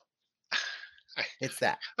 it's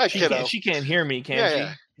that. She can't hear me, can she?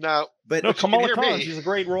 Yeah. No, but no, Kamala Khan, she's a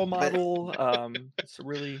great role model. It's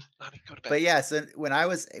really. But yeah, so when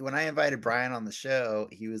I invited Brian on the show,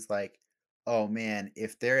 he was like, oh man,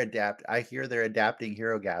 if I hear they're adapting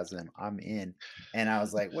Herogasm, I'm in. And I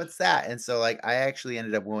was like, what's that? And so like I actually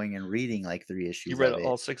ended up going and reading like 3 You issues read of it.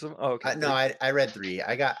 all 6 of them? Oh, okay, No, great. I read 3.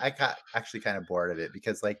 I got actually kind of bored of it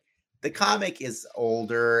because like the comic is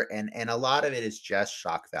older and a lot of it is just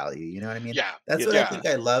shock value. You know what I mean? Yeah, That's what I Yeah. think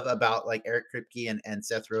I love about like Eric Kripke and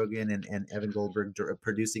Seth Rogen and Evan Goldberg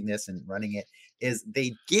producing this and running it is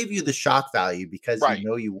they give you the shock value because you right.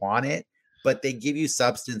 know you want it, but they give you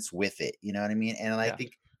substance with it. You know what I mean? And I Yeah.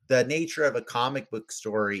 think the nature of a comic book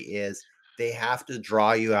story is they have to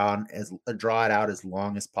draw it out as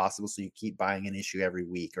long as possible so you keep buying an issue every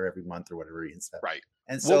week or every month or whatever and stuff. Right.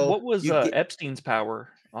 And so What was, you get Epstein's power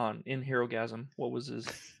in Herogasm? What was his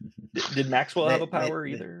did Maxwell have they, a they, power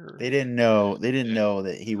they, either, or they didn't know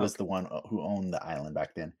that he was okay. the one who owned the island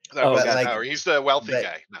back then. No, Oh, he's But got gotcha. like power. He's the wealthy but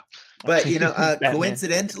guy. No. but you know Batman.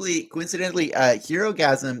 coincidentally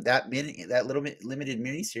Herogasm that little limited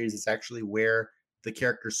miniseries is actually where the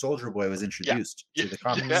character Soldier Boy was Yeah. introduced Yeah. to the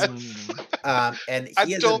comics. Mm, And I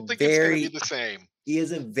don't think it's going to be the same. he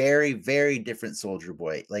is a very very different Soldier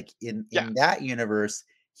Boy. Like in Yeah. that universe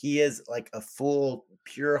he is like a full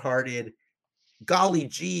pure-hearted golly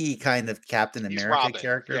gee kind of Captain He's America Robin.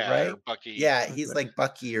 character, Yeah, right? or Bucky. Yeah, he's okay. like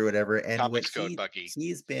Bucky or whatever. And what Comics Code Bucky.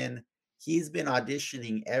 he's been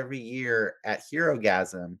auditioning every year at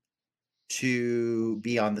Herogasm to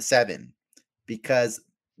be on the 7 because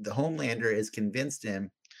the Homelander has convinced him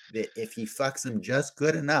that if he fucks him just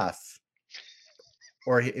good enough,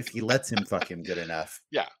 or if he lets him fuck him good enough,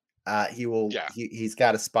 Yeah. he will. Yeah. He's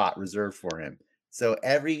got a spot reserved for him. So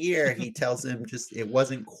every year he tells him just it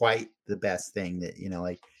wasn't quite the best thing that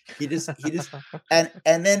like he just and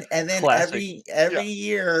then Classic. every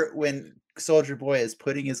year when Soldier Boy is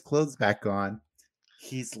putting his clothes back on,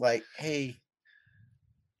 he's like, "Hey,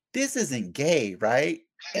 this isn't gay, right?"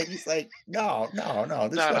 And he's like, "No,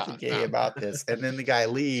 there's No, nothing gay no. about this." And then the guy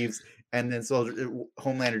leaves, and then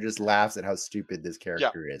Homelander just laughs at how stupid this Yeah.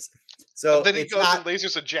 character is. And So then he it's goes not. and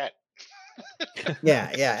lasers a jet. Yeah,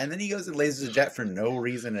 and then he goes and lasers a jet for no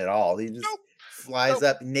reason at all. He just Nope. flies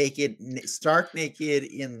up naked, stark naked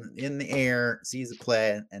in the air, sees a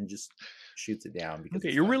plane, and just shoots it down because Okay,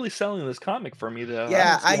 it's you're fun. really selling this comic for me, though. I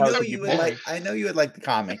Yeah, don't see how it could be boring. I know you would like the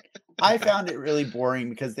comic. I found it really boring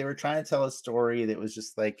because they were trying to tell a story that was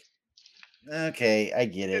just like, okay, I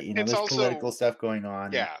get it. It's There's also, political stuff going on,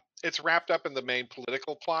 and yeah, it's wrapped up in the main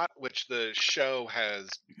political plot, which the show has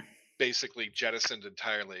basically jettisoned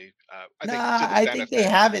entirely. I think nah, to the I think they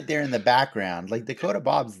benefit, have it there in the background. Like Dakota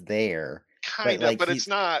Bob's there, but kind of, like but it's he's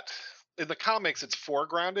not. In the comics, it's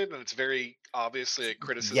foregrounded and it's very obviously a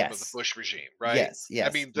criticism of the yes, Bush regime, right? I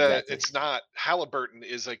yes, mean, exactly. it's not Halliburton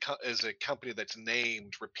is a company that's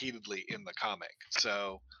named repeatedly in the comic,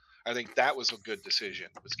 so I think that was a good decision,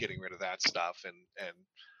 was getting rid of that stuff and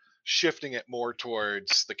shifting it more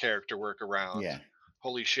towards the character work around. Yeah.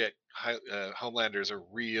 Holy shit, Homelander's a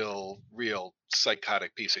real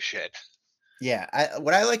psychotic piece of shit. Yeah,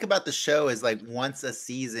 what I like about the show is like once a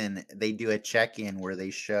season they do a check-in where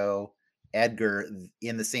they show Edgar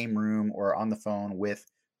in the same room or on the phone with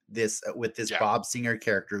this Yeah. Bob Singer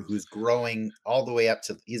character who's growing all the way up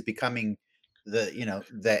to he's becoming the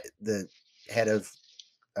the head of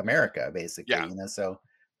America basically. Yeah. So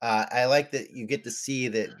I like that you get to see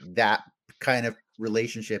that kind of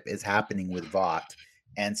relationship is happening with Vought,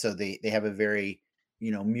 and so they have a very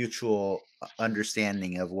mutual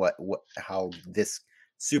understanding of how this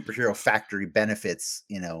superhero factory benefits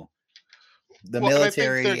the Well, and I think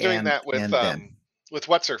they're military doing that and them. with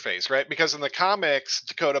what's her face, right? Because in the comics,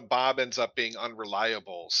 Dakota Bob ends up being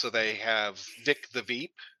unreliable, so they have Vic the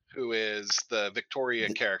Veep, who is the Victoria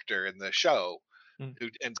The- character in the show, Mm. who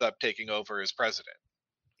ends up taking over as president.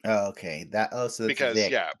 Oh, okay, so it's Because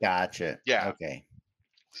Vic. Gotcha. yeah. Okay,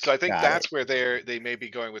 So I think got it. that's where they may be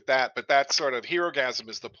going with that. But that sort of Herogasm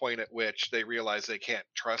is the point at which they realize they can't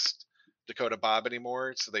trust Dakota Bob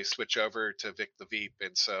anymore, so they switch over to Vic the Veep,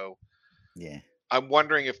 and so Yeah. I'm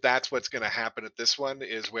wondering if that's what's going to happen at this one,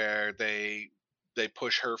 is where they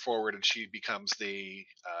push her forward and she becomes the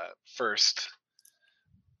first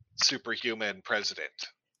superhuman president.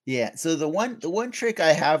 Yeah. So the one trick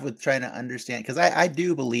I have with trying to understand, because I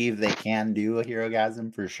do believe they can do a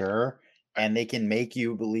Herogasm for sure, and they can make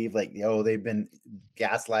you believe like, oh, they've been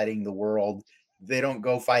gaslighting the world. They don't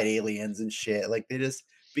go fight aliens and shit. Like they just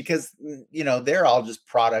because they're all just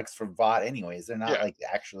products from Vought anyways. They're not Yeah. like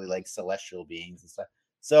actually like celestial beings and stuff.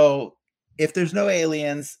 So if there's no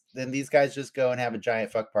aliens, then these guys just go and have a giant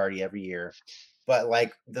fuck party every year. But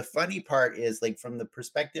like the funny part is like from the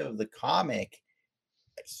perspective of the comic,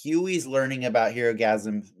 Huey's learning about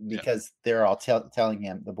Herogasm because they're all telling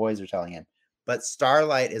him, the boys are telling him, but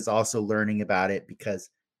Starlight is also learning about it because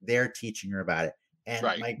they're teaching her about it. And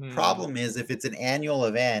my problem is if it's an annual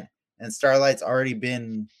event and Starlight's already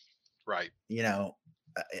been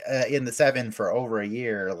in the 7 for over a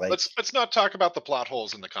year, like let's not talk about the plot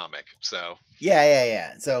holes in the comic. So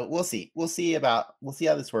yeah. So we'll see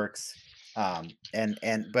how this works.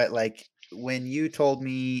 But like when you told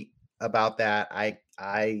me about that,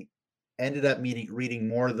 I ended up reading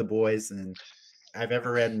more of The Boys than I've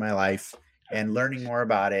ever read in my life, and learning more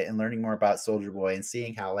about it and learning more about Soldier Boy and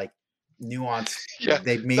seeing how like nuanced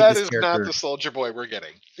they've made that this is character. not the Soldier Boy we're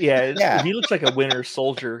getting. He looks like a Winter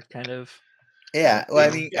Soldier kind of. Yeah, well,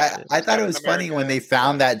 I mean, I thought it was funny when they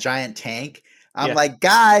found that giant tank. I'm like,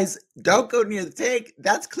 guys, don't go near the tank.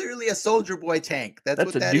 That's clearly a Soldier Boy tank. That's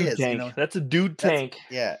what that is. Tank. That's a dude tank.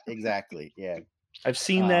 Yeah, exactly. Yeah, I've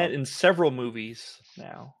seen that in several movies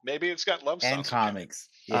now. Maybe it's got love and comics.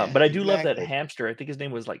 Yeah, but I do love that hamster. I think his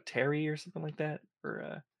name was like Terry or something like that.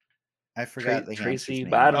 Or I forgot the Tracy,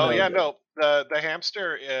 name. but I don't know. Oh yeah, no, the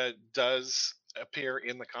hamster does appear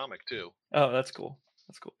in the comic too. Oh, that's cool.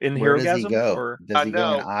 That's cool. In Where Herogasm, does he go? or does he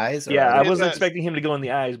go in eyes? Or I wasn't expecting him to go in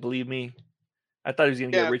the eyes. Believe me, I thought he was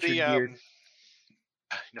going to get Richard Gere.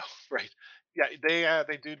 No, right. Yeah,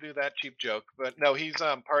 they do that cheap joke, but no, he's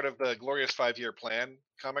part of the Glorious 5-Year Plan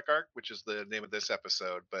comic arc, which is the name of this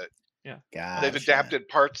episode. But they've adapted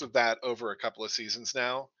parts of that over a couple of seasons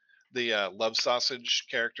now. The Love Sausage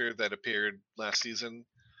character that appeared last season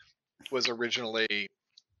was originally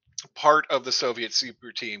part of the Soviet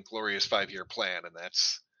super team Glorious 5-Year Plan, and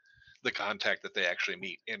that's the contact that they actually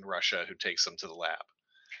meet in Russia who takes them to the lab.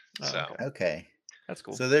 Okay. That's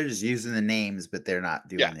cool. So they're just using the names, but they're not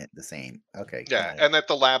doing it the same. Okay. Yeah, and at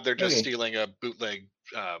the lab, they're just stealing a bootleg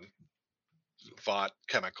Vought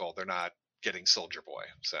chemical. They're not getting Soldier Boy.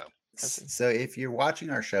 So if you're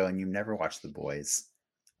watching our show and you've never watched The Boys,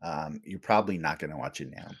 you're probably not going to watch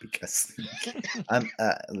it now because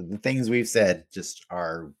the things we've said just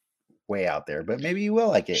are way out there. But maybe you will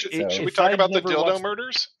like it. Should we talk about the dildo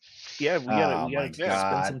murders? Yeah, we gotta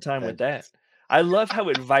spend some time with that. I love how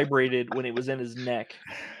it vibrated when it was in his neck.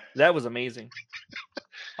 That was amazing.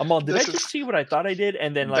 I'm all, did I just see what I thought I did?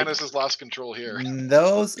 And then like Dennis has lost control here.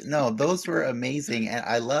 Those were amazing, and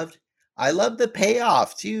I loved the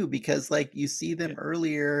payoff too, because like you see them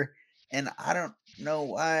earlier, and I don't know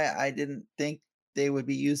why I didn't think they would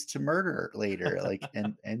be used to murder later. Like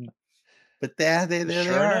but they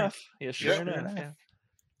are. Yeah, sure enough. Yeah.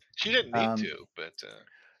 She didn't need to, but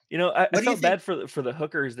I felt bad for the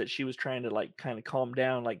hookers that she was trying to like kind of calm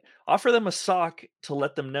down, like offer them a sock to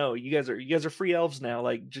let them know you guys are free elves now.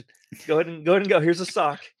 Like just go ahead and go. Here's a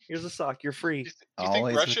sock. You're free. Do you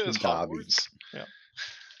think Russia is Hogwarts? Yeah.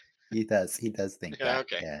 He does think that.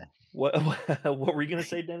 Okay. Yeah. What were you gonna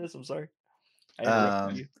say, Dennis? I'm sorry.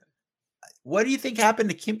 What do you think happened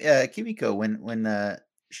to Kimiko when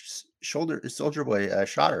Soldier Boy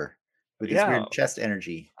shot her with his weird chest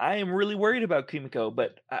energy? I am really worried about Kimiko,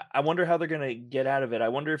 but I wonder how they're gonna get out of it. I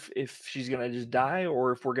wonder if she's gonna just die,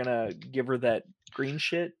 or if we're gonna give her that green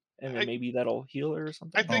shit and then maybe that'll heal her or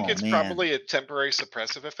something. I think it's probably a temporary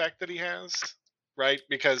suppressive effect that he has, right?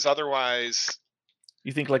 Because otherwise,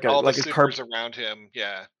 you think like all the supers around him,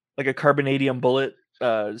 like a carbonadium bullet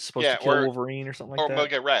supposed to kill Wolverine or something like that, or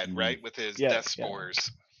Omega Red, right, with his death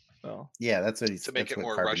spores. Well, yeah, that's what he's to make it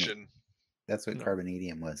more Russian. That's what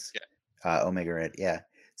carbonadium was. Omega Red. Yeah.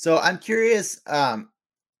 So I'm curious.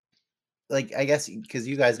 Like I guess because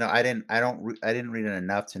you guys know, I didn't read it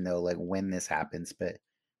enough to know like when this happens, but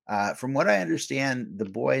from what I understand, The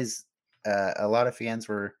Boys, a lot of fans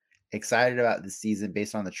were excited about this season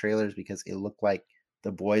based on the trailers because it looked like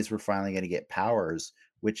the boys were finally going to get powers,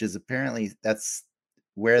 which is apparently that's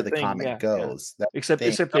where the comic goes. Yeah. Except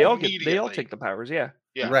they all take the powers. Yeah.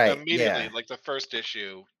 Right. Immediately, like the first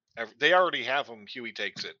issue, they already have them. Huey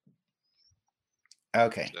takes it.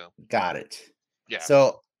 Okay, got it. Yeah.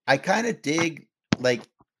 So I kind of dig like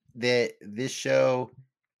this show.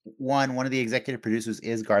 One of the executive producers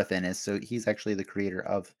is Garth Ennis, so he's actually the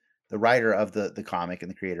writer of the comic and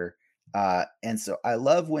the creator. And so I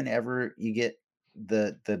love whenever you get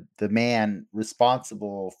the man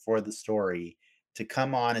responsible for the story to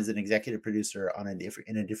come on as an executive producer on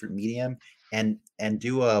in a different medium and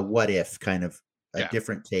do a what if kind of a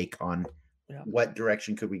different take on what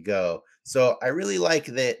direction could we go. So I really like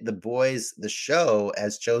that The Boys, the show,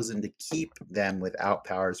 has chosen to keep them without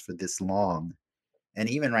powers for this long. And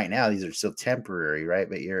even right now, these are still temporary, right?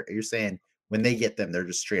 But you're saying when they get them, they're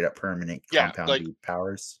just straight up permanent compound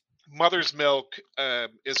powers. Mother's Milk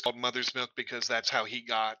is called Mother's Milk because that's how he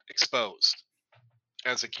got exposed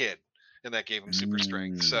as a kid, and that gave him super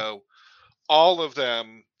strength. So all of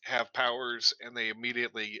them have powers, and they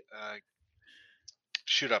immediately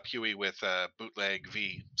shoot up Huey with bootleg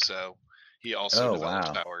V. So he also Oh develops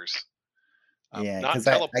wow. powers. Yeah, Not because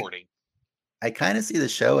I teleporting. I kind of see the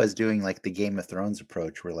show as doing like the Game of Thrones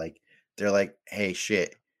approach, where like they're like, "Hey,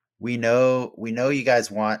 shit, we know you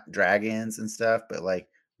guys want dragons and stuff, but like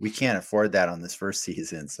we can't afford that on this first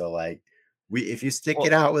season. So like, we if you stick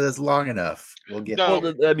it Well, out with us long enough, we'll get well, No,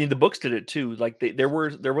 there." I mean, the books did it too. Like there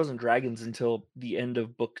wasn't dragons until the end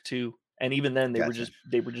of book 2, and even then Gotcha.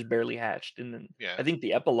 they were just barely hatched. And then yeah. I think the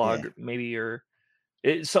Yeah. epilogue maybe or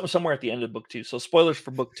somewhere at the end of book 2. So spoilers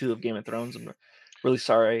for book 2 of Game of Thrones. I'm really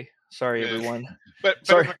sorry, Yeah. everyone. But in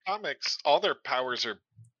Sorry, the comics, all their powers are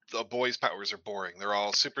the boys' powers are boring. They're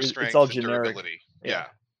all super it's all strength and generic. durability. Yeah. Yeah.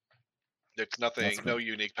 There's That's no cool.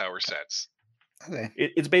 unique power sets. Okay.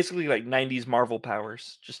 It's basically like 90s Marvel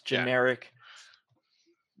powers, just Yeah. generic.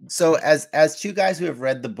 So as two guys who have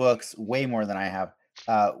read the books way more than I have,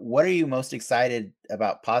 what are you most excited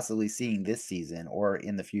about possibly seeing this season or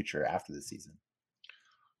in the future after the season?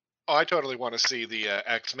 Oh, I totally want to see the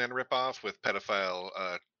X-Men ripoff with pedophile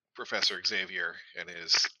Professor Xavier and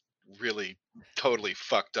his really totally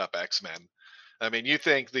fucked up X-Men. I mean, you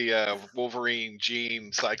think the Wolverine,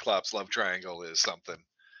 Jean, Cyclops love triangle is something.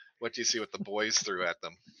 What do you see what the boys threw at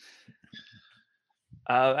them?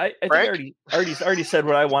 I think I Frank? already said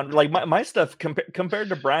what I want. Like my stuff compared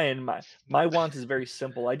to Brian, my want is very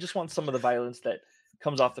simple. I just want some of the violence that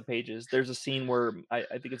comes off the pages. There's a scene where I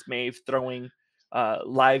think it's Maeve throwing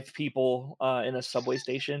live people in a subway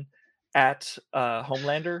station at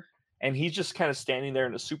Homelander, and he's just kind of standing there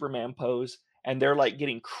in a Superman pose, and they're like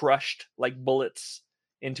getting crushed like bullets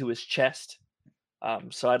into his chest.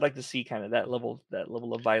 So I'd like to see kind of that level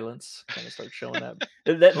of violence kind of start showing up.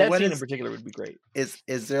 That But what scene in is particular would be great. is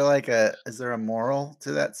there like is there a moral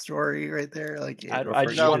to that story right there? Like I for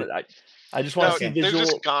just you No, want to to I just want to no, see okay, there's just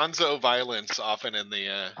visual. gonzo violence often in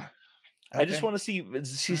the I just okay, want to see all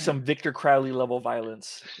right, some Victor Crowley level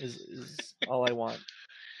violence is all I want.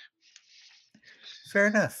 fair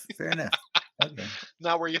enough, fair enough. Okay,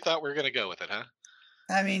 not where you thought we were gonna go with it, huh?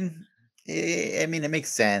 I mean, I mean, it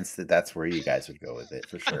makes sense that that's where you guys would go with it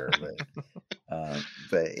for sure.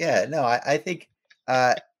 But yeah, no, uh, I think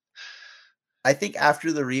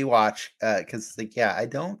after the rewatch, because like yeah, I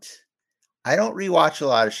don't rewatch a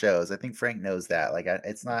lot of shows. I think Frank knows that. Like,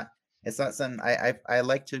 it's not something I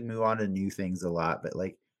like to move on to new things a lot. But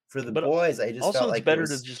like for the But boys, I just also felt it's like there better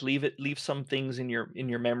to was just leave some things in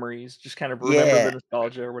your memories. Just kind of remember the yeah,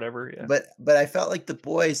 nostalgia or whatever. Yeah. but I felt like the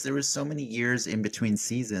boys there was so many years in between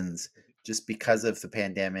seasons just because of the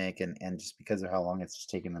pandemic and just because of how long it's just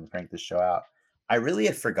taken them to crank the show out. I really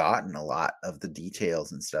had forgotten a lot of the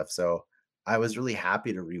details and stuff. So I was really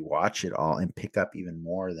happy to rewatch it all and pick up even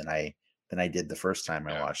more than I did the first time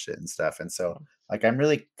I Yeah. watched it and stuff. And so Um, like I'm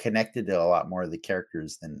really connected to a lot more of the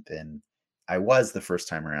characters than I was the first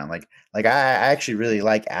time around. I actually really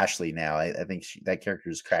like Ashley now. I think that character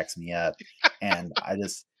just cracks me up. And I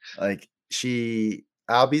just like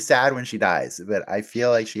I'll be sad when she dies, but I feel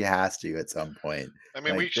like she has to at some point. I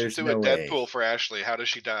mean, we Like should there's do a no way. Deadpool for Ashley. How does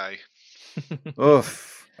she die?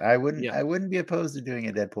 Oof. yeah. I wouldn't be opposed to doing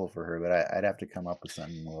a Deadpool for her, but I'd have to come up with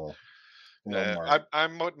something a little more.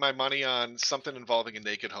 I'm putting my money on something involving a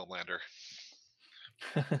naked Homelander.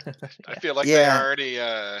 I Yeah. feel like they Yeah, already,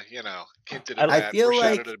 hinted I at don't. I that, feel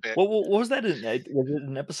foreshadowed like it a bit. What was that in? Was it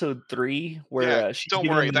in episode 3 Yeah, where she's don't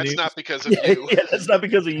giving him worry, the that's news? not because of Yeah, you. yeah, that's not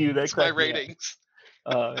because of you. That It's my cracked me up. ratings.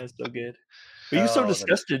 That's so good. But you're so oh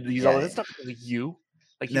disgusted. He's all. yeah, That's yeah. not because of you.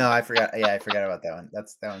 Like you. No, I forgot. Yeah, I forgot about that one. That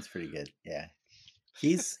one's pretty good. Yeah.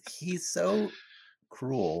 He's so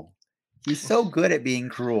cruel. He's so good at being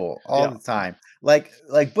cruel all Yeah. the time. Like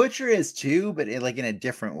Butcher is too, but like in a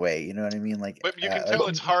different way. You know what I mean? But you can Like tell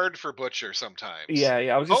it's hard for Butcher sometimes. Yeah,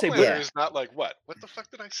 yeah. I was gonna say, Homelander yeah, is not like, what the fuck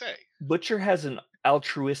did I say? Butcher has an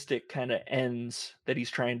altruistic kind of ends that he's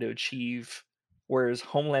trying to achieve, whereas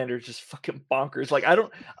Homelander is just fucking bonkers. Like I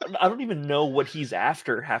don't even know what he's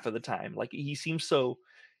after half of the time. Like he seems so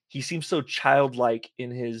childlike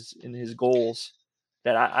in his goals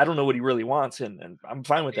that I don't know what he really wants, and I'm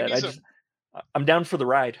fine with And that. I'm down for the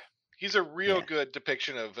ride. he's a real yeah. good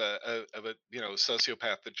depiction of a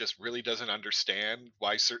sociopath that just really doesn't understand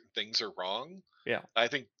why certain things are wrong. Yeah. I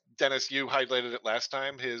think Dennis, you highlighted it last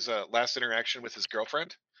time. His last interaction with his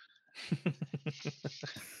girlfriend,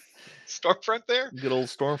 Stormfront. There, Good old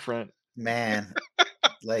Stormfront. Man,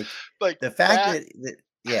 like like the fact that. that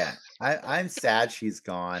yeah, I'm sad she's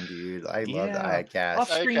gone, dude. I loved Yeah. Aya Cash.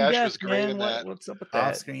 Off Aya screen Cash death, was great man. in that. What's up with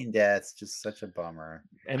Off that? screen death's just such a bummer.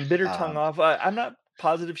 And Bitter Tongue Um, Off. I'm not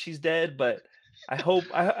positive she's dead, but I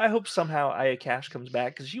hope somehow Aya Cash comes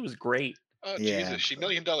back because she was great. Oh Yeah. Jesus, she $1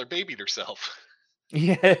 million babied herself.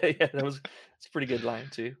 Yeah, it's a pretty good line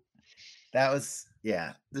too. That was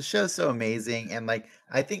the show's so amazing, and like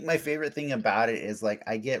I think my favorite thing about it is like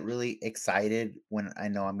I get really excited when I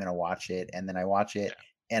know I'm gonna watch it, and then I watch it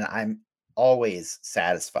and I'm always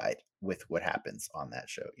satisfied with what happens on that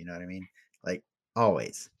show. You know what I mean? Like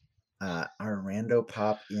always. Our rando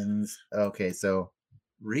pop-ins. Okay, so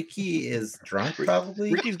Ricky is drunk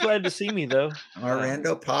probably. Ricky's glad to see me though. Our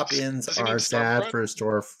rando pop-ins Does he mean are sad Stormfront? for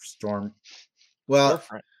Storm. Well,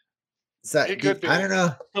 Storefront. so It could be. I don't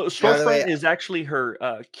know. So By the Storefront way, is actually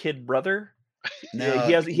her kid brother. no,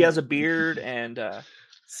 he has a beard and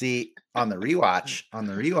see on the rewatch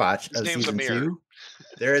His of name's season Amir. 2,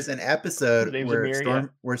 there is an episode name's where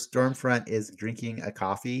Amir, where Stormfront is drinking a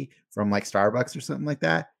coffee from like Starbucks or something like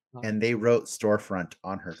that, and they wrote Storefront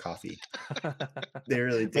on her coffee. They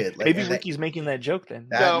really did. Like, maybe Ricky's making that joke then.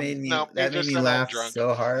 That made me just laugh drunk.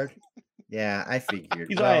 so hard. Yeah, I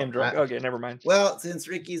figured. I am drunk. Okay, never mind. Well, since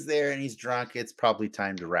Ricky's there and he's drunk, it's probably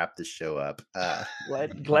time to wrap the show up.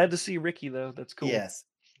 Glad to see Ricky though. That's cool. Yes.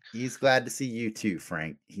 He's glad to see you too,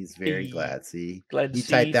 Frank. He's very glad. See, glad to he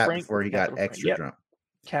see typed that Frank before he got extra drunk.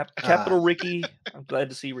 Capital Ricky. I'm glad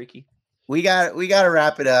to see Ricky. We got to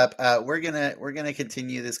wrap it up. We're gonna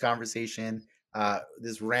continue this conversation,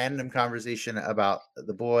 this random conversation about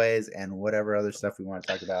the boys and whatever other stuff we want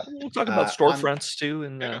to talk about. We'll talk about storefronts too,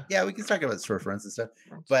 and we can talk about storefronts and stuff.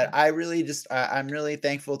 But I really I'm really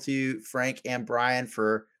thankful to Frank and Brian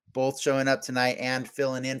for both showing up tonight and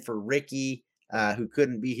filling in for Ricky, who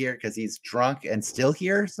couldn't be here because he's drunk and still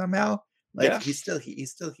here somehow. Like he's still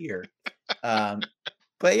here.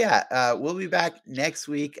 But yeah, we'll be back next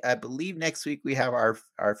week. I believe next week we have our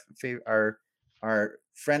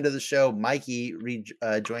friend of the show, Mikey,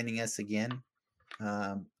 joining us again.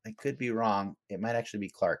 I could be wrong. It might actually be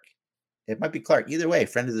Clark. It might be Clark. Either way,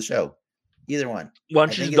 friend of the show. Either one. Why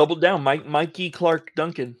don't you just double down? Mikey, Clark,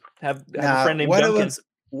 Duncan. Have a friend named Duncan.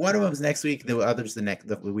 One of them's next week. The other's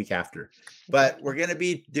the week after. But we're gonna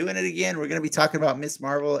be doing it again. We're gonna be talking about Miss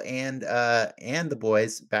Marvel and the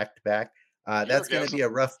boys back to back. That's going to be a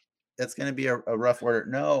rough. That's going to be a rough order.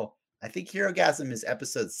 No, I think Herogasm is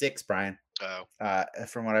episode 6, Brian. Oh,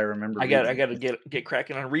 from what I remember. I got to get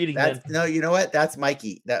cracking on reading. No, you know what? That's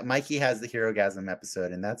Mikey. That Mikey has the Herogasm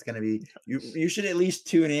episode, and that's going to be. You should at least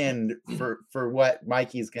tune in for what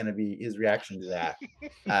Mikey's going to be his reaction to that,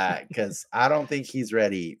 because I don't think he's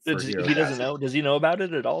ready. He doesn't know. Does he know about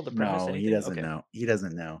it at all? No, he doesn't know. He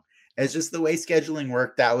doesn't know. It's just the way scheduling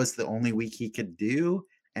worked. That was the only week he could do.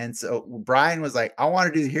 And so Brian was like, I want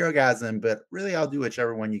to do the Herogasm, but really I'll do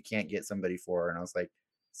whichever one you can't get somebody for. And I was like,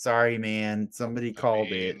 sorry, man. Somebody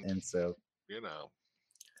called it. And so,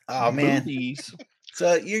 oh, man.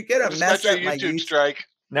 So you're going to mess up my YouTube strike.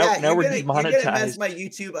 Now we're demonetized. You're going to mess my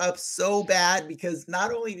YouTube up so bad because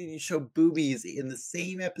not only did you show boobies in the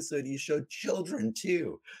same episode, you showed children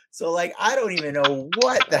too. So like, I don't even know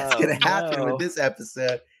what that's going to happen with this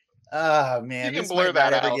episode. Oh man, you can blur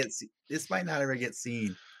that out. This might not ever get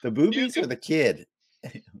seen. The boobies or the kid?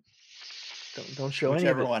 don't show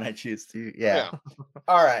whichever one I choose to. Yeah.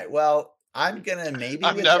 All right. Well, I'm gonna maybe.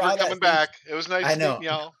 I'm never coming back. It was nice meeting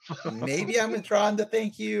y'all. Maybe I'm withdrawing to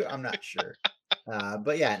thank you. I'm not sure.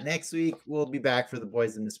 But yeah, next week we'll be back for the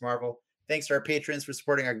boys in Miss Marvel. Thanks to our patrons for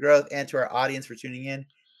supporting our growth and to our audience for tuning in.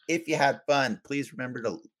 If you had fun, please remember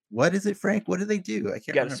to. What is it, Frank? What do they do? I can't remember.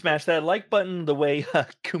 You gotta smash that like button the way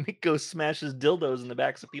Kumiko smashes dildos in the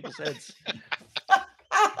backs of people's heads.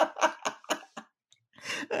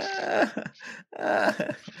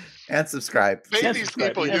 And subscribe. Pay these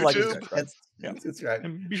people YouTube. And subscribe.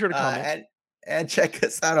 And be sure to comment. And check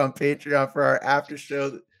us out on Patreon for our after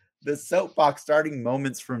show, the Soapbox, starting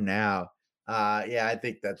moments from now. I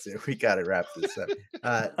think that's it. We got to wrap this up.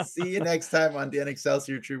 See you next time on Dan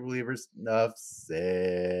Excelsior True Believers. Enough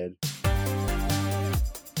said.